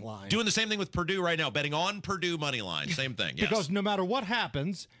 Money line. Doing the same thing with Purdue right now, betting on Purdue money line. Same thing. Yes. Because no matter what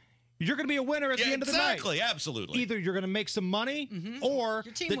happens, you're going to be a winner at the end of the night. Exactly. Absolutely. Either you're going to make some money or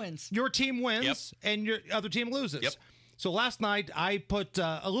your team wins and your other team loses. Yep. So last night, I put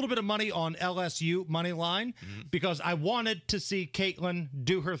a little bit of money on LSU money line because I wanted to see Caitlin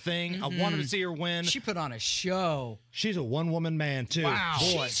do her thing. I wanted to see her win. She put on a show. She's a one-woman man, too. Wow.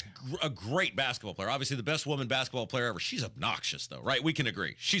 Boy. She's a great basketball player. Obviously, the best woman basketball player ever. She's obnoxious, though, right? We can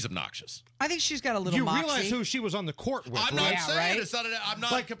agree. She's obnoxious. I think she's got a little You moxie. realize who she was on the court with, I'm right? not saying it's not. I'm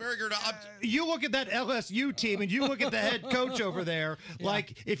not comparing her to. You look at that LSU team and you look at the head coach over there.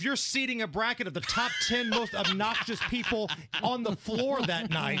 Like, if you're seeding a bracket of the top 10 most obnoxious people on the floor that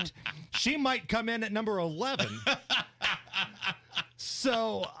night, she might come in at number 11.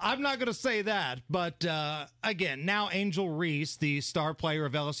 So I'm not going to say that. But again, now Angel Reese, the star player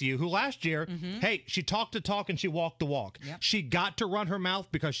of LSU, who last year, hey, she talked the talk and she walked the walk. Yep. She got to run her mouth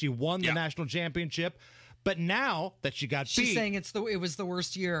because she won the national championship. But now that she got She's beat, saying it was the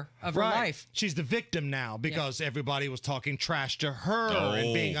worst year of her life. She's the victim now because everybody was talking trash to her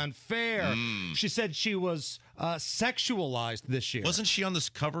and being unfair. She said she was sexualized this year. Wasn't she on this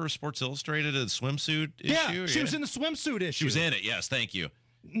cover of Sports Illustrated, a swimsuit issue? Yeah, she was in the swimsuit issue. She was in it, yes, thank you.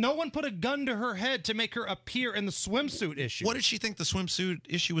 No one put a gun to her head to make her appear in the swimsuit issue. What did she think the swimsuit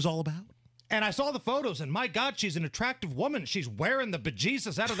issue was all about? And I saw the photos, and my God, she's an attractive woman. She's wearing the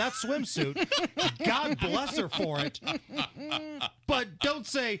bejesus out of that swimsuit. God bless her for it. But don't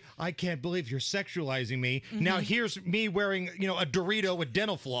say, I can't believe you're sexualizing me. Now here's me wearing, a Dorito with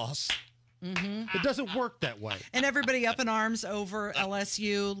dental floss. It doesn't work that way. And everybody up in arms over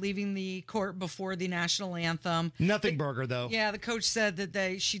LSU leaving the court before the national anthem. Nothing burger, though. Yeah, the coach said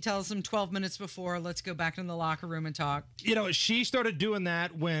that she tells them 12 minutes before, let's go back in the locker room and talk. She started doing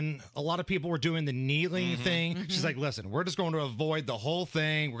that when a lot of people were doing the kneeling thing. She's like, listen, we're just going to avoid the whole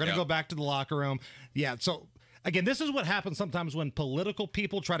thing. We're going to go back to the locker room. Yeah, so... Again, this is what happens sometimes when political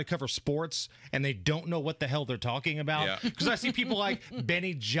people try to cover sports and they don't know what the hell they're talking about. Because I see people like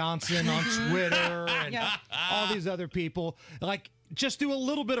Benny Johnson on Twitter and all these other people. Like, just do a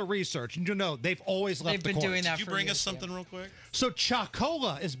little bit of research, and you'll know they've always left the court. Doing that. Could you bring us something real quick? So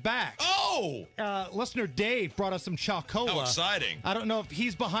Chocola is back. Oh! Listener Dave brought us some Chocola. How exciting. I don't know if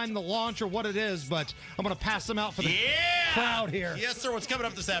he's behind the launch or what it is, but I'm going to pass them out for the crowd here. Yes, sir. What's coming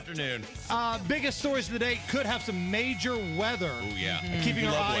up this afternoon? Biggest stories of the day could have some major weather. Oh, yeah. Keeping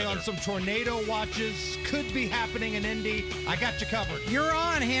our eye on some tornado watches. Could be happening in Indy. I got you covered. You're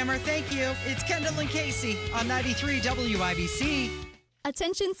on, Hammer. Thank you. It's Kendall and Casey on 93 WIBC.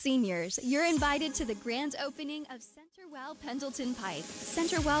 Attention seniors, you're invited to the grand opening of CenterWell Pendleton Pike.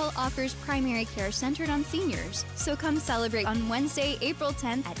 CenterWell offers primary care centered on seniors. So come celebrate on Wednesday, April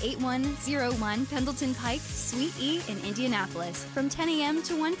 10th at 8101 Pendleton Pike, Suite E in Indianapolis from 10 a.m.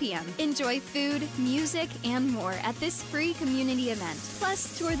 to 1 p.m. Enjoy food, music, and more at this free community event.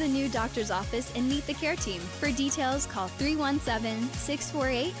 Plus, tour the new doctor's office and meet the care team. For details, call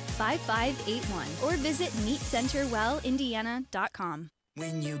 317-648-5581 or visit meetcenterwellindiana.com.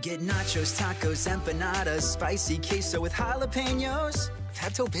 When you get nachos, tacos, empanadas, spicy queso with jalapenos,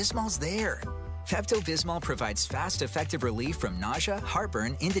 Pepto-Bismol's there. Pepto-Bismol provides fast, effective relief from nausea,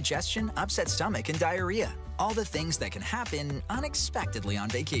 heartburn, indigestion, upset stomach, and diarrhea. All the things that can happen unexpectedly on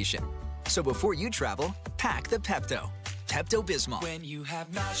vacation. So before you travel, pack the Pepto. Pepto-Bismol. When you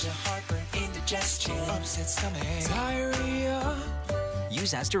have nausea, heartburn, indigestion, upset stomach, diarrhea.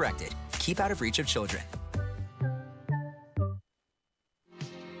 Use as directed. Keep out of reach of children.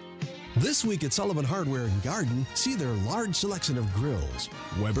 This week at Sullivan Hardware and Garden, see their large selection of grills,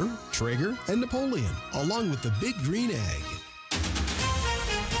 Weber, Traeger, and Napoleon, along with the Big Green Egg.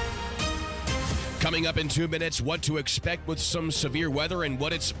 Coming up in 2 minutes, what to expect with some severe weather and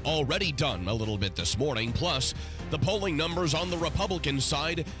what it's already done a little bit this morning. Plus, the polling numbers on the Republican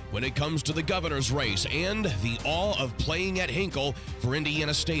side when it comes to the governor's race and the awe of playing at Hinkle for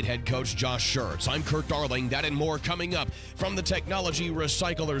Indiana State head coach Josh Schertz. I'm Kurt Darling. That and more coming up from the Technology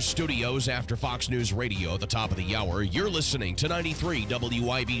Recyclers studios after Fox News Radio at the top of the hour. You're listening to 93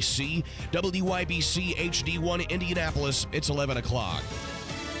 WIBC, WIBC HD1 Indianapolis. It's 11 o'clock.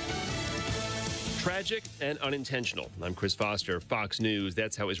 Tragic and unintentional. I'm Chris Foster, Fox News.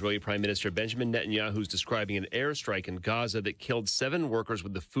 That's how Israeli Prime Minister Benjamin Netanyahu is describing an airstrike in Gaza that killed 7 workers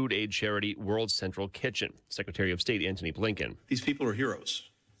with the food aid charity World Central Kitchen. Secretary of State Antony Blinken. These people are heroes.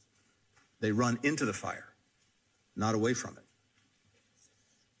 They run into the fire, not away from it.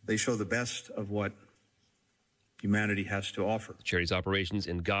 They show the best of what humanity has to offer. The charity's operations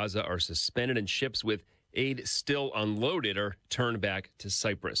in Gaza are suspended and ships with aid still unloaded are turned back to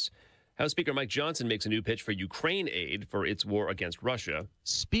Cyprus. House Speaker Mike Johnson makes a new pitch for Ukraine aid for its war against Russia.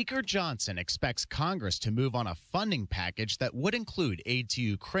 Speaker Johnson expects Congress to move on a funding package that would include aid to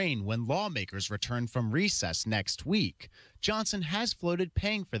Ukraine when lawmakers return from recess next week. Johnson has floated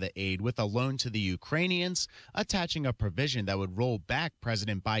paying for the aid with a loan to the Ukrainians, attaching a provision that would roll back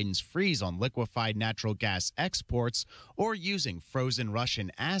President Biden's freeze on liquefied natural gas exports or using frozen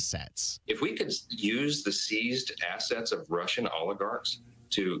Russian assets. If we could use the seized assets of Russian oligarchs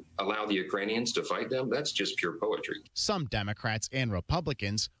to allow the Ukrainians to fight them, that's just pure poetry. Some Democrats and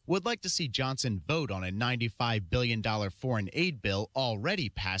Republicans would like to see Johnson vote on a $95 billion foreign aid bill already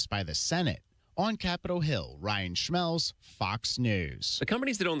passed by the Senate. On Capitol Hill, Ryan Schmelz, Fox News. The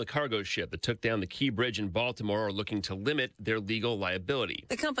companies that own the cargo ship that took down the Key Bridge in Baltimore are looking to limit their legal liability.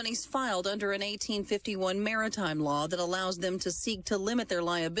 The companies filed under an 1851 maritime law that allows them to seek to limit their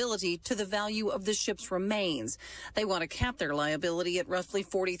liability to the value of the ship's remains. They want to cap their liability at roughly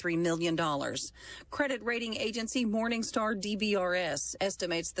 $43 million. Credit rating agency Morningstar DBRS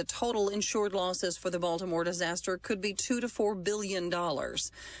estimates the total insured losses for the Baltimore disaster could be $2 to $4 billion.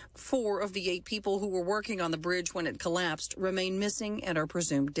 4 of the 8 people who were working on the bridge when it collapsed remain missing and are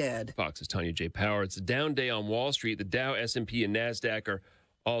presumed dead. Fox's Tanya J. Power. It's a down day on Wall Street. The Dow, S&P, and NASDAQ are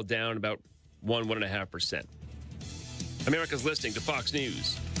all down about 1.5%. America's listening to Fox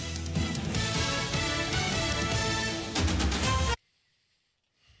News.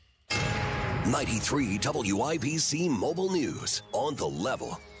 '93 WIBC Mobile News. On the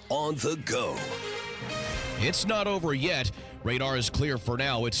level, on the go. It's not over yet. Radar is clear for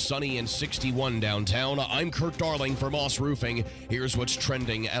now. It's sunny and 61 downtown. I'm Kurt Darling for Moss Roofing. Here's what's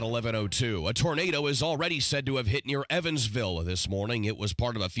trending at 11:02. A tornado is already said to have hit near Evansville this morning. It was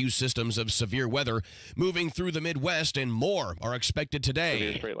part of a few systems of severe weather moving through the Midwest, and more are expected today.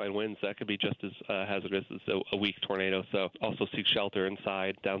 Severe straight line winds, that could be just as hazardous as a weak tornado. So also seek shelter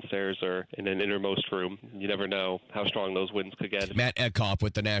inside, downstairs, or in an innermost room. You never know how strong those winds could get. Matt Eckhoff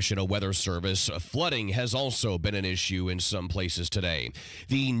with the National Weather Service. Flooding has also been an issue in some places today.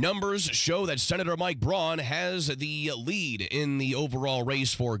 The numbers show that Senator Mike Braun has the lead in the overall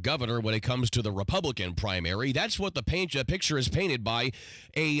race for governor when it comes to the Republican primary. That's what the picture is painted by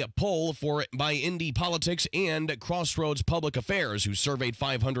a poll by Indy Politics and Crossroads Public Affairs, who surveyed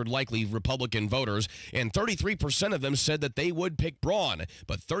 500 likely Republican voters, and 33% of them said that they would pick Braun,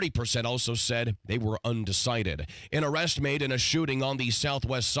 but 30% also said they were undecided. An arrest made in a shooting on the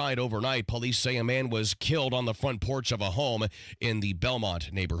southwest side overnight. Police say a man was killed on the front porch of a home in the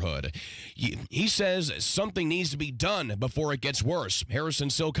Belmont neighborhood. He says something needs to be done before it gets worse. Harrison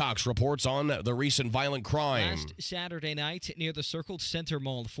Silcox reports on the recent violent crime. Last Saturday night near the Circle Center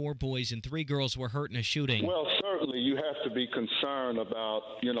Mall, 4 boys and 3 girls were hurt in a shooting. Well, certainly you have to be concerned about,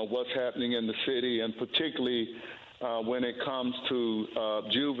 what's happening in the city, and particularly when it comes to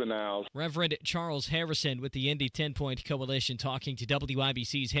juveniles. Reverend Charles Harrison with the Indy 10-Point Coalition talking to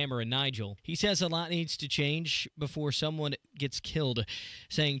WIBC's Hammer and Nigel. He says a lot needs to change before someone gets killed,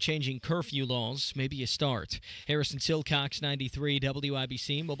 saying changing curfew laws may be a start. Harrison Silcox, 93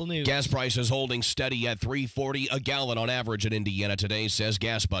 WIBC Mobile News. Gas prices holding steady at $3.40 a gallon on average in Indiana today, says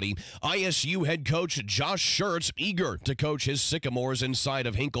Gas Buddy. ISU head coach Josh Schertz eager to coach his Sycamores inside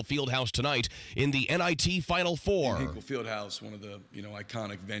of Hinkle Fieldhouse tonight in the NIT Final Four. Hinkle Fieldhouse, one of the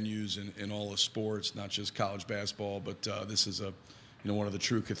iconic venues in all of sports, not just college basketball, but this is one of the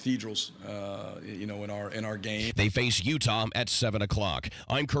true cathedrals, in our game. They face Utah at 7 o'clock.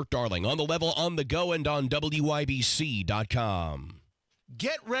 I'm Kurt Darling, on the level, on the go, and on WIBC.com.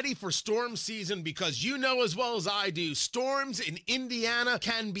 Get ready for storm season because you know as well as I do, storms in Indiana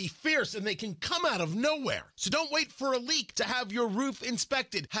can be fierce and they can come out of nowhere. So don't wait for a leak to have your roof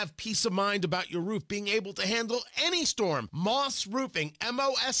inspected. Have peace of mind about your roof being able to handle any storm. Moss Roofing,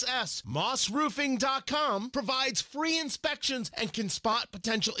 M-O-S-S, mossroofing.com provides free inspections and can spot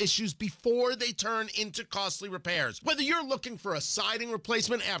potential issues before they turn into costly repairs. Whether you're looking for a siding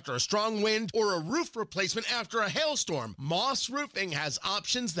replacement after a strong wind or a roof replacement after a hailstorm, Moss Roofing has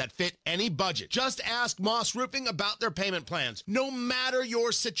options that fit any budget. Just ask Moss Roofing about their payment plans. No matter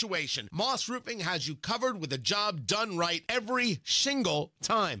your situation, Moss Roofing has you covered with a job done right every single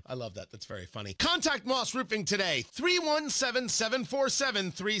time. I love that. That's very funny. Contact Moss Roofing today.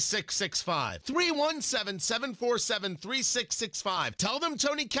 317-747-3665. 317-747-3665. Tell them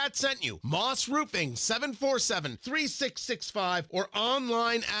Tony Cat sent you. Moss Roofing, 747-3665 or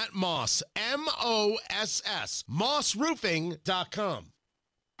online at Moss, M-O-S-S, mossroofing.com.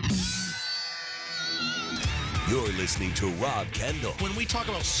 You're listening to Rob Kendall. When we talk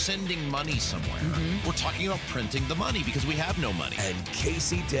about sending money somewhere, we're talking about printing the money because we have no money. And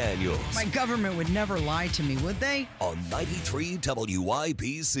Casey Daniels. My government would never lie to me, would they? On 93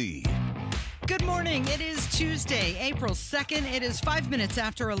 WIBC. Good morning. It is Tuesday, April 2nd. It is 5 minutes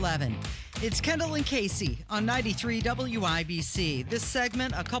after 11. It's Kendall and Casey on 93 WIBC. This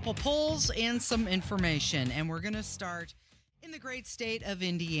segment, a couple polls and some information. And we're going to start in the great state of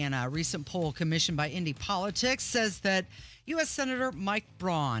Indiana. A recent poll commissioned by Indy Politics says that U.S. Senator Mike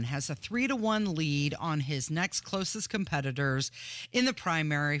Braun has a 3-1 lead on his next closest competitors in the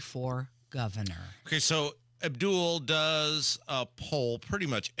primary for governor. Okay, so Abdul does a poll pretty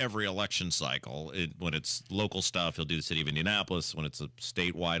much every election cycle. When it's local stuff, he'll do the city of Indianapolis. When it's a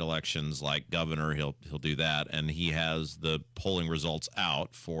statewide elections like governor, he'll do that. And he has the polling results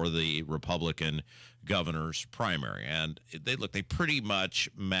out for the Republican governor's primary. And they pretty much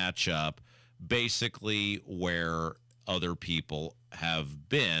match up basically where other people have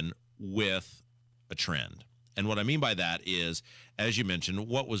been with a trend. And what I mean by that is, as you mentioned,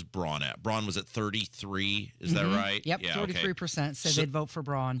 what was Braun at? Braun was at 33. Is that right? Yep, yeah, 33% said they'd vote for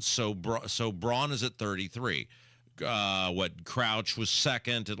Braun. So Braun is at 33. Crouch was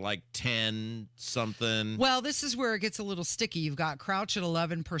second at like 10 something. Well, this is where it gets a little sticky. You've got Crouch at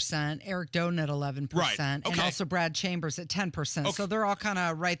 11%, Eric Doden at 11%, right. Okay. And also Brad Chambers at 10%. Okay. So they're all kind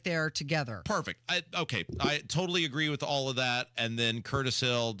of right there together. Perfect. I totally agree with all of that. And then Curtis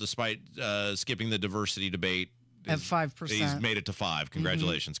Hill, despite skipping the diversity debate, at 5%. He's made it to 5.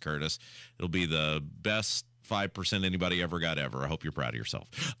 Congratulations, Curtis. It'll be the best 5% anybody ever got ever. I hope you're proud of yourself.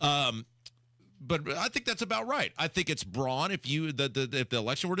 But I think that's about right. I think it's Braun. If the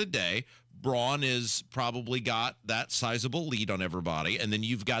election were today, Braun is probably got that sizable lead on everybody. And then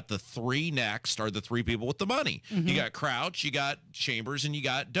you've got the three next are the three people with the money. You got Crouch, you got Chambers, and you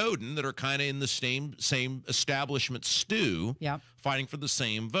got Doden that are kind of in the same establishment stew, fighting for the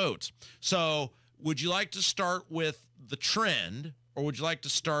same votes. So would you like to start with the trend, or would you like to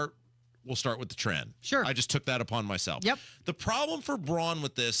start? We'll start with the trend. Sure. I just took that upon myself. Yep. The problem for Braun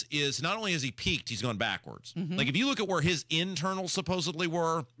with this is not only has he peaked, he's gone backwards. Like if you look at where his internals supposedly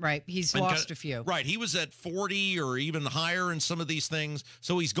were. Right. He's lost a few. Right. He was at 40 or even higher in some of these things.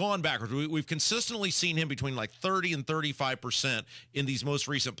 So he's gone backwards. We've consistently seen him between like 30 and 35% in these most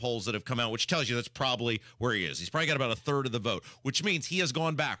recent polls that have come out, which tells you that's probably where he is. He's probably got about a third of the vote, which means he has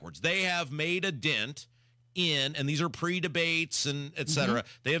gone backwards. They have made a dent and these are pre-debates and et cetera.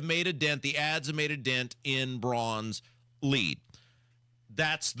 They have made a dent. The ads have made a dent in Braun's lead.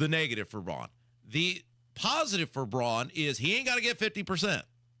 That's the negative for Braun. The positive for Braun is he ain't got to get 50%.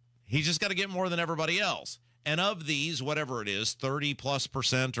 He's just got to get more than everybody else. And of these, whatever it is,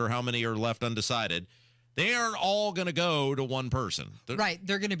 30+% or how many are left undecided, they aren't all going to go to one person. Right.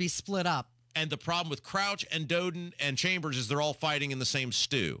 They're going to be split up. And the problem with Crouch and Doden and Chambers is they're all fighting in the same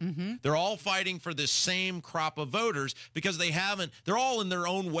stew. They're all fighting for this same crop of voters because they're all in their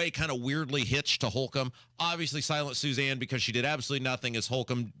own way kind of weirdly hitched to Holcomb. Obviously, Silent Suzanne because she did absolutely nothing as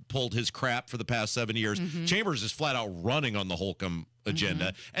Holcomb pulled his crap for the past 7 years. Chambers is flat out running on the Holcomb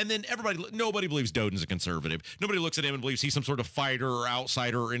agenda. And then nobody believes Doden's a conservative. Nobody looks at him and believes he's some sort of fighter or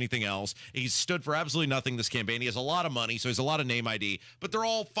outsider or anything else. He's stood for absolutely nothing this campaign. He has a lot of money, so he has a lot of name ID, but they're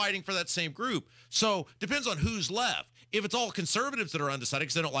all fighting for that same group. So depends on who's left. If it's all conservatives that are undecided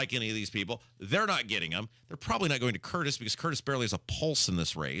because they don't like any of these people, they're not getting them. They're probably not going to Curtis because Curtis barely has a pulse in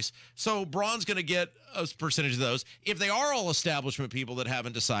this race. So Braun's going to get a percentage of those. If they are all establishment people that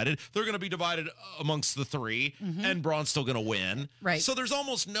haven't decided, they're going to be divided amongst the three, and Braun's still going to win. Right. So there's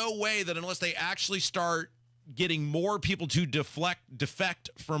almost no way that unless they actually start getting more people to defect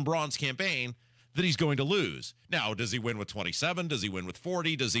from Braun's campaign, that he's going to lose. Now, does he win with 27? Does he win with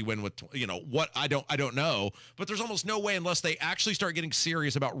 40? Does he win with, what? I don't know. But there's almost no way unless they actually start getting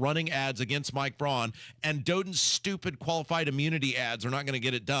serious about running ads against Mike Braun, and Doden's stupid qualified immunity ads are not going to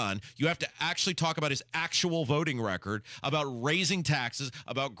get it done. You have to actually talk about his actual voting record, about raising taxes,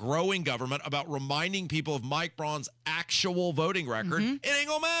 about growing government, about reminding people of Mike Braun's actual voting record. It ain't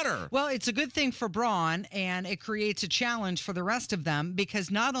gonna matter. Well, it's a good thing for Braun, and it creates a challenge for the rest of them,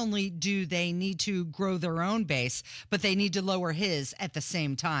 because not only do they need to grow their own base, but they need to lower his at the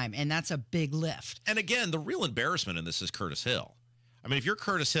same time, and that's a big lift. And again, the real embarrassment in this is Curtis Hill. I mean, if you're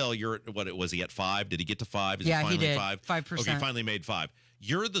Curtis Hill, you're what was he at 5? Did he get to 5? Is Yeah, he finally he did. 5? 5%. Okay, he finally made 5.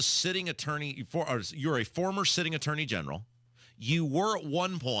 You're the sitting attorney you're a former sitting attorney general. You were at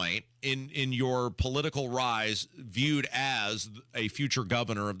one point in your political rise viewed as a future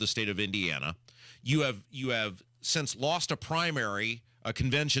governor of the state of Indiana. You have since lost a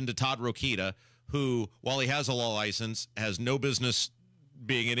convention to Todd Rokita, who, while he has a law license, has no business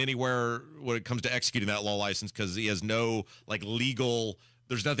being in anywhere when it comes to executing that law license, because he has no legal.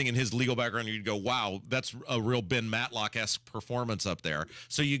 There's nothing in his legal background you'd go, wow, that's a real Ben Matlock-esque performance up there.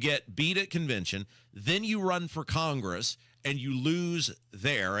 So you get beat at convention, then you run for Congress, and you lose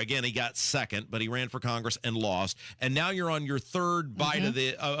there. Again, he got second, but he ran for Congress and lost. And now you're on your third bite of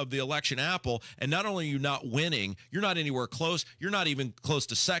the election apple. And not only are you not winning, you're not anywhere close. You're not even close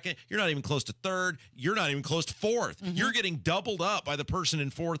to second. You're not even close to third. You're not even close to fourth. You're getting doubled up by the person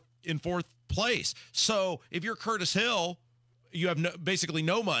in fourth place. So if you're Curtis Hill, you have basically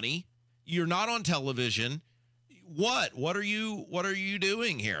no money. You're not on television. What are you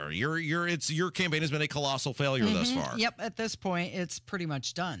doing here? Your campaign has been a colossal failure thus far. Yep, at this point, it's pretty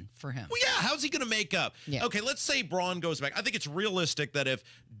much done for him. Well, yeah, how's he going to make up? Yeah. Okay, let's say Braun goes back. I think it's realistic that if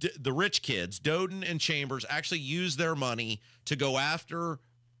the rich kids, Doden and Chambers, actually use their money to go after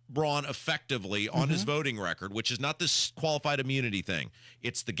Braun effectively on his voting record, which is not this qualified immunity thing.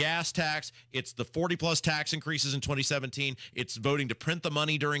 It's the gas tax. It's the 40-plus tax increases in 2017. It's voting to print the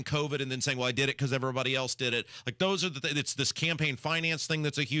money during COVID and then saying, well, I did it because everybody else did it. Like, those are it's this campaign finance thing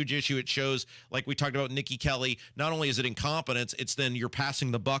that's a huge issue. It shows, like we talked about Nikki Kelly, not only is it incompetence, it's then you're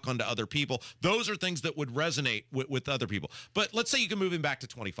passing the buck onto other people. Those are things that would resonate with other people. But let's say you can move him back to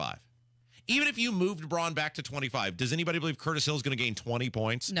 25. Even if you moved Braun back to 25, does anybody believe Curtis Hill is going to gain 20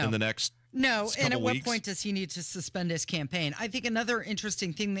 points in the next No, couple and at what weeks? point does he need to suspend his campaign? I think another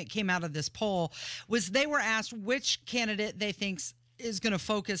interesting thing that came out of this poll was they were asked which candidate they think is going to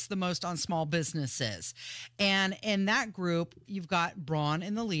focus the most on small businesses. And in that group, you've got Braun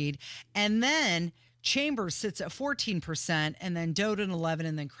in the lead, and then Chambers sits at 14%, and then Doden 11%,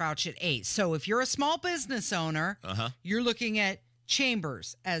 and then Crouch at 8%. So if you're a small business owner, you're looking at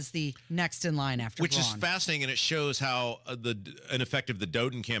Chambers as the next in line after Which Braun. is fascinating, and it shows how ineffective the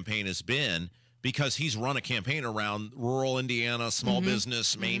Doden campaign has been, because he's run a campaign around rural Indiana, small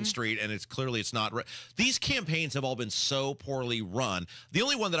business, Main Street, and it's not. These campaigns have all been so poorly run. The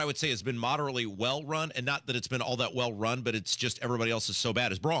only one that I would say has been moderately well run, and not that it's been all that well run, but it's just everybody else is so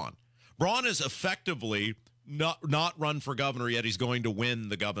bad, is Braun. Braun is effectively not run for governor yet. He's going to win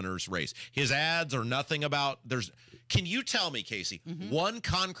the governor's race. His ads are nothing about Can you tell me, Casey, one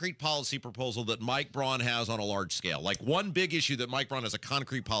concrete policy proposal that Mike Braun has on a large scale? Like one big issue that Mike Braun has a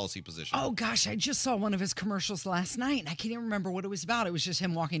concrete policy position? Oh, gosh, I just saw one of his commercials last night, and I can't even remember what it was about. It was just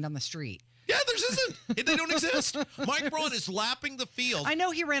him walking down the street. Yeah, there isn't. They don't exist. Mike Braun is lapping the field. I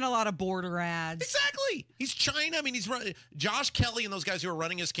know he ran a lot of border ads. Exactly. He's China. I mean, he's running. Josh Kelly and those guys who are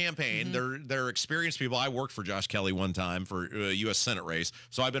running his campaign, they're experienced people. I worked for Josh Kelly one time for a U.S. Senate race,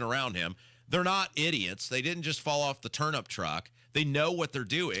 so I've been around him. They're not idiots. They didn't just fall off the turnip truck. They know what they're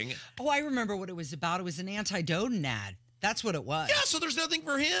doing. Oh, I remember what it was about. It was an anti-Doden ad. That's what it was. Yeah, so there's nothing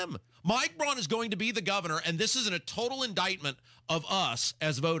for him. Mike Braun is going to be the governor, and this isn't a total indictment of us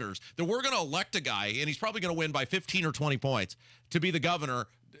as voters, that we're going to elect a guy, and he's probably going to win by 15 or 20 points, to be the governor.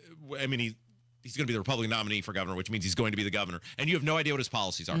 I mean, he's going to be the Republican nominee for governor, which means he's going to be the governor, and you have no idea what his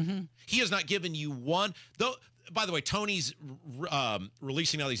policies are. He has not given you one. Though, by the way, Tony's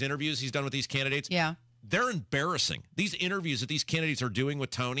releasing all these interviews he's done with these candidates. Yeah. They're embarrassing. These interviews that these candidates are doing with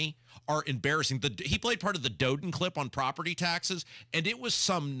Tony are embarrassing. He played part of the Doden clip on property taxes, and it was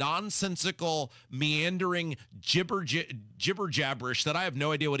some nonsensical, meandering gibber jabberish that I have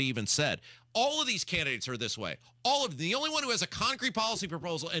no idea what he even said. All of these candidates are this way. All of them. The only one who has a concrete policy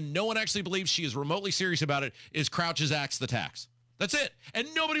proposal and no one actually believes she is remotely serious about it is Crouch's Axe the Tax. That's it. And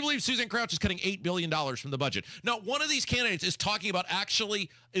nobody believes Suzanne Crouch is cutting $8 billion from the budget. Not one of these candidates is talking about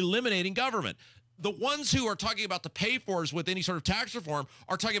actually eliminating government. the ones who are talking about the pay-fors with any sort of tax reform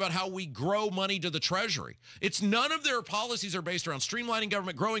are talking about how we grow money to the Treasury. It's none of their policies are based around streamlining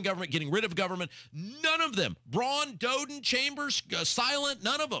government, growing government, getting rid of government. None of them. Braun, Doden, Chambers, Silent,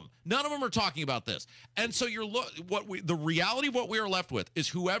 none of them. None of them are talking about this. And so the reality of what we are left with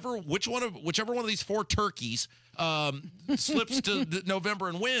is whichever one of these four turkeys slips to November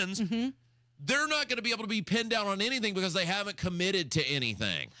and wins, they're not going to be able to be pinned down on anything because they haven't committed to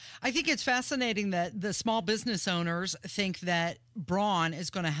anything. I think it's fascinating that the small business owners think that Braun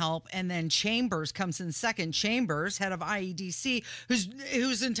is going to help, and then Chambers comes in second. Chambers, head of IEDC,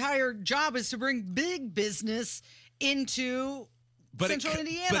 whose entire job is to bring big business into Central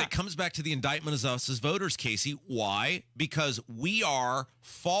Indiana. But it comes back to the indictment of us as voters, Casey. Why? Because we are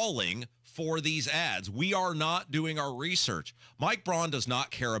falling for these ads. We are not doing our research. Mike Braun does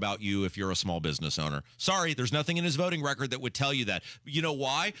not care about you if you're a small business owner. Sorry, there's nothing in his voting record that would tell you that. You know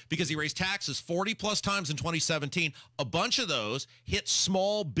why? Because he raised taxes 40-plus times in 2017. A bunch of those hit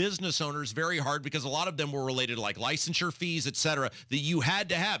small business owners very hard because a lot of them were related to like licensure fees, et cetera, that you had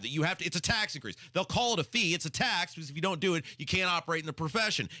to have, it's a tax increase. They'll call it a fee. It's a tax because if you don't do it, you can't operate in the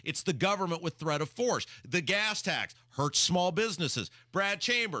profession. It's the government with threat of force. The gas tax hurts small businesses. Brad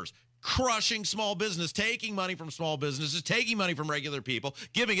Chambers, crushing small business, taking money from small businesses, taking money from regular people,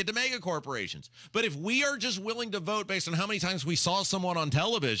 giving it to mega corporations. But if we are just willing to vote based on how many times we saw someone on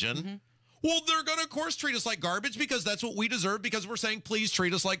television, well, they're going to, of course, treat us like garbage because that's what we deserve because we're saying, please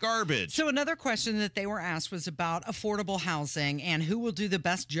treat us like garbage. So another question that they were asked was about affordable housing and who will do the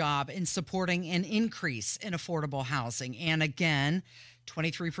best job in supporting an increase in affordable housing. And again,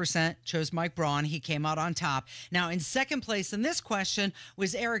 23% chose Mike Braun. He came out on top. Now, in second place in this question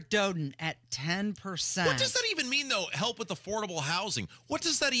was Eric Doden at 10%. What does that even mean, though, help with affordable housing? What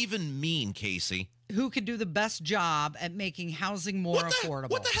does that even mean, Casey? Who could do the best job at making housing more affordable?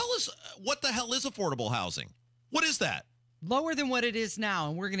 What the hell is affordable housing? What is that? Lower than what it is now,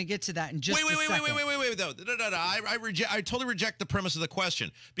 and we're going to get to that in just a second. Wait, though. I totally reject the premise of the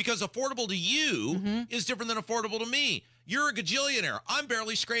question because affordable to you is different than affordable to me. You're a gajillionaire. I'm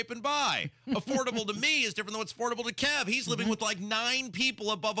barely scraping by. Affordable to me is different than what's affordable to Kev. He's living with like 9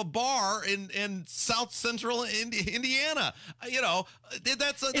 people above a bar in South Central Indiana. You know,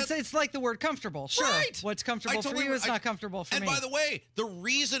 it's like the word comfortable. Sure. Right. What's comfortable for you is not comfortable for me. And by the way, the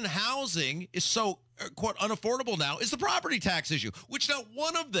reason housing is so quote unaffordable now is the property tax issue, which not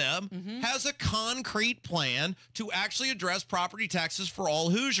one of them has a concrete plan to actually address property taxes for all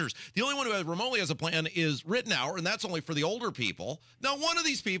Hoosiers. The only one who remotely has a plan is Rittenhour, and that's only for the older people. Now, one of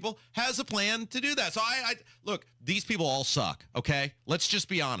these people has a plan to do that. So I look, these people all suck, okay? Let's just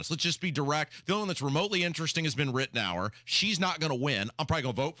be honest. Let's just be direct. The only one that's remotely interesting has been Rittenhour. She's not going to win. I'm probably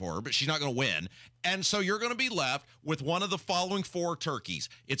going to vote for her, but she's not going to win. And so you're going to be left with one of the following 4 turkeys.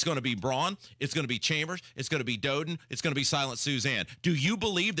 It's going to be Braun. It's going to be Chambers. It's going to be Doden. It's going to be Silent Suzanne. Do you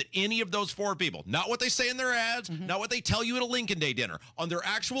believe that any of those 4 people, not what they say in their ads, not what they tell you at a Lincoln Day dinner, on their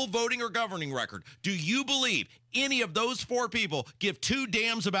actual voting or governing record, do you believe any of those 4 people give 2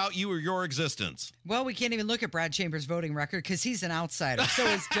 damns about you or your existence? Well, we can't even look at Brad Chambers' voting record because he's an outsider. So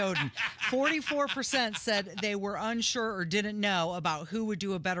is Doden. 44% said they were unsure or didn't know about who would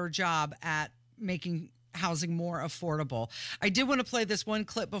do a better job at making housing more affordable. I did want to play this one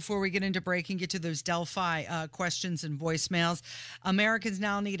clip before we get into break and get to those Delphi questions and voicemails. Americans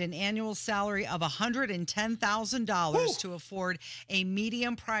now need an annual salary of $110,000 to afford a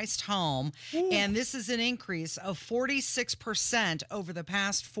medium-priced home, and this is an increase of 46% over the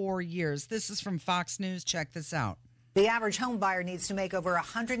past 4 years. This is from Fox News. Check this out. The average home buyer needs to make over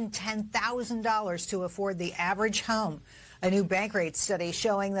 $110,000 to afford the average home. A new Bankrate study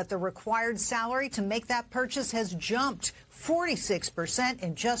showing that the required salary to make that purchase has jumped 46%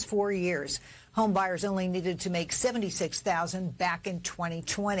 in just 4 years. Home buyers only needed to make $76,000 back in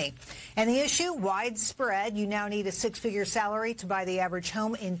 2020. And the issue, widespread. You now need a 6-figure salary to buy the average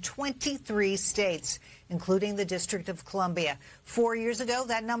home in 23 states, including the District of Columbia. 4 years ago,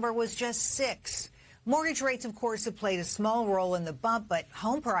 that number was just 6. Mortgage rates, of course, have played a small role in the bump, but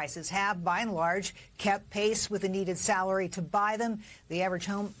home prices have, by and large, kept pace with the needed salary to buy them. The average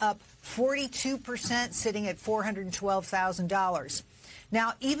home up 42%, sitting at $412,000.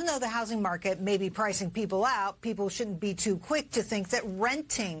 Now, even though the housing market may be pricing people out, people shouldn't be too quick to think that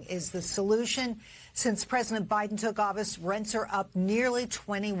renting is the solution. Since President Biden took office, rents are up nearly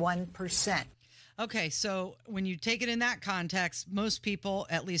 21%. Okay, so when you take it in that context, most people,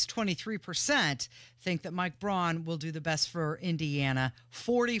 at least 23%, think that Mike Braun will do the best for Indiana.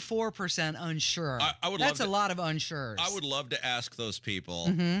 44% unsure. That's a lot of unsures. I would love to ask those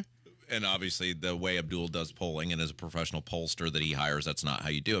people, and obviously the way Abdul does polling and as a professional pollster that he hires, that's not how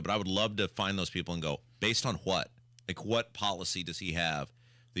you do it. But I would love to find those people and go, based on what? Like, what policy does he have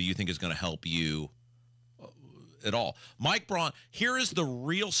that you think is going to help you at all? Mike Braun, here is the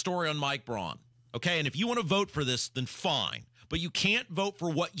real story on Mike Braun. Okay, and if you want to vote for this, then fine. But you can't vote for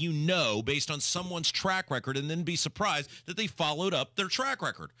what you know based on someone's track record and then be surprised that they followed up their track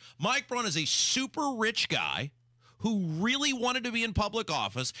record. Mike Braun is a super rich guy who really wanted to be in public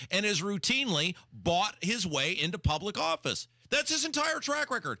office and has routinely bought his way into public office. That's his entire track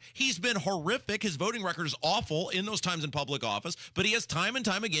record. He's been horrific. His voting record is awful in those times in public office, but he has time and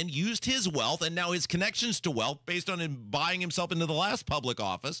time again used his wealth and now his connections to wealth based on him buying himself into the last public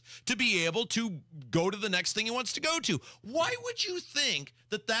office to be able to go to the next thing he wants to go to. Why would you think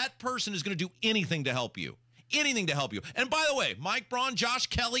that that person is going to do anything to help you? Anything to help you. And by the way, Mike Braun, Josh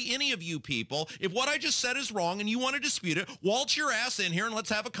Kelly, any of you people, if what I just said is wrong and you want to dispute it, waltz your ass in here and let's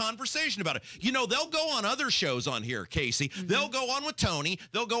have a conversation about it. You know, they'll go on other shows on here, Casey. Mm-hmm. They'll go on with Tony.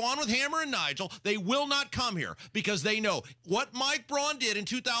 They'll go on with Hammer and Nigel. They will not come here because they know what Mike Braun did in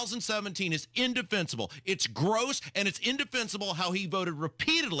 2017 is indefensible. It's gross and it's indefensible how he voted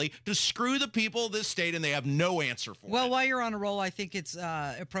repeatedly to screw the people of this state, and they have no answer for it. Well, while you're on a roll, I think it's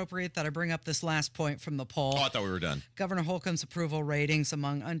appropriate that I bring up this last point from the poll. Oh, I thought we were done. Governor Holcomb's approval ratings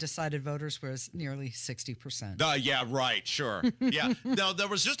among undecided voters was nearly 60%. Yeah, right, sure. Yeah. Now, there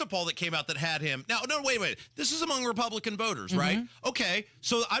was just a poll that came out that had him. Now, no, wait. This is among Republican voters, right? Okay,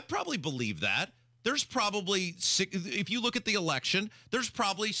 so I'd probably believe that. There's probably, if you look at the election, there's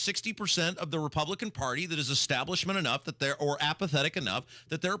probably 60% of the Republican Party that is establishment enough that they're, or apathetic enough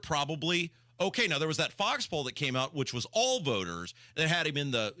that they're probably okay. Now, there was that Fox poll that came out, which was all voters, that had him in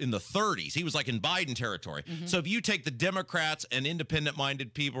the 30s. He was like in Biden territory. So if you take the Democrats and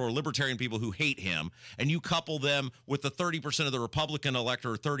independent-minded people or libertarian people who hate him, and you couple them with the 30% of the Republican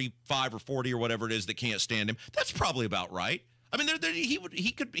electorate, or 35 or 40 or whatever it is that can't stand him, that's probably about right. I mean, he would.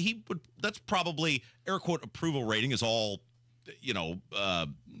 That's probably air quote approval rating is all, you know.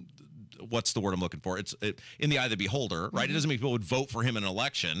 What's the word I'm looking for? It's in the eye of the beholder, right? It doesn't mean people would vote for him in an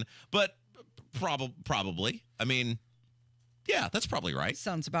election, but probably. I mean, yeah, that's probably right.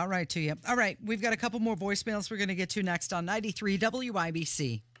 Sounds about right to you. All right, we've got a couple more voicemails we're going to get to next on 93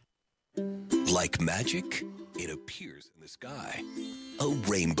 WIBC. Like magic, it appears in the sky. A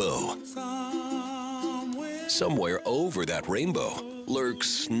rainbow. Somewhere over that rainbow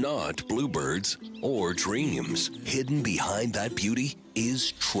lurks not bluebirds or dreams. Hidden behind that beauty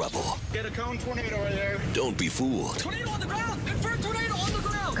is trouble. Get a cone tornado right there. Don't be fooled. Tornado on the ground! Confirmed tornado on the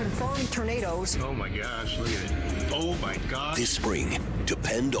ground! Confirmed tornadoes. Oh my gosh, look at it. Oh my gosh. This spring,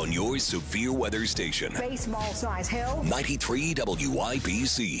 depend on your severe weather station. Baseball size hail. 93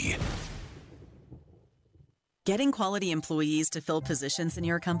 WIBC. Getting quality employees to fill positions in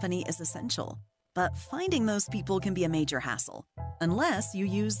your company is essential. But finding those people can be a major hassle, unless you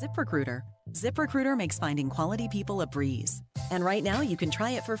use ZipRecruiter. ZipRecruiter makes finding quality people a breeze. And right now you can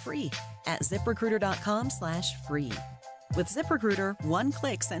try it for free at ZipRecruiter.com/free. With ZipRecruiter, one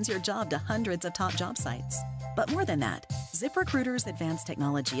click sends your job to hundreds of top job sites. But more than that, ZipRecruiter's advanced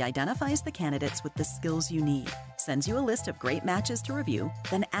technology identifies the candidates with the skills you need, sends you a list of great matches to review,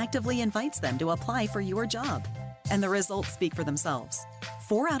 then actively invites them to apply for your job. And the results speak for themselves.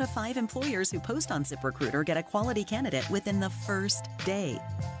 4 out of 5 employers who post on ZipRecruiter get a quality candidate within the first day.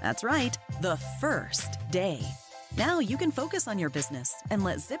 That's right, the first day. Now you can focus on your business and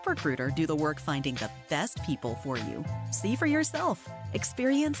let ZipRecruiter do the work finding the best people for you. See for yourself.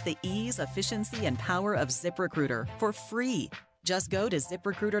 Experience the ease, efficiency, and power of ZipRecruiter for free. Just go to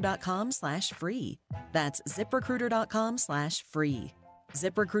ZipRecruiter.com/free. That's ZipRecruiter.com/free.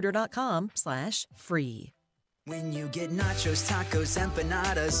 ZipRecruiter.com/free. When you get nachos, tacos,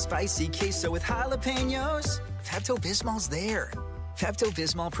 empanadas, spicy queso with jalapenos, Pepto-Bismol's there.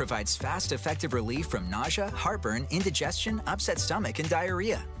 Pepto-Bismol provides fast, effective relief from nausea, heartburn, indigestion, upset stomach, and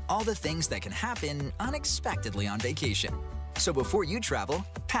diarrhea. All the things that can happen unexpectedly on vacation. So before you travel,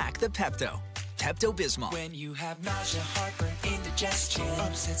 pack the Pepto. Pepto-Bismol. When you have nausea, heartburn, indigestion,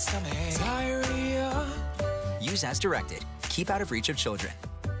 upset stomach, diarrhea. Use as directed. Keep out of reach of children.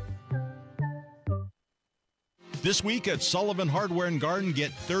 This week at Sullivan Hardware and Garden,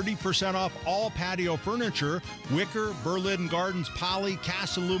 get 30% off all patio furniture, wicker, Berlin Gardens, poly,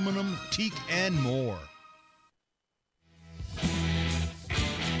 cast aluminum, teak, and more.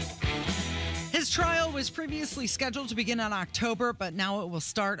 His trial was previously scheduled to begin in October, but now it will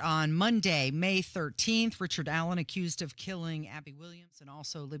start on Monday, May 13th. Richard Allen, accused of killing Abby Williams and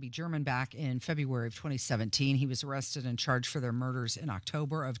also Libby German back in February of 2017. He was arrested and charged for their murders in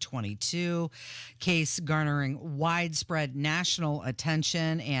October of 22. Case garnering widespread national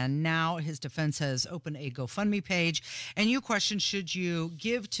attention, and now his defense has opened a GoFundMe page. And you question, should you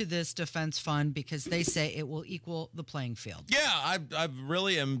give to this defense fund, because they say it will equal the playing field? Yeah, I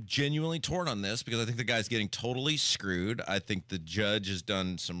really am genuinely torn on this because I think the guy's getting totally screwed. I think the judge has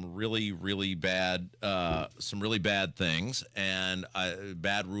done some really bad things and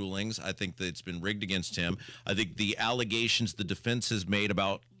bad rulings. I think that it's been rigged against him. I think the allegations the defense has made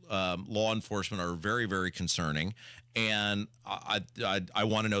about law enforcement are very, very concerning, and I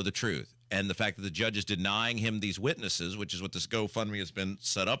want to know the truth. And the fact that the judge is denying him these witnesses, which is what this GoFundMe has been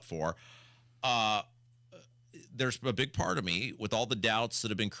set up for, there's a big part of me with all the doubts that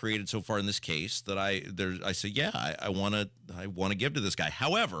have been created so far in this case that I say, yeah, I want to give to this guy.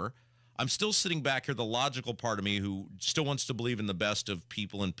 However, I'm still sitting back here, the logical part of me who still wants to believe in the best of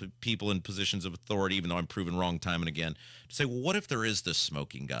people and people in positions of authority, even though I'm proven wrong time and again, to say, well, what if there is this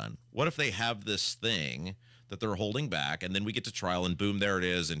smoking gun? What if they have this thing that they're holding back, and then we get to trial and boom, there it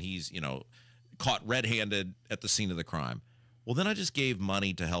is, and he's, caught red-handed at the scene of the crime? Well, then I just gave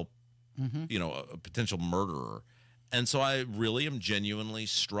money to help a potential murderer. And so I really am genuinely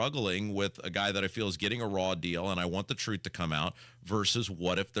struggling with a guy that I feel is getting a raw deal, and I want the truth to come out, versus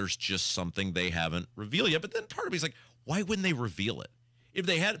what if there's just something they haven't revealed yet. But then part of me is like, why wouldn't they reveal it? If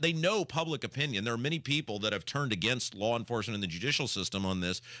they know public opinion. There are many people that have turned against law enforcement and the judicial system on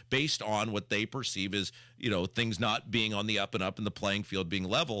this based on what they perceive as, things not being on the up and up and the playing field being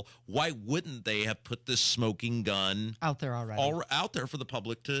level. Why wouldn't they have put this smoking gun out there already? Out there for the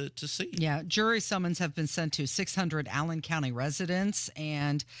public to see. Yeah, jury summons have been sent to 600 Allen County residents,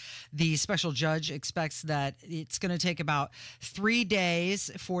 and the special judge expects that it's going to take about 3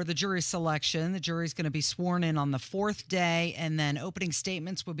 days for the jury selection. The jury is going to be sworn in on the 4th day, and then opening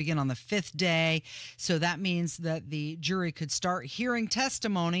statements will begin on the 5th day. So that means that the jury could start hearing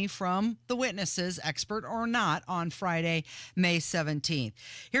testimony from the witnesses, expert or not, on Friday, May 17th.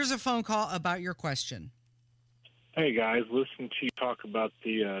 Here's a phone call about your question. Hey, guys, listen to you talk about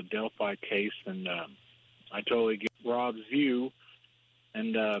the Delphi case, and I totally get Rob's view.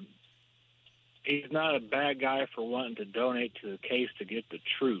 And he's not a bad guy for wanting to donate to the case to get the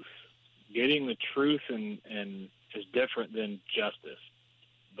truth. Getting the truth and is different than justice.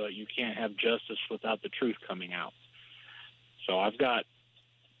 But you can't have justice without the truth coming out. So I've got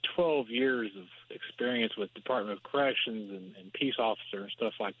 12 years of experience with Department of Corrections and peace officer and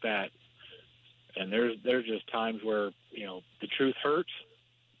stuff like that. And there's just times where, the truth hurts,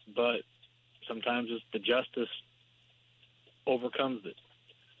 but sometimes it's the justice overcomes it.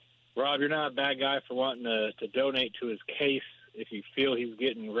 Rob, you're not a bad guy for wanting to donate to his case if you feel he's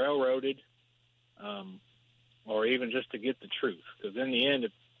getting railroaded, or even just to get the truth. Because in the end,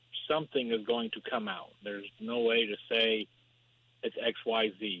 something is going to come out. There's no way to say it's X,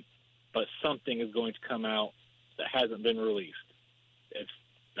 Y, Z, but something is going to come out that hasn't been released. It's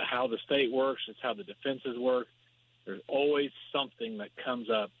how the state works. It's how the defenses work. There's always something that comes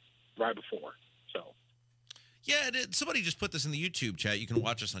up right before. So, yeah, somebody just put this in the YouTube chat. You can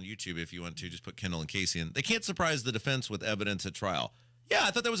watch us on YouTube if you want to. Just put Kendall and Casey in. They can't surprise the defense with evidence at trial. Yeah,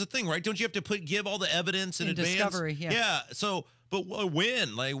 I thought that was a thing, right? Don't you have to give all the evidence in advance? Discovery, yeah. Yeah, so, but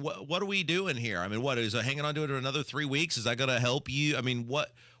when? Like, what are we doing here? I mean, what, is it hanging on to it for another 3 weeks? Is that going to help you? I mean,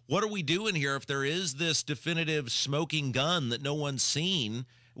 what are we doing here if there is this definitive smoking gun that no one's seen,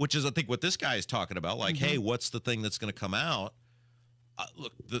 which is, I think, what this guy is talking about? Like, hey, what's the thing that's going to come out?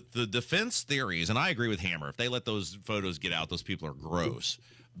 Look, the defense theories, and I agree with Hammer, if they let those photos get out, those people are gross.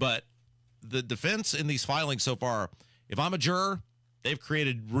 But the defense in these filings so far, if I'm a juror, they've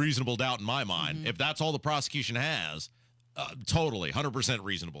created reasonable doubt in my mind. If that's all the prosecution has, totally, 100%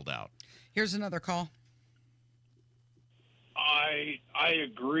 reasonable doubt. Here's another call. I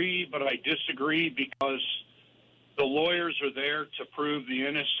agree, but I disagree because the lawyers are there to prove the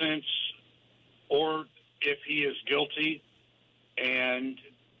innocence or if he is guilty. And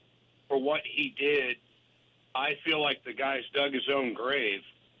for what he did, I feel like the guy's dug his own grave.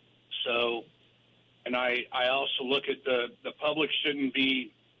 So, and I also look at the public shouldn't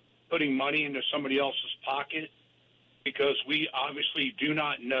be putting money into somebody else's pocket because we obviously do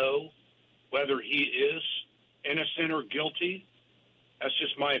not know whether he is innocent or guilty. That's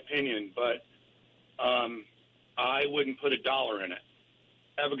just my opinion, but I wouldn't put $1 in it.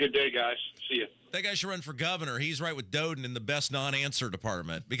 Have a good day, guys. See you. That guy should run for governor. He's right with Doden in the best non-answer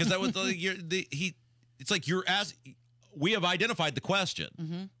department because that was it's like we have identified the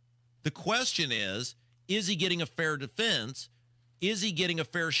question. The question is he getting a fair defense? Is he getting a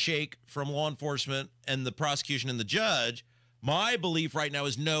fair shake from law enforcement and the prosecution and the judge? My belief right now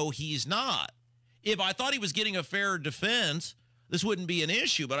is no, he's not. If I thought he was getting a fair defense, this wouldn't be an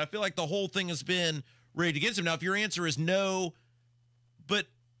issue, but I feel like the whole thing has been rigged against him. Now, if your answer is no, but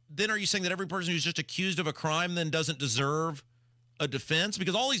then are you saying that every person who's just accused of a crime then doesn't deserve a defense?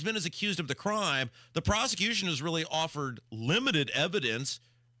 Because all he's been is accused of the crime. The prosecution has really offered limited evidence,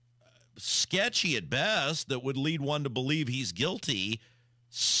 sketchy at best, that would lead one to believe he's guilty.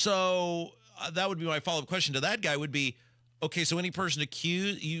 So that would be my follow-up question to that guy would be, okay, so any person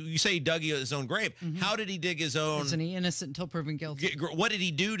accused, you say he dug his own grave. How did he dig his own? Isn't he innocent until proven guilty? What did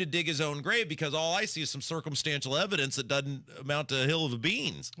he do to dig his own grave? Because all I see is some circumstantial evidence that doesn't amount to a hill of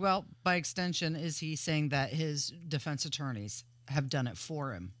beans. Well, by extension, is he saying that his defense attorneys have done it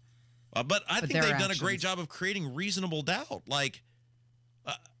for him? But I think they've done a great job of creating reasonable doubt. Like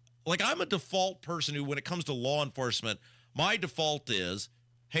I'm a default person who, when it comes to law enforcement, my default is,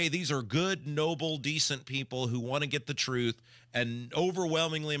 hey, these are good, noble, decent people who want to get the truth, and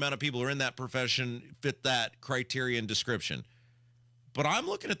overwhelmingly amount of people who are in that profession fit that criteria and description. But I'm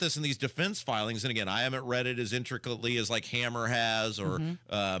looking at this in these defense filings, and again, I haven't read it as intricately as like Hammer has or,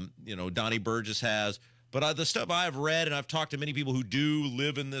 Donnie Burgess has. But the stuff I've read, and I've talked to many people who do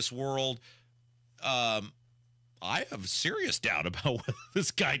live in this world, I have serious doubt about whether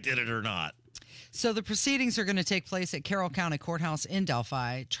this guy did it or not. So the proceedings are going to take place at Carroll County Courthouse in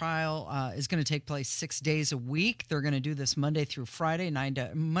Delphi. Trial is going to take place 6 days a week. They're going to do this Monday through Friday,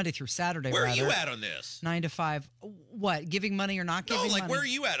 Monday through Saturday. Where are you at on this? 9 to 5. What? Giving money or not giving money? Where are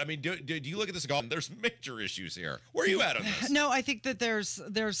you at? I mean, do you look at this and go, there's major issues here. Where are you at on this? No, I think that there's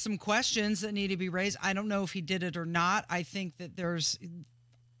some questions that need to be raised. I don't know if he did it or not. I think that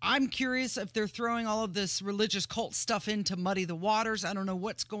I'm curious if they're throwing all of this religious cult stuff in to muddy the waters. I don't know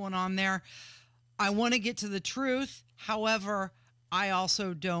what's going on there. I want to get to the truth. However, I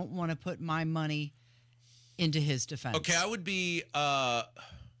also don't want to put my money into his defense. Okay, I would be,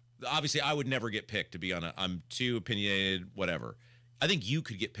 obviously, I would never get picked to be on I'm too opinionated, whatever. I think you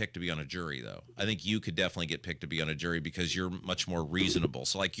could get picked to be on a jury, though. I think you could definitely get picked to be on a jury because you're much more reasonable.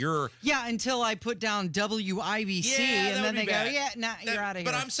 So, Yeah, until I put down WIBC, and then they go, you're out of here.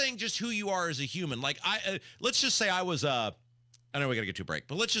 But I'm saying just who you are as a human. Let's just say I was, I know we got to get to a break,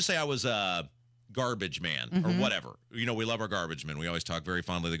 but let's just say I was garbage man or whatever. We love our garbage men. We always talk very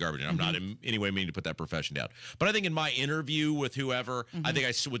fondly of the garbage man. I'm not in any way meaning to put that profession down. But I think in my interview with whoever, I think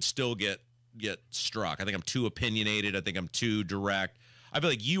I would still get struck. I think I'm too opinionated. I think I'm too direct. I feel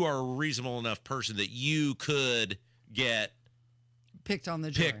like you are a reasonable enough person that you could get picked on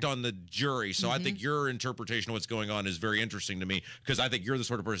the jury. So I think your interpretation of what's going on is very interesting to me because I think you're the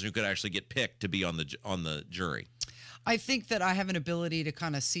sort of person who could actually get picked to be on the jury. I think that I have an ability to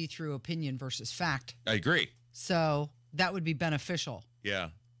kind of see through opinion versus fact. I agree. So that would be beneficial. Yeah.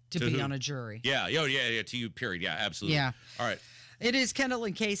 To be on a jury. Yeah. Yeah. To you, period. Yeah, absolutely. Yeah. All right. It is Kendall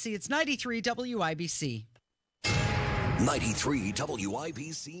and Casey. It's 93 WIBC. 93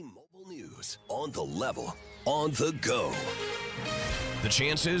 WIBC Mobile News. On the level, on the go. The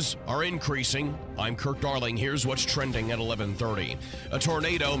chances are increasing. I'm Kirk Darling. Here's what's trending at 11:30. A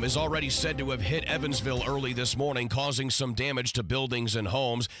tornado is already said to have hit Evansville early this morning, causing some damage to buildings and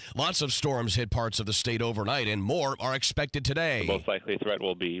homes. Lots of storms hit parts of the state overnight, and more are expected today. The most likely threat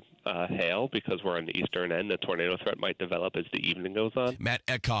will be hail because we're on the eastern end. The tornado threat might develop as the evening goes on. Matt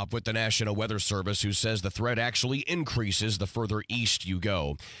Eckhoff with the National Weather Service, who says the threat actually increases the further east you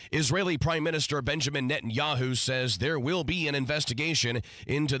go. Israeli Prime Minister Benjamin Netanyahu says there will be an investigation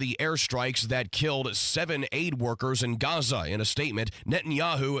into the airstrikes that killed 7 aid workers in Gaza. In a statement,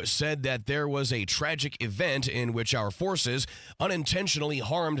 Netanyahu said that there was a tragic event in which our forces unintentionally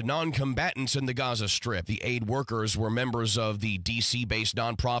harmed non-combatants in the Gaza Strip. The aid workers were members of the D.C.-based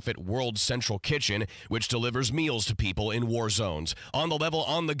nonprofit World Central Kitchen, which delivers meals to people in war zones. On the level,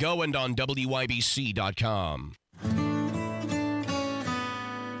 on the go, and on WIBC.com.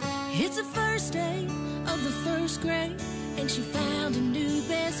 It's the first day of the first grade, and she found a new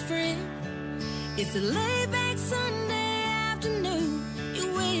best friend. It's a laid-back Sunday afternoon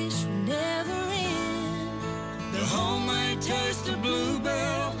you wish would never end. The homemade taste of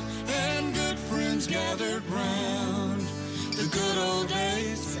Bluebell and good friends gathered round. The good old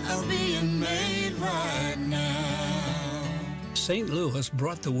days are being made right now. St. Louis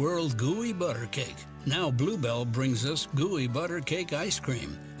brought the world gooey butter cake. Now Bluebell brings us gooey butter cake ice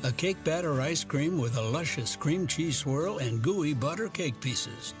cream. A cake batter ice cream with a luscious cream cheese swirl and gooey butter cake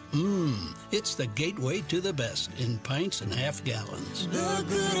pieces. It's the gateway to the best in pints and half gallons. The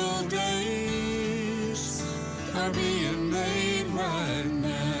good old days are being made right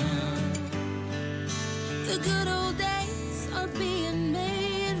now. The good old days are being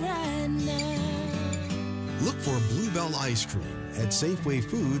made right now. Look for Bluebell Ice Cream at Safeway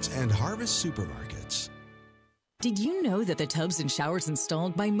Foods and Harvest Supermarkets. Did you know that the tubs and showers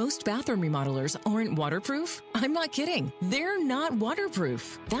installed by most bathroom remodelers aren't waterproof? I'm not kidding. They're not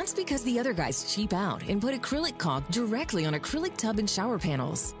waterproof. That's because the other guys cheap out and put acrylic caulk directly on acrylic tub and shower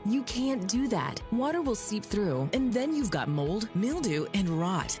panels. You can't do that. Water will seep through, and then you've got mold, mildew, and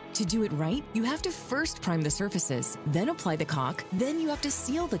rot. To do it right, you have to first prime the surfaces, then apply the caulk, then you have to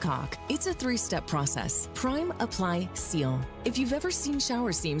seal the caulk. It's a 3-step process. Prime, apply, seal. If you've ever seen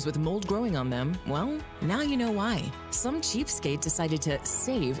shower seams with mold growing on them, well, now you know why. Some cheapskate decided to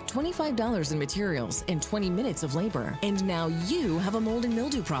save $25 in materials and 20 minutes of labor, and now you have a mold and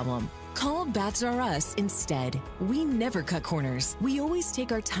mildew problem. Call Baths R Us instead. We never cut corners. We always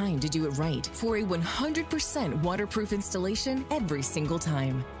take our time to do it right for a 100% waterproof installation every single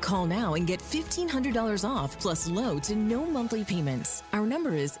time. Call now and get $1,500 off plus low to no monthly payments. Our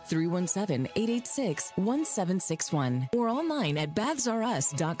number is 317-886-1761 or online at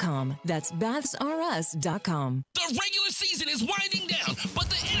bathsrus.com. That's bathsrus.com. The regular season is winding down, but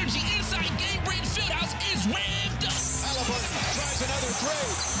the energy inside Gamebridge Fieldhouse is revved up. Halliburton tries another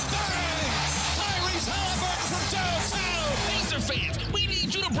three. Bang! Tyrese Halliburton from downtown. Pacer fans, we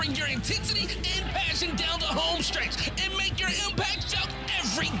need you to bring your intensity and passion down the home stretch and make your impact felt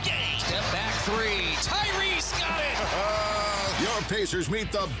every game. Step back three. Tyrese got it. Your Pacers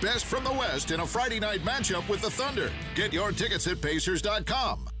meet the best from the West in a Friday night matchup with the Thunder. Get your tickets at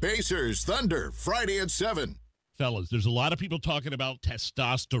Pacers.com. Pacers Thunder, Friday at 7. Fellas, there's a lot of people talking about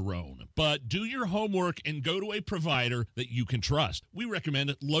testosterone, but do your homework and go to a provider that you can trust. We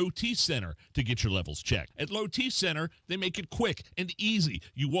recommend Low T Center to get your levels checked. At Low T Center, they make it quick and easy.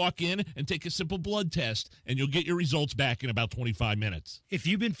 You walk in and take a simple blood test, and you'll get your results back in about 25 minutes. If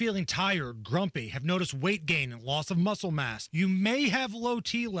you've been feeling tired, grumpy, have noticed weight gain and loss of muscle mass, you may have low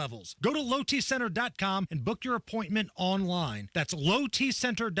T levels. Go to lowtcenter.com and book your appointment online. That's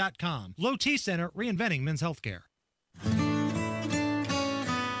lowtcenter.com. Low T Center, reinventing men's healthcare.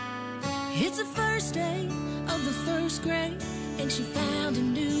 It's the first day of the first grade, and she found a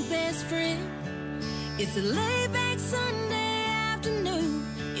new best friend. It's a laid-back Sunday afternoon,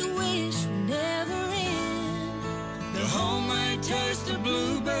 you wish would never end. The homemade taste of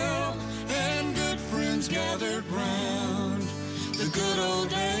Bluebell and good friends gathered round. The good old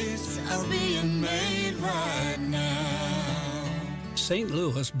days are being made right now. St.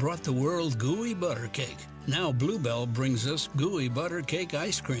 Louis brought the world gooey butter cake. Now Bluebell brings us gooey butter cake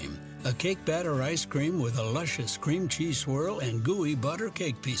ice cream. A cake batter ice cream with a luscious cream cheese swirl and gooey butter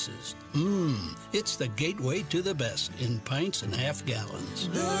cake pieces. It's the gateway to the best in pints and half gallons.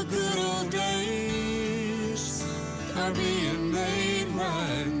 The good old days are being made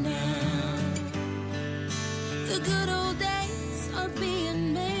right now. The good old days are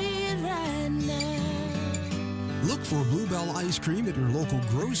being made right now. Look for Bluebell Ice Cream at your local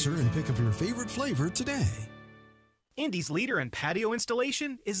grocer and pick up your favorite flavor today. Indy's leader in patio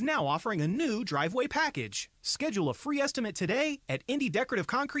installation is now offering a new driveway package. Schedule a free estimate today at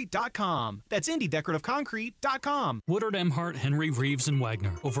IndyDecorativeConcrete.com. That's IndyDecorativeConcrete.com. Woodard, Emhart, Henry, Reeves, and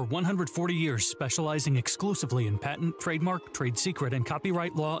Wagner. Over 140 years specializing exclusively in patent, trademark, trade secret, and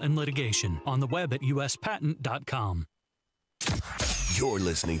copyright law and litigation. On the web at USPatent.com. You're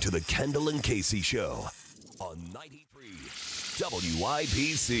listening to the Kendall and Casey Show on 93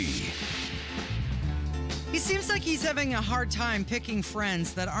 WIBC. He seems like he's having a hard time picking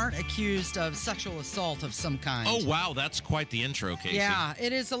friends that aren't accused of sexual assault of some kind. Oh, wow. That's quite the intro, Casey. Yeah,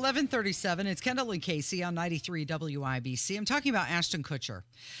 it is 11:37. It's Kendall and Casey on 93 WIBC. I'm talking about Ashton Kutcher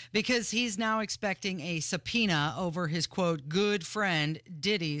because he's now expecting a subpoena over his, quote, good friend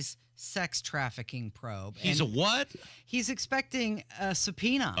Diddy's sex trafficking probe. He's a what? He's expecting a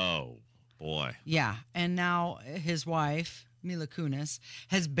subpoena. Oh, boy. Yeah, and now his wife, Mila Kunis,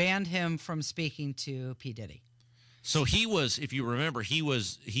 has banned him from speaking to P. Diddy. So he was, if you remember, he,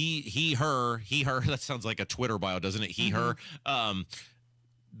 her, that sounds like a Twitter bio, doesn't it? He, her,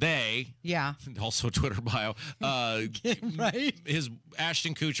 they. Yeah. Also a Twitter bio. Right. His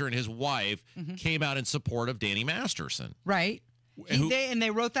Ashton Kutcher and his wife came out in support of Danny Masterson. Right.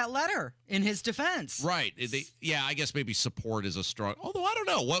 They wrote that letter in his defense. Right. I guess maybe support is a strong, although I don't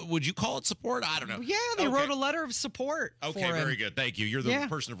know. What would you call it, support? I don't know. Yeah, they wrote a letter of support for him. Very good. Thank you. You're the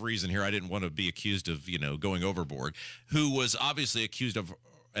person of reason here. I didn't want to be accused of, going overboard, who was obviously accused of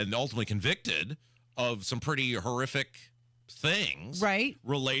and ultimately convicted of some pretty horrific things. Right.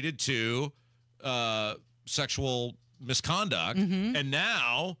 Related to sexual misconduct. And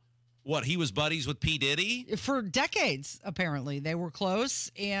now... What, he was buddies with P. Diddy? For decades, apparently. They were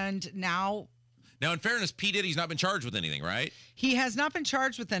close, and now Now, in fairness, P. Diddy's not been charged with anything, right? He has not been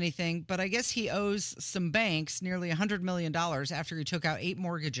charged with anything, but I guess he owes some banks nearly $100 million after he took out 8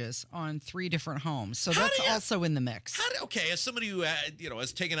 mortgages on 3 different homes. So that's also in the mix. Okay, as somebody who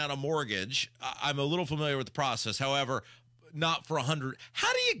has taken out a mortgage, I'm a little familiar with the process. However, not for 100.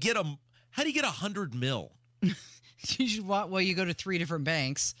 How do you get 100 mil? Well, you go to 3 different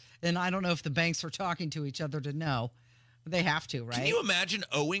banks, and I don't know if the banks are talking to each other to know. They have to, right? Can you imagine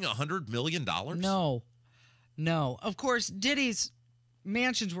owing $100 million? No. Of course, Diddy's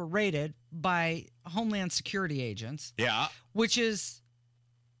mansions were raided by Homeland Security agents. Yeah. Which is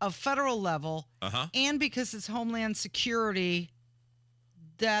a federal level. Uh-huh. And because it's Homeland Security,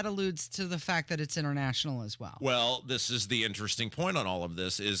 that alludes to the fact that it's international as well. Well, this is the interesting point on all of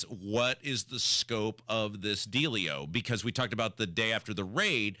this is what is the scope of this dealio? Because we talked about the day after the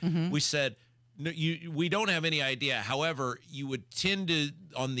raid, we said, no, we don't have any idea. However, you would tend to,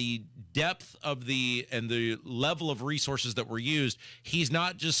 on the depth of the level of resources that were used, he's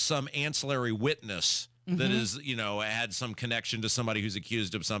not just some ancillary witness that is, had some connection to somebody who's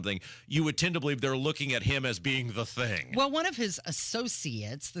accused of something. You would tend to believe they're looking at him as being the thing. Well, one of his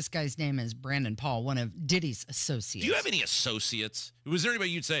associates, this guy's name is Brandon Paul, one of Diddy's associates. Do you have any associates? Was there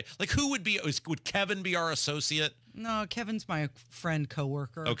anybody you'd say, like, who would Kevin be our associate? No, Kevin's my friend,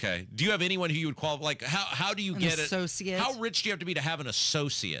 coworker. Okay. Do you have anyone who you would qualify? Like, how do you get associate? How rich do you have to have an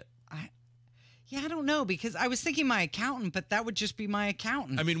associate? I don't know, because I was thinking my accountant, but that would just be my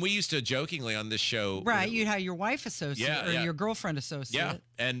accountant. I mean, we used to jokingly on this show. Right, you'd have your wife associate or your girlfriend associate.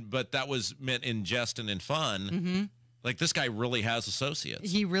 Yeah, but that was meant in jest and in fun. Like, this guy really has associates.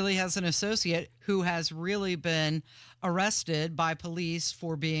 He really has an associate who has really been arrested by police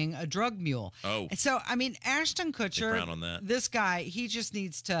for being a drug mule. Oh. And so, I mean, Ashton Kutcher, frown on that. This guy, he just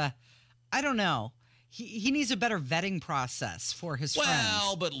needs to, I don't know. He needs a better vetting process for his friends.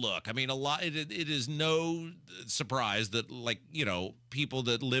 Well, but look, I mean, it is no surprise that, people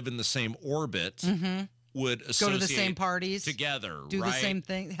that live in the same orbit would associate, go to the same parties together, do the same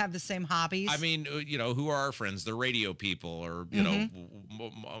thing, have the same hobbies. I mean, who are our friends? The radio people, or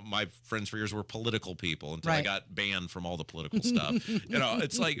my friends for years were political people until I got banned from all the political stuff.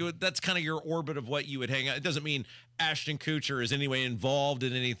 It's like that's kind of your orbit of what you would hang out. It doesn't mean Ashton Kutcher is anyway involved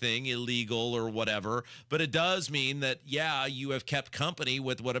in anything illegal or whatever, but it does mean that you have kept company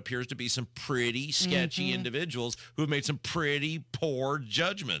with what appears to be some pretty sketchy individuals who have made some pretty poor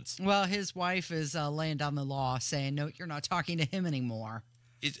judgments. Well, his wife is laying down the law, saying, no, you're not talking to him anymore.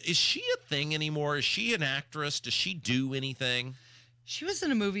 Is she a thing anymore? Is she an actress? Does she do anything? She was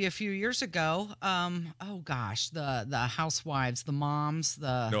in a movie a few years ago. The housewives, the moms,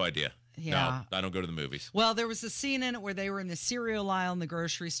 No idea. Yeah. No, I don't go to the movies. Well, there was a scene in it where they were in the cereal aisle in the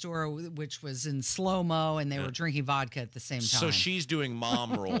grocery store, which was in slow-mo, and they were drinking vodka at the same time. So she's doing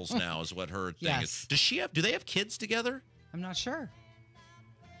mom roles now is what her thing is. Do they have kids together? I'm not sure.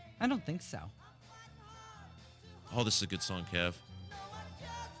 I don't think so. Oh, this is a good song, Kev.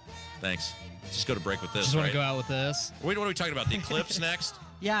 Thanks. Just go to break with this. Just want to go out with this. Wait, what are we talking about? The eclipse next?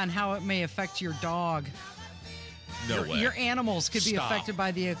 Yeah, and how it may affect your dog. No way. Your animals could be affected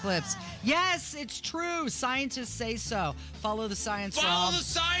by the eclipse. Yes, it's true. Scientists say so. Follow the science, Rob. Follow the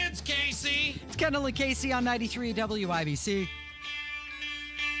science, Casey. It's Kendall and Casey on 93 WIBC.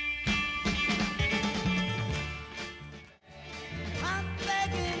 I'm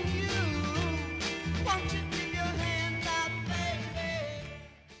begging you, won't you give your hand out, baby?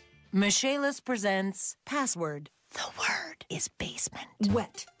 Michaelis presents Password. The word is basement.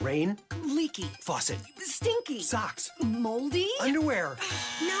 Wet. Rain. Leaky. Faucet. Stinky. Socks. Moldy? Underwear.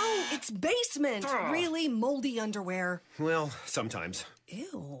 No, it's basement. Really moldy underwear. Well, sometimes.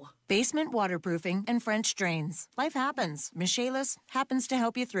 Ew. Basement waterproofing and French drains. Life happens. Michaelis happens to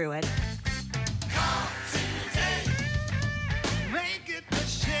help you through it. Make it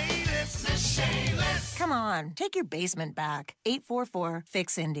Michaelis. Come on, take your basement back.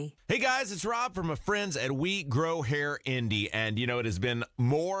 844-FIX-INDY. Hey guys, it's Rob from my friends at We Grow Hair Indy. And it has been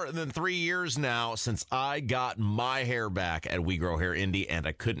more than 3 years now since I got my hair back at We Grow Hair Indy, and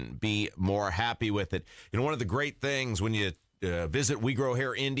I couldn't be more happy with it. One of the great things when you visit We Grow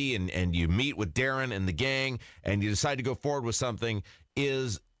Hair Indy and you meet with Darren and the gang and you decide to go forward with something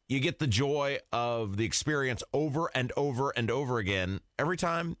is you get the joy of the experience over and over and over again every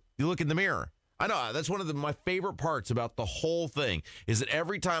time you look in the mirror. I know, that's one of my favorite parts about the whole thing is that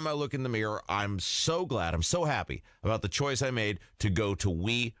every time I look in the mirror, I'm so glad, I'm so happy about the choice I made to go to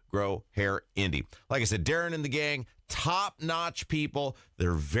We Grow Hair Indy. Like I said, Darren and the gang top-notch people.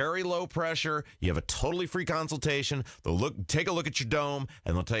 They're very low pressure. You have a totally free consultation. They'll take a look at your dome,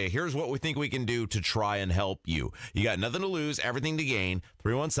 and they'll tell you, here's what we think we can do to try and help you. You got nothing to lose, everything to gain.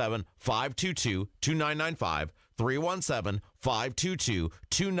 317-522-2995.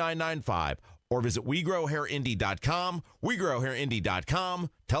 317-522-2995. Or visit WeGrowHairIndy.com. WeGrowHairIndy.com.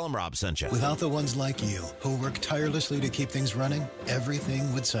 Tell them Rob sent you. Without the ones like you, who work tirelessly to keep things running,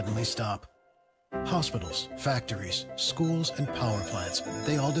 everything would suddenly stop. Hospitals, factories, schools, and power plants,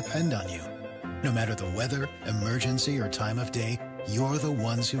 they all depend on you. No matter the weather, emergency, or time of day, you're the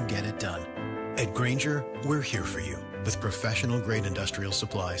ones who get it done. At Grainger, we're here for you with professional-grade industrial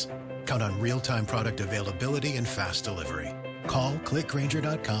supplies. Count on real-time product availability and fast delivery. Call, click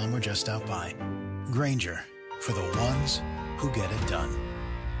Grainger.com, or just stop by. Grainger, for the ones who get it done.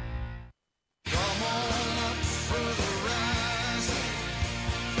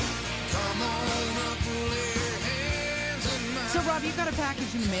 So, Rob, you got a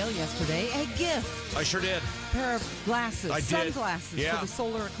package in the mail yesterday, a gift. I sure did. A pair of glasses, sunglasses yeah. for the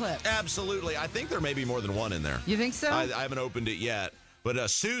solar eclipse. Absolutely. I think there may be more than one in there. You think so? I haven't opened it yet. But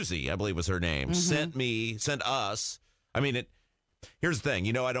Susie, I believe was her name, sent us. I mean, here's the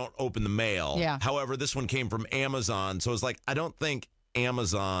thing. I don't open the mail. Yeah. However, this one came from Amazon. So it's like, I don't think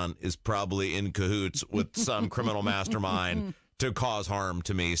Amazon is probably in cahoots with some criminal mastermind to cause harm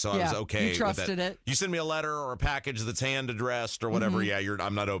to me. So I was okay you trusted with it. You send me a letter or a package that's hand addressed or whatever. Yeah,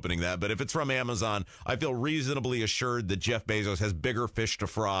 I'm not opening that. But if it's from Amazon, I feel reasonably assured that Jeff Bezos has bigger fish to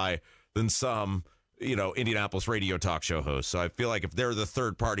fry than some Indianapolis radio talk show host. So I feel like if they're the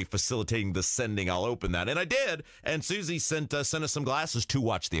third party facilitating the sending, I'll open that. And I did. And Susie sent us some glasses to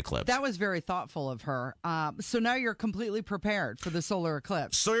watch the eclipse. That was very thoughtful of her. So now you're completely prepared for the solar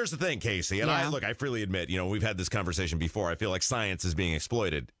eclipse. So here's the thing, Casey. And I freely admit, we've had this conversation before. I feel like science is being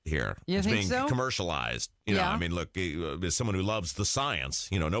exploited here. It's being so? commercialized. I mean, look, as someone who loves the science,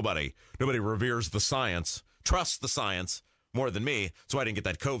 nobody reveres the science, trusts the science more than me, so I didn't get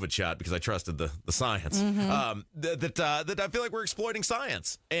that COVID shot because I trusted the science. That I feel like we're exploiting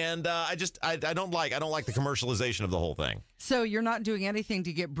science, and I don't like the commercialization of the whole thing. So you're not doing anything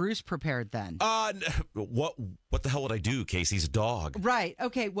to get Bruce prepared then? What the hell would I do? Casey's a dog. Right.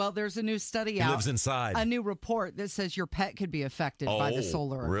 Okay. Well, there's a new study out. He lives inside. A new report that says your pet could be affected by the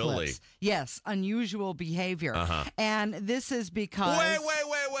solar eclipse. Really? Yes. Unusual behavior. And this is because. Wait.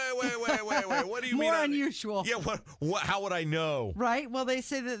 What do you mean? More unusual. Yeah. What? How would I know? Right. Well, they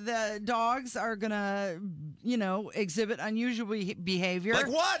say that the dogs are gonna, exhibit unusual behavior. Like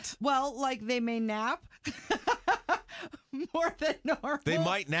what? Well, like they may nap. More than normal. They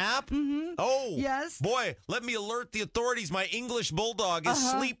might nap? Oh. Yes. Boy, let me alert the authorities. My English bulldog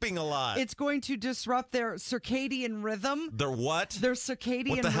is sleeping a lot. It's going to disrupt their circadian rhythm. Their what? Their circadian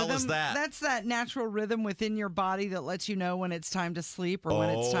rhythm. What the hell is that? That's that natural rhythm within your body that lets you know when it's time to sleep or when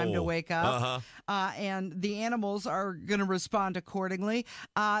it's time to wake up. And the animals are going to respond accordingly.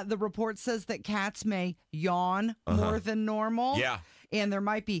 The report says that cats may yawn more than normal. Yeah. And there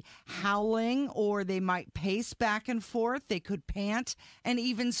might be howling, or they might pace back and forth. They could pant and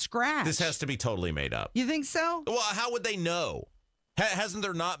even scratch. This has to be totally made up. You think so? Well, how would they know? Hasn't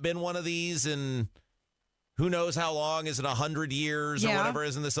there not been one of these in who knows how long? Is it 100 years or whatever?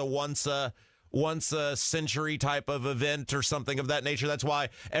 Isn't this a once a century type of event or something of that nature? That's why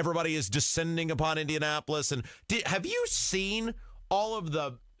everybody is descending upon Indianapolis. And have you seen all of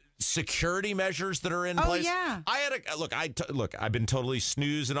the security measures that are in place? Yeah. I've been totally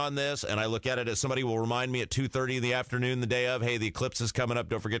snoozing on this, and I look at it as somebody will remind me at 2:30 in the afternoon the day of, hey, the eclipse is coming up.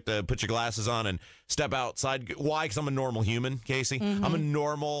 Don't forget to put your glasses on and step outside. Why? Because I'm a normal human, Casey. I'm a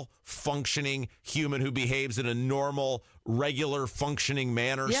normal, functioning human who behaves in a normal, regular, functioning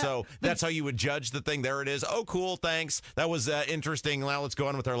manner. Yeah. So that's how you would judge the thing. There it is. Oh, cool. Thanks. That was interesting. Now let's go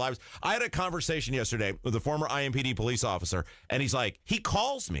on with our lives. I had a conversation yesterday with a former IMPD police officer, and he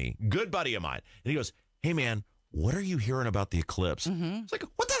calls me, good buddy of mine, and he goes, hey, man, what are you hearing about the eclipse? It's like,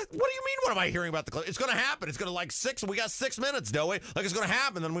 what do you mean, what am I hearing about the eclipse? It's going to happen. It's going to we got 6 minutes, don't we? Like, it's going to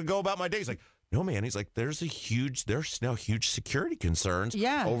happen. Then we go about my day. He's like, no, man. He's like, there's now huge security concerns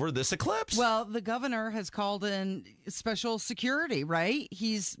over this eclipse. Well, the governor has called in special security, right?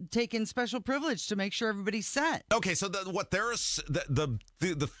 He's taken special privilege to make sure everybody's set. Okay, so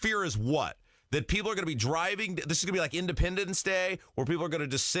the fear is what? That people are going to be driving. This is going to be like Independence Day, where people are going to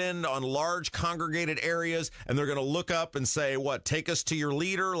descend on large congregated areas, and they're going to look up and say, what, take us to your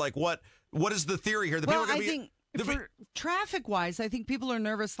leader? Like, what is the theory here? The people are going to be For traffic-wise, I think people are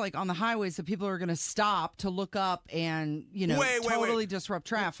nervous, like on the highways, that people are going to stop to look up and, totally disrupt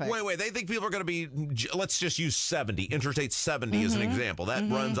traffic. Wait. They think people are going to be, let's just use 70, Interstate 70 as an example. That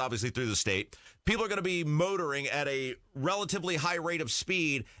runs obviously through the state. People are going to be motoring at a relatively high rate of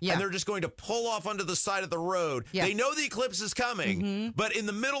speed, and they're just going to pull off onto the side of the road. Yeah. They know the eclipse is coming, but in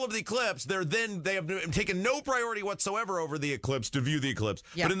the middle of the eclipse, they have taken no priority whatsoever over the eclipse to view the eclipse.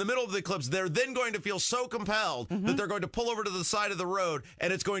 Yeah. But in the middle of the eclipse, they're then going to feel so compelled that they're going to pull over to the side of the road,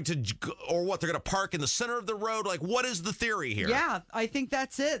 and it's going to, or what, they're going to park in the center of the road? Like, what is the theory here? Yeah, I think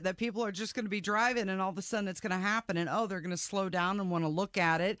that's it, that people are just going to be driving, and all of a sudden it's going to happen, and they're going to slow down and want to look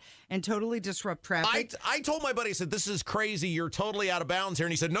at it and totally disrupt traffic. I told my buddy, I said, this is crazy. You're totally out of bounds here.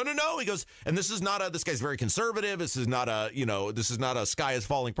 And he said, no. He goes, and this is not this guy's very conservative. This is not a sky is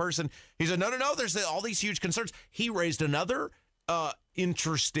falling person. He said, no. There's all these huge concerns. He raised another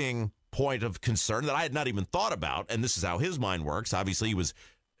interesting point of concern that I had not even thought about. And this is how his mind works. Obviously, he was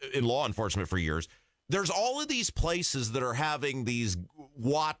in law enforcement for years. There's all of these places that are having these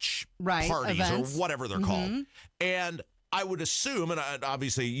watch parties events, or whatever they're called. And I would assume, and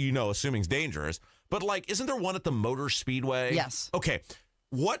obviously, assuming's dangerous, but isn't there one at the Motor Speedway? Yes. Okay.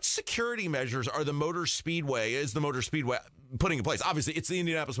 What security measures is the Motor Speedway putting in place? Obviously, it's the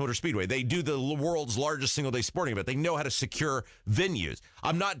Indianapolis Motor Speedway. They do the world's largest single-day sporting event. They know how to secure venues.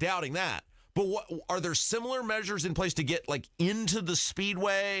 I'm not doubting that. But are there similar measures in place to get into the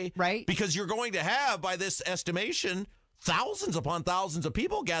speedway? Right. Because you're going to have, by this estimation, thousands upon thousands of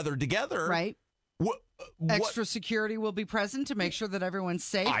people gathered together. Right. Extra security will be present to make sure that everyone's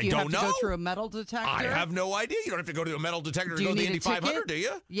safe. I Do you don't have to know. go through a metal detector? I have no idea. You don't have to go to a metal detector to go to the Indy 500, do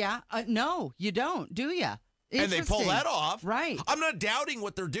you? Yeah. No, you don't, do you? And they pull that off. Right. I'm not doubting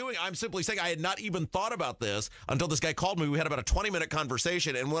what they're doing. I'm simply saying I had not even thought about this until this guy called me. We had about a 20-minute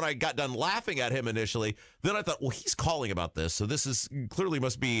conversation. And when I got done laughing at him initially, then I thought, well, he's calling about this. So this is clearly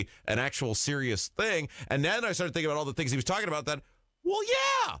must be an actual serious thing. And then I started thinking about all the things he was talking about that. Well,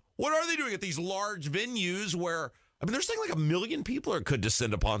 yeah. What are they doing at these large venues where, they're saying 1 million people could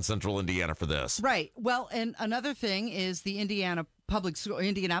descend upon central Indiana for this. Right. Well, and another thing is the Indianapolis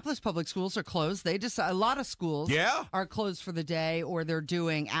public schools are closed. A lot of schools are closed for the day, or they're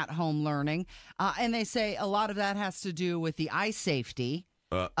doing at-home learning. And they say a lot of that has to do with the eye safety.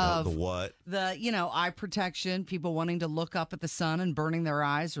 The what? The, eye protection, people wanting to look up at the sun and burning their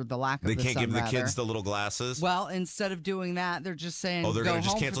eyes, or the lack of the sun. They can't give the kids the little glasses? Well, instead of doing that, they're just saying, they're go gonna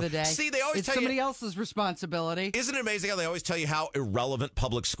just home cancel for the day. See, they always it's tell somebody else's responsibility. Isn't it amazing how they always tell you how irrelevant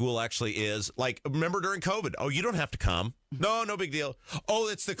public school actually is? Remember during COVID, you don't have to come. No big deal.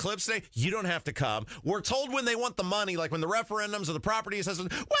 It's the eclipse day. You don't have to come. We're told when they want the money, like when the referendums or the property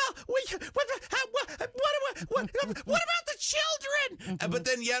assessment. Well, what about the children? But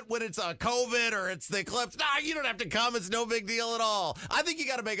then yet when it's COVID or it's the eclipse, you don't have to come. It's no big deal at all. I think you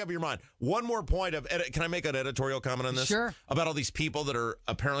got to make up your mind. One more point of can I make an editorial comment on this? Sure. About all these people that are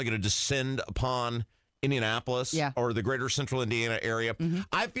apparently going to descend upon Indianapolis or the greater central Indiana area.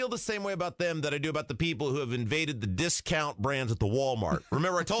 I feel the same way about them that I do about the people who have invaded the discount brands at the Walmart.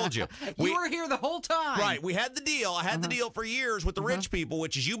 Remember, I told you. You were here the whole time. Right. We had the deal. I had the deal for years with the rich people,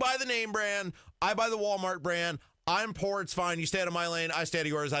 which is you buy the name brand, I buy the Walmart brand. I'm poor, it's fine. You stay out of my lane, I stay out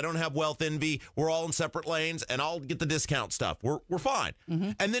of yours. I don't have wealth envy. We're all in separate lanes, and I'll get the discount stuff. We're fine.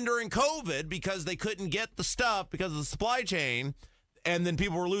 And then during COVID, because they couldn't get the stuff because of the supply chain, and then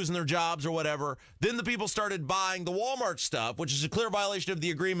people were losing their jobs or whatever, then the people started buying the Walmart stuff, which is a clear violation of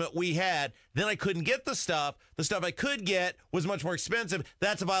the agreement we had. Then I couldn't get the stuff. The stuff I could get was much more expensive.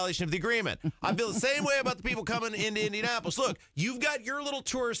 That's a violation of the agreement. I feel the same way about the people coming into Indianapolis. Look, you've got your little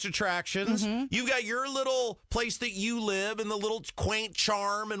tourist attractions. You've got your little place that you live and the little quaint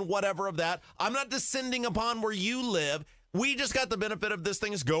charm and whatever of that. I'm not descending upon where you live. We just got the benefit of this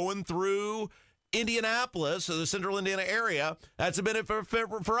thing is going through Indianapolis, so the central Indiana area. That's a benefit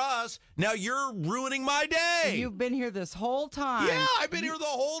for us. Now you're ruining my day. You've been here this whole time. Yeah, I've been here the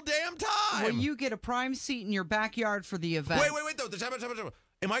whole damn time. Well, you get a prime seat in your backyard for the event. Wait, though.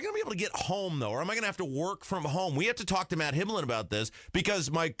 Am I going to be able to get home, though, or am I going to have to work from home? We have to talk to Matt Himmelin about this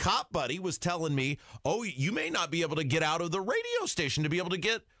because my cop buddy was telling me, you may not be able to get out of the radio station to be able to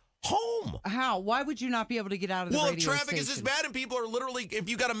get home. How? Why would you not be able to get out of the radio station? Well, if traffic is as bad and people are literally, if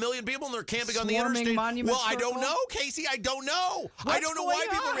you got 1 million people and they're camping on the Swarming interstate. Monument Well, I Circle? don't know, Casey. I don't know. I don't know why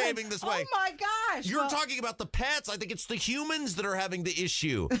people are behaving this way. Oh, my gosh. You're talking about the pets. I think it's the humans that are having the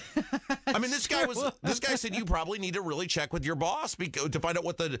issue. I mean, this guy said you probably need to really check with your boss to find out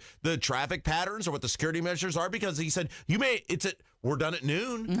what the traffic patterns or what the security measures are, because he said we're done at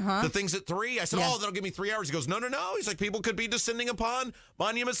noon. The thing's at 3. I said, that'll give me 3 hours. He goes, no. He's like, people could be descending upon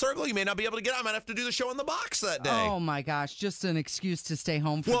Monument Circle. You may not be able to get out. I might have to do the show in the box that day. Oh, my gosh. Just an excuse to stay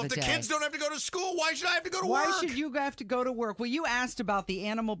home for the day. Well, if the kids don't have to go to school, why should I have to go to work? Why should you have to go to work? Well, you asked about the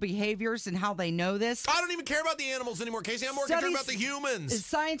animal behaviors and how they know this. I don't even care about the animals anymore, Casey. I'm more concerned about the humans.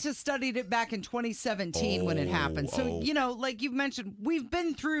 Scientists studied it back in 2017 when it happened. So, like you've mentioned, we've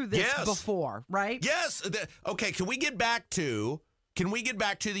been through this before, right? Yes. Okay, can we get back to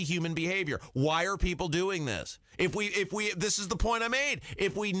the human behavior? Why are people doing this? If we, this is the point I made.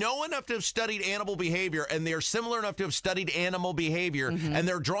 If we know enough to have studied animal behavior, and they're similar enough to have studied animal behavior, and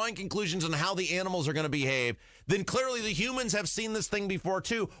they're drawing conclusions on how the animals are going to behave, then clearly the humans have seen this thing before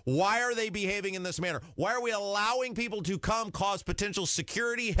too. Why are they behaving in this manner? Why are we allowing people to cause potential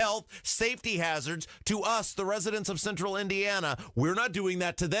security, health, safety hazards to us, the residents of Central Indiana? We're not doing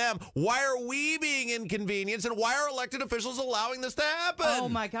that to them. Why are we being inconvenienced, and why are elected officials allowing this to happen? Oh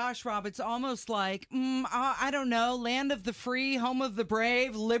my gosh, Rob, it's almost like, I don't know, land of the free, home of the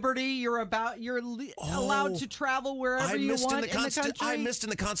brave, liberty. You're allowed to travel wherever you want in the country. I missed in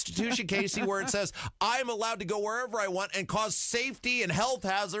the Constitution, Casey, where it says I'm allowed to go wherever I want and cause safety and health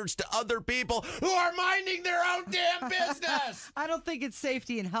hazards to other people who are minding their own damn business. I don't think it's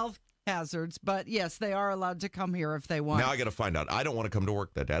safety and health hazards, but yes, they are allowed to come here if they want. Now I got to find out. I don't want to come to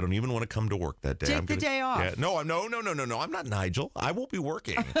work that day. I don't even want to come to work that day. Take the day off. Yeah, no. I'm not Nigel. I won't be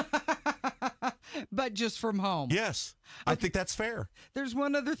working. But just from home. Yes. I think that's fair. There's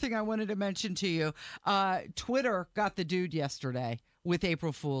one other thing I wanted to mention to you. Twitter got the dude yesterday with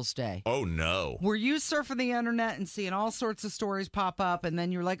April Fool's Day. Oh, no. Were you surfing the internet and seeing all sorts of stories pop up, and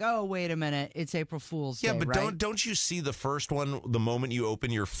then you're like, oh, wait a minute, it's April Fool's Day, Yeah, but right? don't you see the first one the moment you open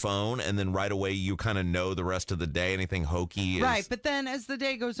your phone, and then right away you kind of know the rest of the day, anything hokey is... Right, but then as the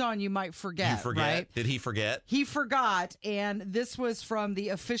day goes on, you might forget, You forget? Right? Did he forget? He forgot, and this was from the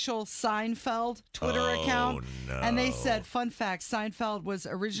official Seinfeld Twitter account. No. And they said, fun fact, Seinfeld was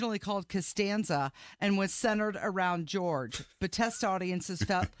originally called Costanza and was centered around George, but test audiences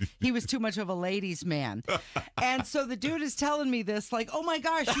felt he was too much of a ladies' man. And so the dude is telling me this, like, oh my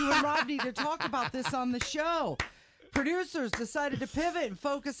gosh, you and Rob need to talk about this on the show. Producers decided to pivot and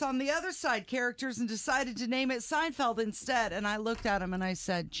focus on the other side characters and decided to name it Seinfeld instead. And I looked at him and I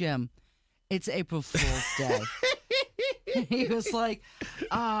said, Jim, it's April Fool's Day. He was like, oh,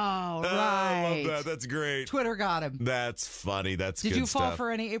 right. I love that. That's great. Twitter got him. That's funny. That's Did good you fall stuff.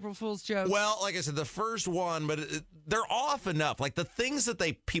 for any April Fool's jokes? Well, like I said, the first one, but they're off enough. Like the things that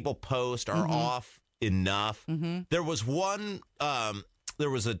people post are off enough. There was one. There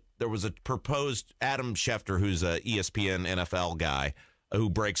was a proposed Adam Schefter, who's a ESPN NFL guy who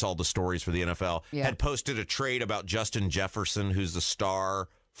breaks all the stories for the NFL, had posted a trade about Justin Jefferson, who's the star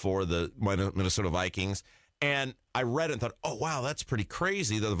for the Minnesota Vikings. And I read it and thought, oh, wow, that's pretty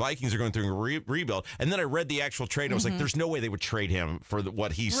crazy. The Vikings are going through a rebuild. And then I read the actual trade. And I was like, there's no way they would trade him for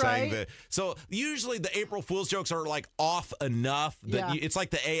what he's saying. So usually the April Fool's jokes are like off enough that it's like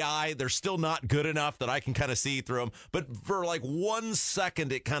the AI. They're still not good enough that I can kind of see through them. But for like 1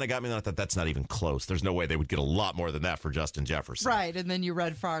 second, it kind of got me. And I thought, that's not even close. There's no way they would get a lot more than that for Justin Jefferson. Right. And then you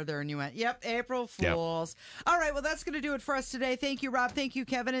read farther and you went, yep, April Fools. Yep. All right. Well, that's going to do it for us today. Thank you, Rob. Thank you,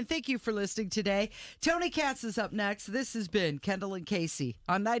 Kevin. And thank you for listening today. Tony Katz is up next. This has been Kendall and Casey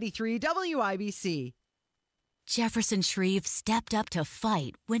on 93 WIBC. Jefferson Shreve stepped up to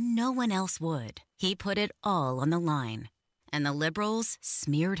fight when no one else would. He put it all on the line. And the liberals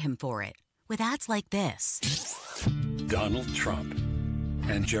smeared him for it with ads like this. Donald Trump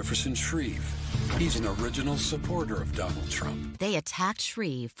and Jefferson Shreve. He's an original supporter of Donald Trump. They attacked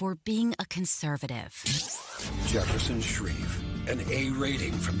Shreve for being a conservative. Jefferson Shreve, an A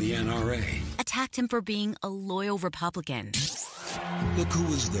rating from the NRA. Attacked him for being a loyal Republican. Look who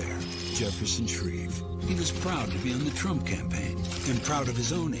was there, Jefferson Shreve. He was proud to be on the Trump campaign and proud of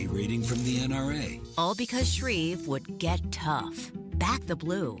his own A rating from the NRA. All because Shreve would get tough, back the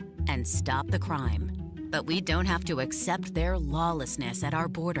blue, and stop the crime. But we don't have to accept their lawlessness at our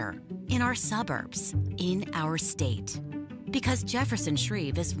border, in our suburbs, in our state. Because Jefferson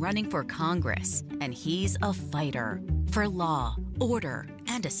Shreve is running for Congress, and he's a fighter for law, order,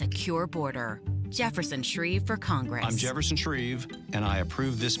 and a secure border. Jefferson Shreve for Congress. I'm Jefferson Shreve, and I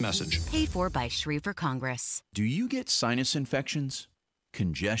approve this message. Paid for by Shreve for Congress. Do you get sinus infections,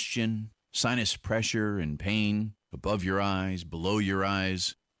 congestion, sinus pressure and pain, above your eyes, below your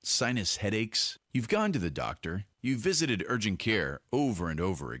eyes, sinus headaches? You've gone to the doctor, you've visited urgent care over and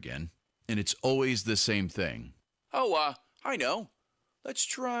over again, and it's always the same thing. Oh, I know. Let's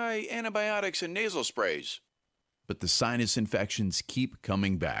try antibiotics and nasal sprays. But the sinus infections keep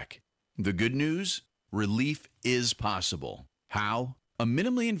coming back. The good news? Relief is possible. How? A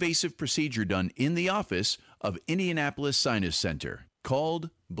minimally invasive procedure done in the office of Indianapolis Sinus Center called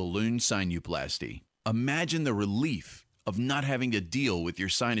balloon sinuplasty. Imagine the relief of not having to deal with your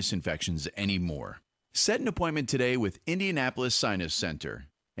sinus infections anymore. Set an appointment today with Indianapolis Sinus Center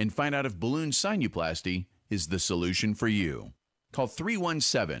and find out if balloon sinuplasty is the solution for you. Call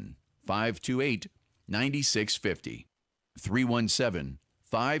 317-528-9650.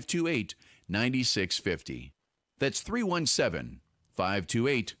 317-528-9650. That's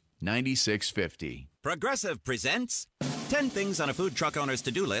 317-528-9650. Progressive presents 10 things on a food truck owner's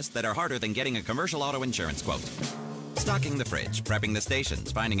to-do list that are harder than getting a commercial auto insurance quote. Stocking the fridge, prepping the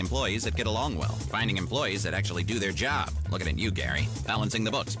stations, finding employees that get along well, finding employees that actually do their job. Looking at you, Gary. Balancing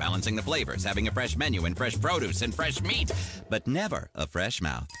the books, balancing the flavors, having a fresh menu and fresh produce and fresh meat, but never a fresh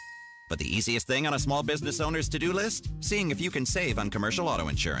mouth. But the easiest thing on a small business owner's to-do list? Seeing if you can save on commercial auto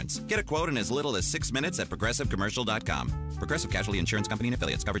insurance. Get a quote in as little as 6 minutes at progressivecommercial.com. Progressive Casualty Insurance Company and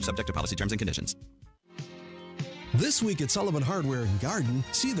Affiliates. Coverage subject to policy terms and conditions. This week at Sullivan Hardware and Garden,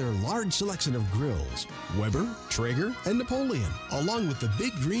 see their large selection of grills, Weber, Traeger, and Napoleon, along with the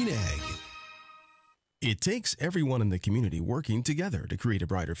Big Green Egg. It takes everyone in the community working together to create a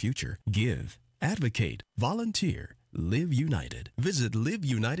brighter future. Give, advocate, volunteer, live united. Visit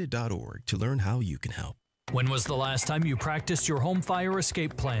liveunited.org to learn how you can help. When was the last time you practiced your home fire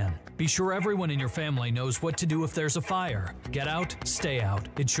escape plan? Be sure everyone in your family knows what to do if there's a fire. Get out, stay out.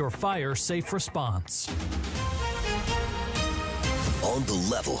 It's your fire safe response. On the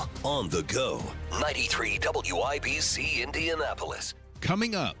level, on the go. 93 WIBC Indianapolis.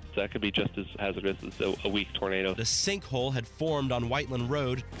 Coming up. That could be just as hazardous as a weak tornado. The sinkhole had formed on Whiteland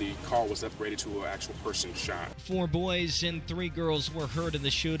Road. The car was upgraded to an actual person shot. 4 boys and 3 girls were hurt in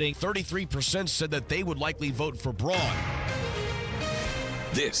the shooting. 33% said that they would likely vote for Braun.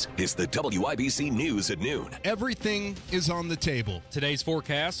 This is the WIBC News at noon. Everything is on the table. Today's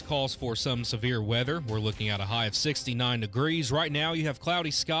forecast calls for some severe weather. We're looking at a high of 69 degrees. Right now you have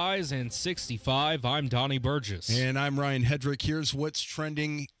cloudy skies and 65. I'm Donnie Burgess. And I'm Ryan Hedrick. Here's what's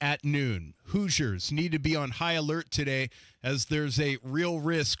trending at noon. Hoosiers need to be on high alert today as there's a real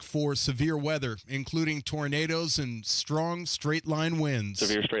risk for severe weather, including tornadoes and strong straight-line winds.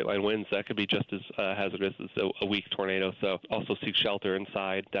 Severe straight-line winds, that could be just as hazardous as a weak tornado. So also seek shelter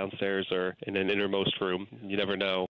inside, downstairs, or in an innermost room. You never know.